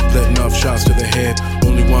dead. Letting off shots to the head.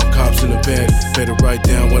 Only one cops in the bed. Better write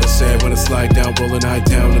down what I said when I slide down. Rolling high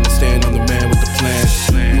down. Understand I'm the man with the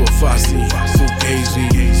plan. You a Fosse, Fugazi.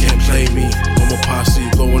 Can't play me. On my posse.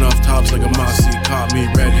 Blowing off tops like a M.I.C. Caught me.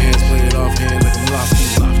 Red hands. Play it off hand like I'm lofty.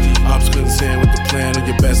 Ops couldn't stand with the plan. On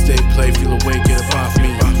your best day play. Feel awake. Get up off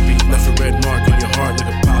me. Left a red mark on your heart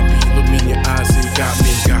like a poppy. Look me in your eyes, say you got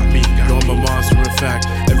me. You're my monster, in fact.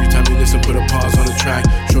 Every time you listen, put a pause on the track.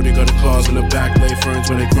 Shorty got the claws in the back. Lay ferns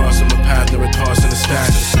when they cross on the path. They're a toss in the stack.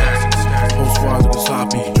 Whole squad looking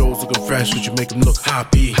sloppy. Joe's looking fresh, but you make them look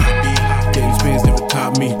hoppy. Getting spins, never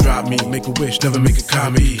top me. Drop me, make a wish, never make a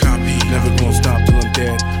copy. Never gonna stop till I'm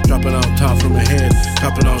dead. Dropping on top from my head.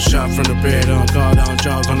 Copping on shot from the bed. On guard, on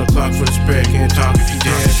jobs, on the clock for the spread. Can't talk if you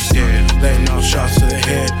dead. Letting off shots to the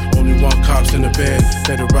head. Only one cops in the bed.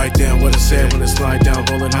 Better write down what I said when I slide down.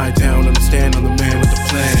 Rolling high down. Understand I'm the man with the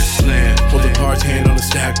plan. Pull the cards, hand on the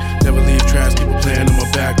stack. Never leave trash, keep a plan on my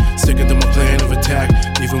back. Sticking to my plan of attack.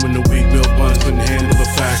 Even when the weak built ones couldn't handle the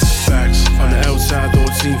facts. On the outside, though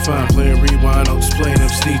it seemed fine. Playing rewind, I'll explain them.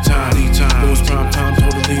 Sneak time. Those prime times,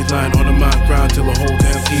 hold the lead line. On the mock ground till the whole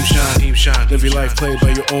damn team shine. Live your life played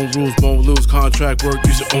by your own rules. Won't lose contract work,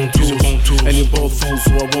 use your own tools. And you're both fools,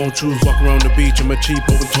 so I won't choose. Walk around the beach in my cheap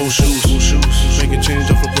open toe shoes. Making change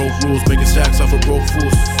off of broke rules. Making stacks off of broke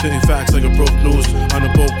fools. Spitting facts like a broke news. On a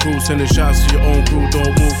boat cruise, sending shots to your own crew.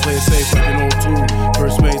 Don't move, play it safe like an old tune.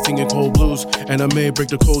 First mate singing cold blues. And I may break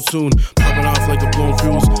the code soon. Popping off like a blown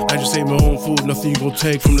fuse. I just ate my own food. Nothing you gon'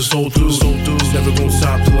 take from this old dude. Never gon'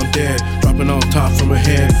 stop till I'm dead. Dropping on top from my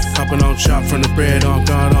head. Copping on shot from the bread. On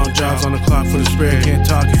God, on jobs, on the clock for the spread. Can't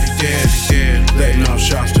talk if you dead. Letting off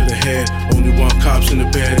shots to the head. Only one cops in the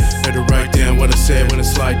bed. Better write down what I said when I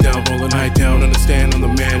slide down. Rolling high down. Understand I'm the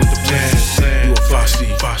man with the plan. You a Fosse,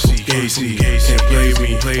 Gazy. Can't play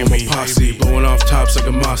me. On my posse. Blowing off tops like a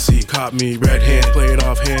M.I.C. Caught me. Red hand. Play it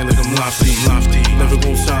off hand like I'm lofty. Never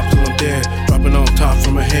gon' stop till I'm dead. Dropping on top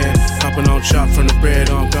from my head. Copping on shot from the bread.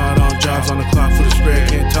 On God, on jobs, on the clock for the spread.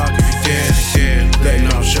 Can't talk if you dead. Letting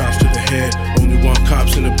off shots to the head. Only one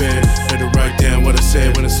cops in the bed. Better write down what I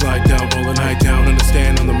said when I slide down. Rolling high down.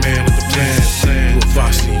 Understand I'm the man with the plan. You a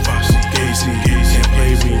Fosse, Gazy. Can't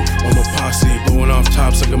play me. On my posse. Blowing off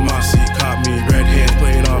tops like a M.I.C. Caught me. Red hand.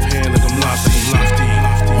 Play it off hand like I'm lofty.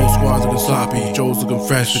 Whole squad looking sloppy. Joe's looking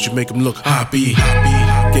fresh, but you make them look hoppy.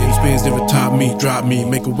 Getting spins, never top me. Drop me.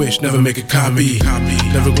 Make a wish, never make a copy.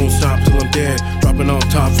 Never gonna stop till I'm dead. Dropping on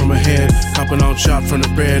top from my head. Copping on shot from the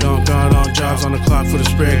bread. On God, on jobs, on the clock for the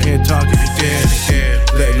spread. Can't talk if you dead.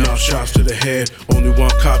 Letting off shots to the head. Only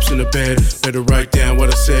one cops in the bed. Better write down what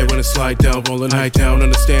I said when I slide down. Rolling high down.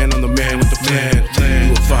 Understand I'm the man with the plan.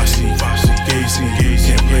 You a Fosse, Gazy.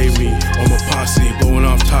 Can't play me. On my posse. Blowing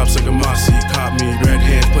off tops like a M.I.C. Caught me. Red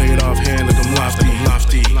hand. Play it off hand like I'm lofty.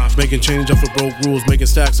 Making change off of broke rules. Making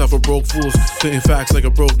stacks off of broke fools. Spitting facts like a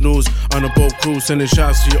broke news. On a boat cruise. Sending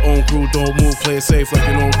shots to your own crew. Don't move. Play it safe like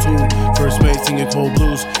an old tune. First mate singing cold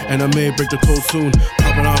blues. And I may break the code soon.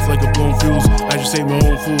 Popping off like a blown fuse. I just ate my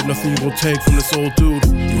own food. Nothing you gon' take from this old dude.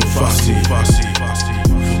 You a Fosse, Fugazi.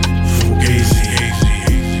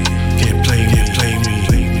 Can't play me.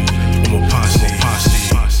 I'm a posse.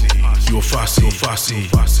 You a Fosse, Fugazi.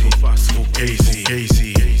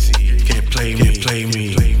 Can't play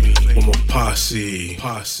me. I'm a posse.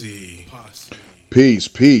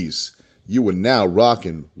 Peace. You are now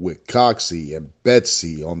rocking with Coxie and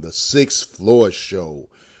Betsy on the 6th Floor Show,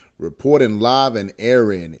 reporting live and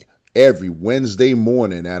airing every Wednesday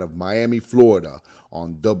morning out of Miami, Florida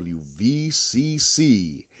on WVCC.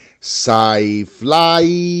 Safe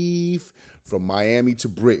Life. From Miami to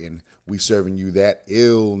Britain, we serving you that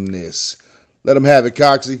illness. Let them have it,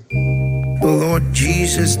 Coxie. The Lord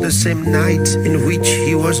Jesus, the same night in which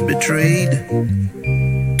he was betrayed,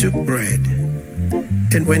 took bread,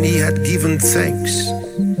 and when he had given thanks,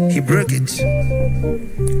 he broke it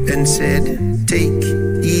and said, "Take,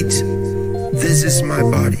 eat, this is my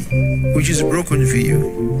body, which is broken for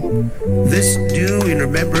you. This do in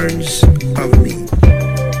remembrance of me.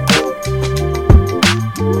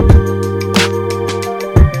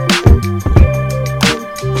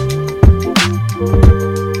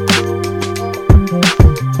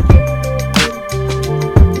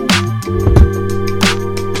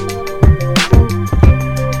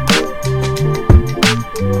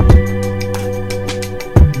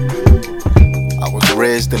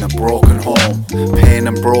 In a broken home, pain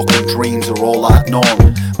and broken dreams are all I'd known.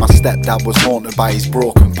 My stepdad was haunted by his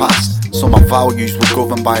broken past, so my values were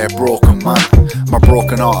governed by a broken man. My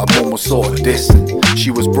broken hearted mum was sort of distant.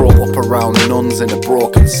 She was brought up around nuns in a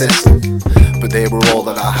broken system, but they were all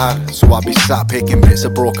that I had, so I'd be sat picking bits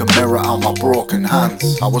of broken mirror out my broken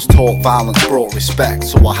hands. I was taught violence brought respect,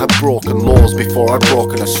 so I had broken laws before I'd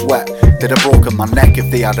broken a sweat. They'd have broken my neck if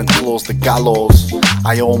they hadn't closed the gallows.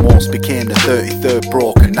 I almost became the 33rd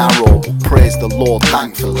broken arrow. Praise the Lord,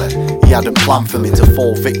 thankfully He hadn't planned for me to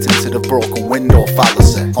fall victim to the broken window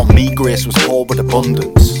fallacy. On me grace was poured with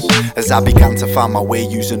abundance, as I began to find my way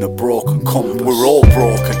using a broken compass. We're all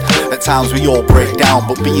broken, at times we all break down,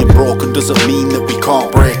 but being broken doesn't mean that we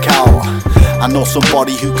can't break out. I know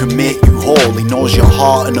somebody who can make you whole. He knows your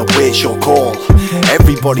heart and awaits your call.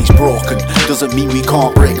 Everybody's broken, doesn't mean we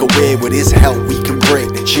can't break away. With His help we can break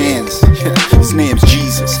the chains. His name's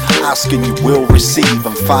Jesus, ask and you will receive,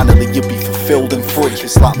 and finally you'll be fulfilled and free.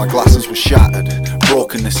 It's like my glasses were shattered,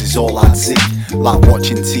 brokenness is all I'd see, like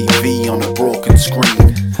watching TV on a broken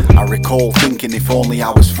screen. I recall thinking if only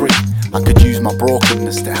I was free, I could use my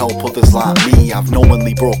brokenness to help others like me. I've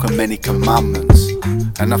knowingly broken many commandments,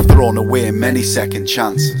 and I've thrown away many second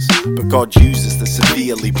chances, but God uses the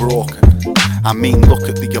severely broken. I mean, look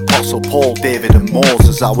at the Apostle Paul, David and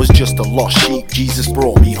Moses. I was just a lost sheep, Jesus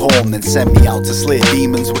brought me home, then sent me out to slay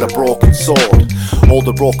demons with a broken sword. All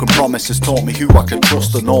the broken promises taught me who I could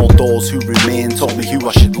trust, and all those who remain taught me who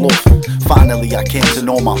I should love. Finally I came to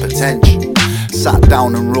know my potential, sat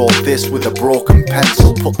down and wrote this with a broken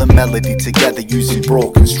pencil, put the melody together using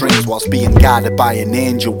broken strings, whilst being guided by an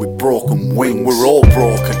angel with broken wings. We're all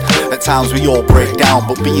broken, at times we all break down,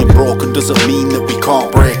 but being broken doesn't mean that we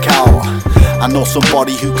can't break out. I know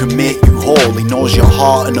somebody who can make you whole. He knows your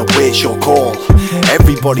heart and awaits your call.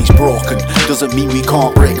 Everybody's broken, doesn't mean we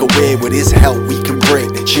can't break away. With His help we can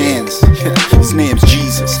break the chains. His name's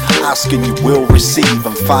Jesus, ask and you will receive,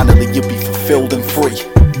 and finally you'll be fulfilled and free.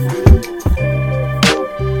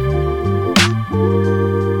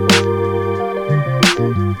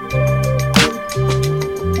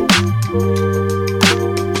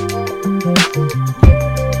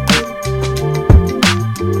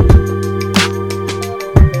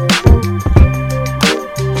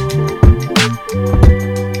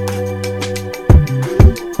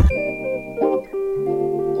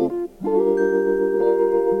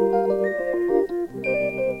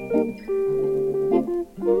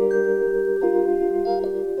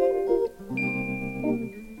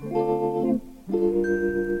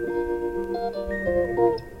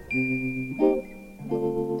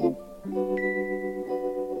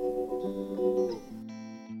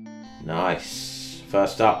 Nice.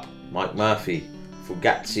 First up, Mike Murphy,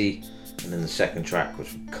 Fugazi, and then the second track was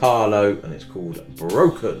from Carlo, and it's called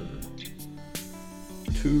Broken.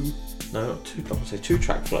 Two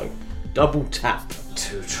track flow. Double tap.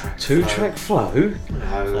 Two track flow?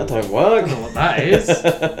 No. That don't work. I don't know what that is.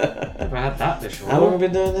 Never had that before. How long have we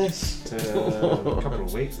been doing this? A couple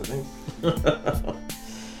of weeks, I think.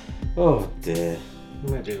 Oh dear.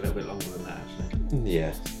 Maybe a little bit longer than that, actually.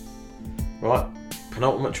 Yeah. Right,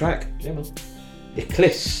 penultimate track. Yeah, man.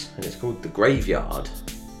 Eclipse, and it's called The Graveyard.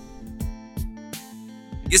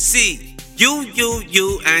 You see, you,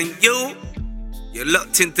 and you. You're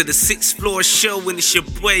locked into the 6th floor show, and it's your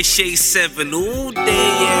boy Shay 7 all day,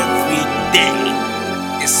 every day.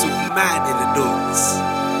 It's so mad in the doors.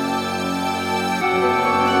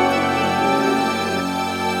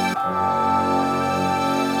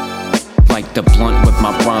 Like the blunt with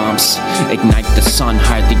my rhymes, ignite the sun,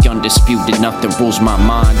 hide the undisputed, nothing rules my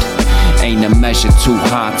mind. Ain't a measure too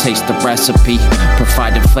high, taste the recipe.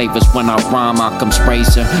 Providing flavors when I rhyme, Occam's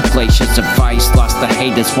razor. Glaciers of ice, lost the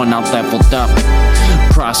haters when I leveled up.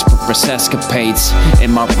 Prosperous escapades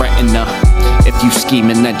in my retina. If you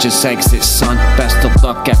scheming, then just exit, son. Best of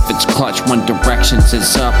luck, efforts clutch when directions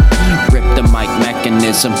is up. Rip the mic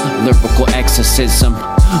mechanism, lyrical exorcism.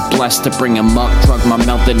 Blessed to bring him up, drug my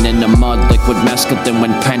melon in the mud. Liquid mescaline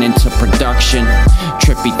when pen into production.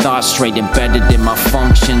 Trippy thoughts straight embedded in my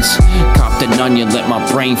functions. Copped an onion, let my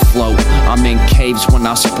brain float. I'm in caves when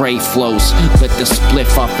I spray flows. Lit the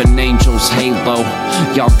spliff off an angel's halo.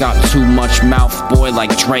 Y'all got too much mouth, boy,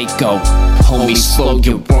 like Draco. Homie, slow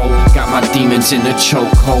your roll. Got my demons in a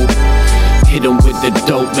chokehold. Hit 'em with the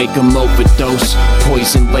dope, make 'em overdose.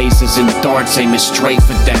 Poison lasers and darts, aiming straight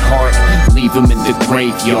for that heart. Leave 'em in the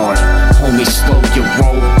graveyard. Homie, slow your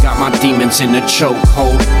roll. Got my demons in a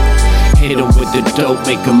chokehold. Hit 'em with the dope,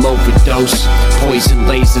 make 'em overdose. Poison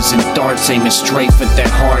lasers and darts, aiming straight for that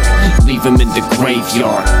heart. Leave 'em in the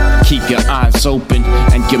graveyard. Keep your eyes open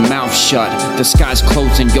and your mouth shut. The sky's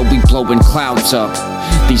closing, you'll be blowing clouds up.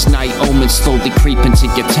 These night omens slowly creep into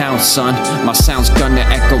your town, son. My sound's gonna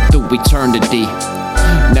echo through eternity.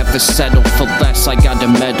 Never settle for less, I got a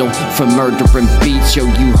medal for murdering beats. Yo,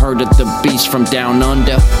 you heard of the beast from down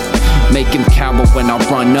under? Make him cower when I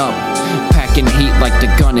run up. Packing heat like the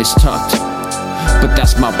gun is tucked. But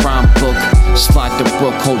that's my rhyme book. Slide the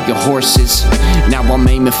brook, hold your horses. Now I'm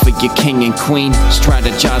aiming for your king and queen.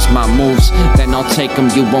 Strategize my moves, then I'll take them,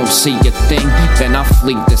 you won't see a thing. Then I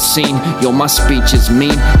flee the scene, yo, my speech is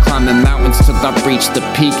mean. Climbing mountains till I reach the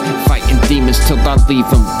peak. Fighting demons till I leave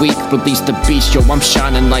them weak. Release the beast, yo, I'm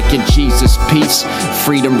shining like a Jesus piece.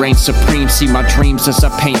 Freedom reigns supreme, see my dreams as I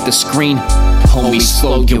paint the screen. Homie,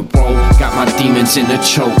 slow your roll, got my demons in a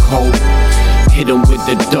chokehold. Hit 'em with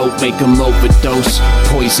the dope, make 'em overdose.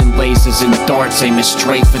 Poison lasers and darts, aiming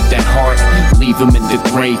straight for that heart. Leave 'em in the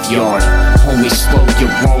graveyard. Homie, slow your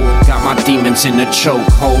roll. Got my demons in a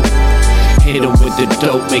chokehold. Hit 'em with the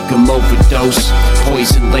dope, make 'em overdose.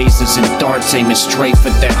 Poison lasers and darts, aiming straight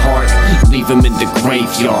for that heart. Leave 'em in the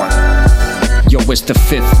graveyard. Yo, it's the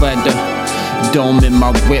fifth letter. Dome in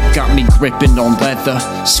my whip, got me gripping on leather.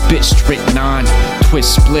 Spit strychnine,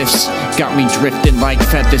 twist spliffs, got me drifting like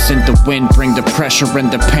feathers in the wind. Bring the pressure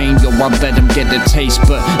and the pain, yo, I let them get a taste,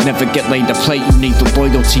 but never get laid to plate. You need the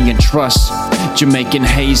loyalty and trust. Jamaican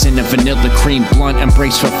haze in a vanilla cream blunt.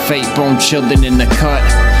 Embrace for fate, bone chillin' in the cut.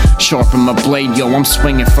 Sharpen my blade, yo, I'm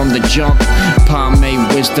swinging from the jump.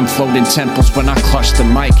 Pomade wisdom floating temples when I clutch the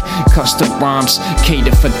mic. Custom rhymes,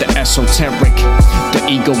 cater for the esoteric. The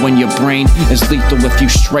ego in your brain is lethal if you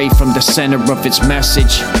stray from the center of its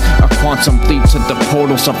message. A quantum leap to the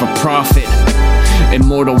portals of a prophet.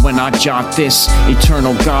 Immortal when I jot this.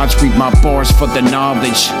 Eternal gods read my bars for the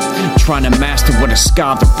knowledge. Trying to master what a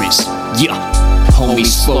scholar is. Yeah. Homie,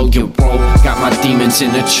 slow your roll. Got my demons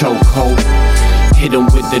in a chokehold. Hit 'em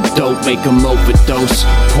with the dope, make 'em overdose.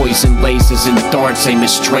 Poison lasers and darts, aiming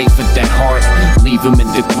straight for that heart. Leave 'em in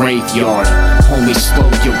the graveyard. Homie, slow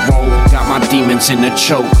your roll. Got my demons in a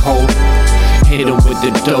chokehold. Hit 'em with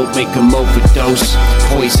the dope, make 'em overdose.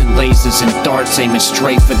 Poison lasers and darts, aiming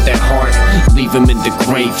straight for that heart. Leave 'em in the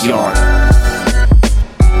graveyard.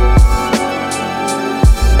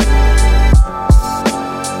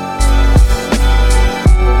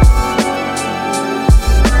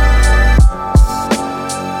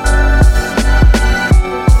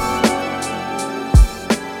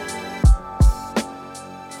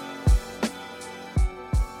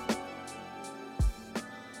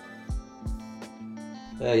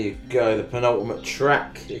 There you go, the penultimate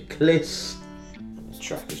track, Eclipse. The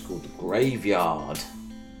track is called The Graveyard.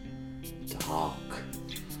 Dark.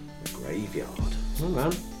 The Graveyard. Oh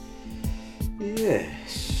man.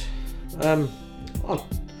 Yes. The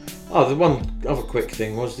one other quick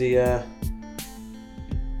thing was the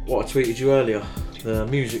what I tweeted you earlier, the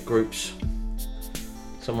music groups.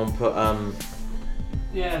 Someone put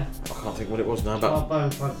yeah. I can't think what it was now, but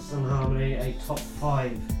Bone Thugs and Harmony, a top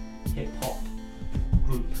 5 hip hop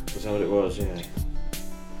group. Is that what it was? Yeah.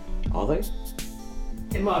 Are they?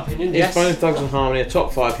 In my opinion, Is yes. Bone Thugs and Harmony a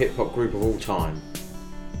top 5 hip hop group of all time?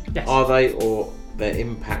 Yes. Are they, or their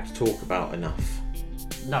impact talk about enough?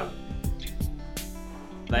 No.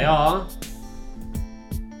 They are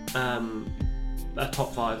a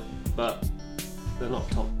top 5, but they're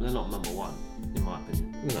not number 1, in my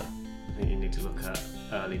opinion. No. I think you need to look at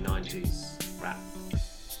early 90s rap.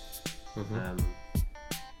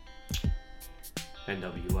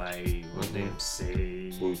 NWA, Run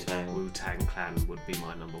DMC, Wu-Tang Clan would be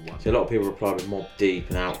my number 1. See, a lot of people reply with Mobb Deep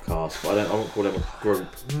and Outkast, but I won't call them a group.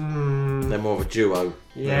 They're more of a duo.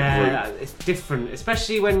 Yeah, it's different,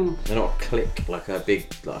 especially when they're not a clique like a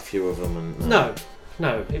few of them. And no.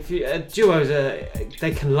 If you duos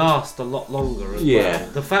they can last a lot longer as well.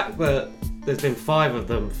 The fact that there's been 5 of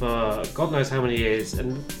them for God knows how many years,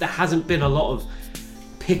 and there hasn't been a lot of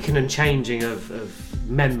picking and changing of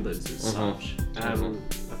members as such. I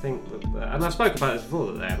think that, and I spoke about this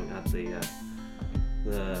before, that they haven't had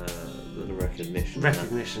the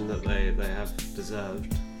recognition that they have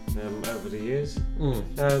deserved over the years.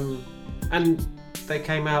 And they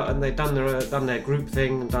came out and they done their group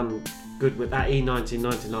thing and done good with that.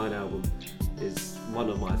 E1999 album is one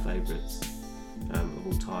of my favourites of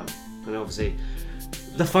all time. And obviously,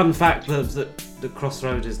 the fun fact that the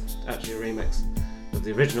Crossroads is actually a remix of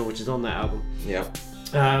the original, which is on that album. Yeah.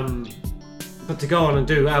 But to go on and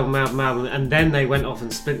do album, and then they went off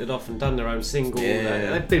and splintered off and done their own single.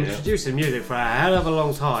 They've been producing music for a hell of a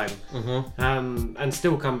long time, and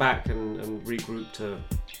still come back and regroup to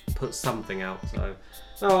put something out. So,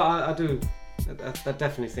 no, I do. I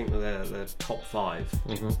definitely think that they're top 5,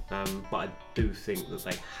 but I do think that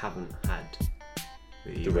they haven't had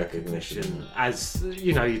the recognition. As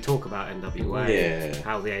you know, you talk about NWA,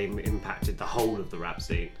 how they impacted the whole of the rap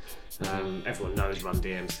scene. Everyone knows Run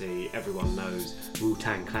DMC, everyone knows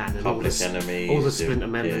Wu-Tang Clan and Public Enemy, all the Splinter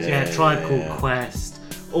members, Tribe Called Quest,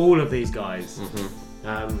 all of these guys.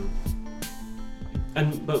 But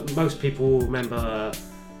most people will remember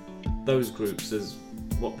those groups as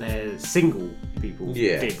what their single people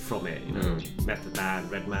did from it. You know, Method Man,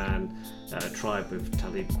 Redman, Tribe with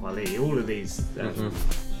Talib Kweli, all of these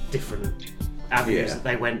different avenues that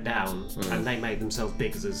they went down, and they made themselves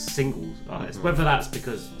big as singles artists. Whether that's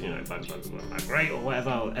because, you know, Bone Thugs weren't that great or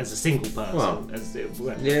whatever, as a single person,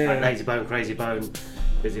 like Lazy Bone, Crazy Bone,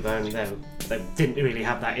 Busy Bone, they didn't really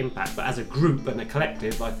have that impact. But as a group and a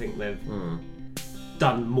collective, I think they've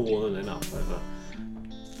done more than enough over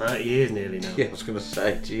 30 years nearly now. Yeah, I was going to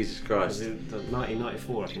say, Jesus Christ.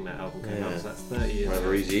 1994, I think that album came out, so that's 30 years.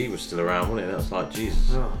 Whenever Eazy-E was still around, wasn't it? That was like,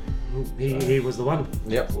 Jesus. Oh, he was the one.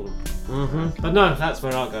 Yep. But no, that's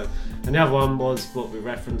where I'll go. And the other one was what we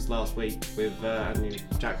referenced last week with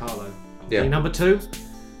Jack Harlow. Yeah. Number 2?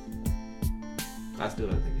 I still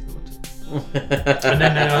don't think he's number 2. And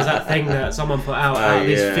then there was that thing that someone put out at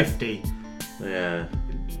least 50. Yeah.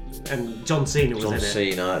 And John Cena was in it. John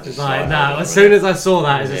Cena. It's like, no, as soon as I saw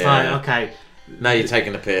that, it's just like, okay. Now you're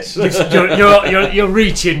taking the piss. you're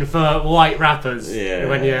reaching for white rappers.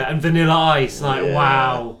 When you're, and Vanilla Ice, like,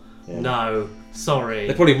 wow. No, sorry.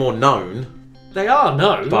 They're probably more known. They are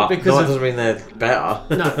known, but because that doesn't mean they're better.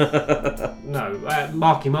 No.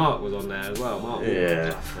 Marky Mark was on there as well. Mark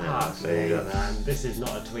Fuck me, man. This is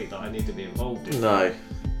not a tweet that I need to be involved in. No.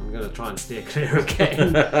 I'm going to try and steer clear of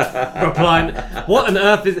getting replying. What on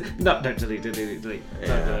earth is it? No, don't delete. Don't do it.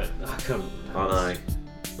 I couldn't. I know.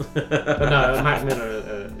 But no, Mac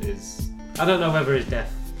Miller is. I don't know whether his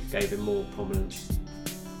death gave him more prominence.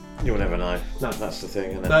 You'll never know. No, that's the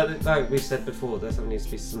thing, isn't it? But like we said before, there needs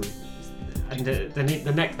to be some. And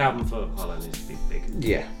the next album for Harlow needs to be big.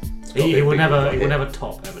 Yeah. He will never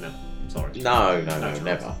top Eminem. Sorry. No,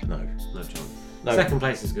 never. No chance. No. Second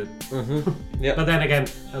place is good. Yep. But then again,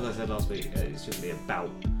 as I said last week, it shouldn't be about.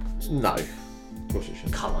 No. Of course it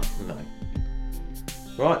shouldn't. Colour. No.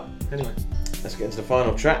 Right. Anyway. Let's get into the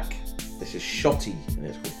final track. This is Shotty, and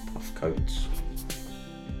it's called Puff Coats.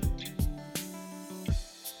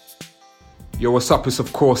 Yo, what's up? It's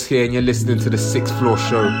Of Course here, and you're listening to the 6th Floor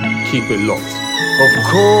Show. Keep it locked. Of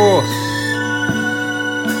course!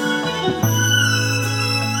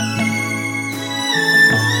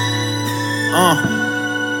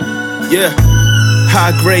 Yeah.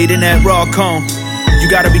 High grade in that raw cone. You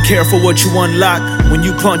gotta be careful what you unlock when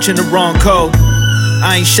you punch in the wrong code.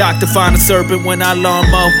 I ain't shocked to find a serpent when I lawn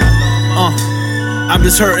mow. I'm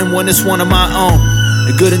just hurting when it's one of my own.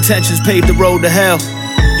 The good intentions pave the road to hell.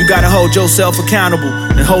 You gotta hold yourself accountable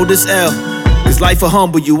and hold this L. Cause life will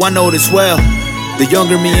humble you, I know this well. The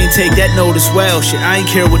younger me ain't take that notice well. Shit, I ain't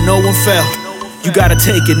care what no one felt. You gotta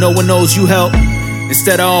take it, no one knows you help.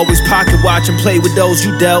 Instead of always pocket watch and play with those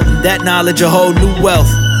you dealt. And that knowledge a whole new wealth.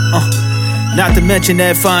 Not to mention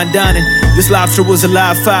that fine dining. This lobster was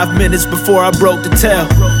alive 5 minutes before I broke the tail.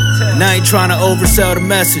 And I ain't trying to oversell the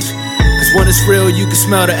message. Cause when it's real you can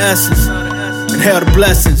smell the essence. Inhale the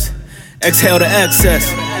blessings, exhale the excess.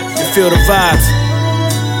 And feel the vibes.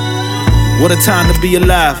 What a time to be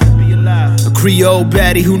alive. A Creole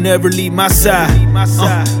baddie who never leave my side.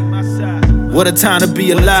 What a time to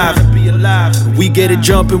be alive. We get it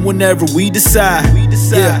jumping whenever we decide.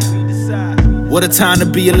 Yeah. What a time to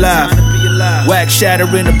be alive. Wax shatter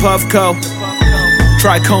in a puff coat.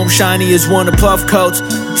 Trichome shiny as one of puff coats.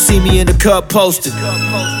 You see me in the cup posted.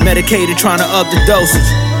 Medicated trying to up the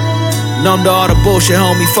dosage. Numb to all the bullshit,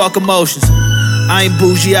 homie, fuck emotions. I ain't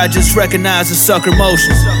bougie, I just recognize and sucker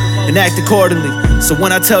motions and act accordingly. So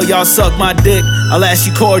when I tell y'all suck my dick, I'll ask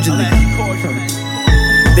you cordially.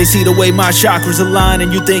 They see the way my chakras align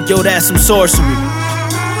and you think, yo, that's some sorcery.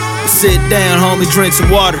 Sit down, homie, drink some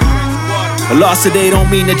water. A loss today don't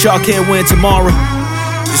mean that y'all can't win tomorrow.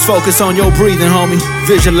 Just focus on your breathing, homie,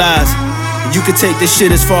 visualize. And you can take this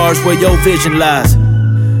shit as far as where your vision lies.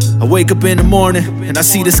 I wake up in the morning and I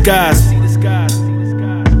see the skies.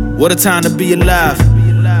 What a time to be alive.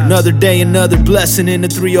 Another day, another blessing in the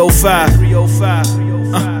 305.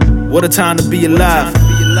 What a time to be alive.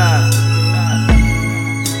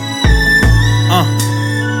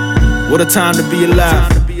 What a time to be alive.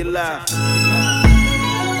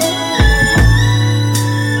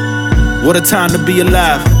 What a time to be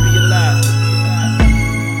alive.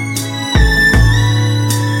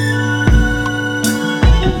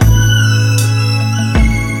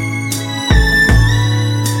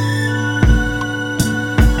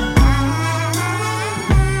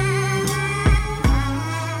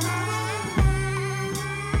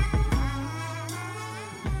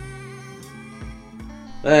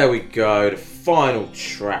 There we go, the final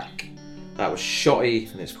track. That was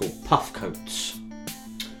Shotty and it's called Puffcoats.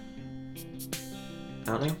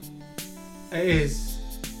 Out now? It is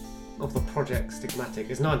of the project Stigmatic.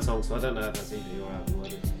 It's 9 songs, so I don't know if that's EP or album,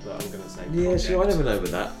 but I'm going to say project. Yeah, see, I never know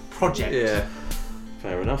with that. Project. Yeah,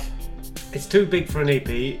 fair enough. It's too big for an EP,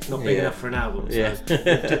 not big enough for an album. So. Yeah.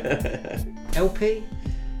 LP?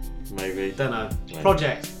 Maybe. Don't know. Maybe.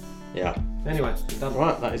 Project. Yeah. Anyway, done.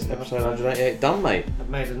 Right, that is episode 188 done, mate. I've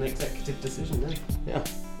made an executive decision then. Yeah.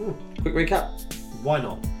 Quick recap. Why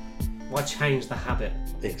not? Why change the habit?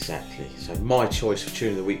 Exactly. So my choice for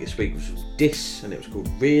tune of the week this week was from Dis, and it was called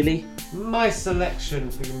Really. My selection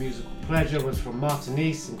for your musical pleasure was from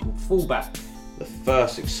Martinese and called Fallback. The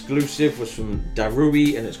first exclusive was from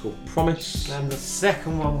Darui, and it's called Promise. And the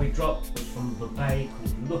second one we dropped was from B.I.B.L.E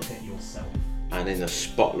called Look at Yourself. And in the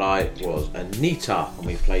spotlight was Anita, and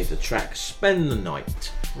we played the track Spend the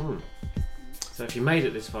Night. So if you made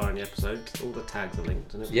it this far in the episode, all the tags are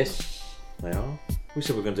linked and everything. Yes, they are. We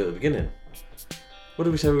said we were going to do it at the beginning. What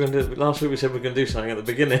did we say we were going to do? Last week we said we were going to do something at the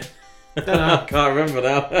beginning. Don't know. I can't remember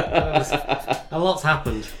now. A lot's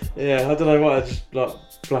happened. Yeah, I don't know why I just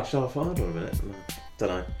flashed off. Hold on a minute. Don't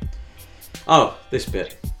know. Oh, this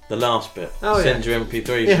bit. The last bit. Oh, Send your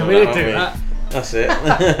MP3s. Yeah, we did do that. That's it.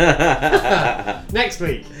 Next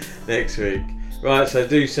week. Next week. Right, so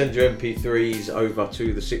do send your MP3s over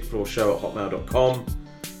to the 6th Floor Show at hotmail.com.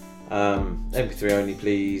 MP3 only,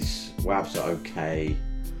 please. WAVs are okay.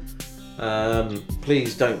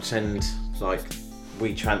 Please don't send like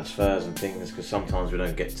WeTransfers and things, because sometimes we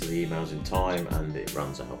don't get to the emails in time and it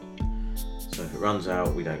runs out. So if it runs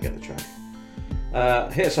out, we don't get the track.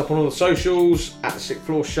 Hit us up on all the socials at the 6th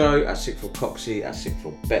Floor Show, at 6th Floor Coxie, at 6th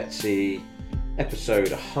Floor Betsy. Episode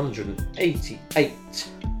 188.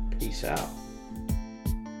 Peace out.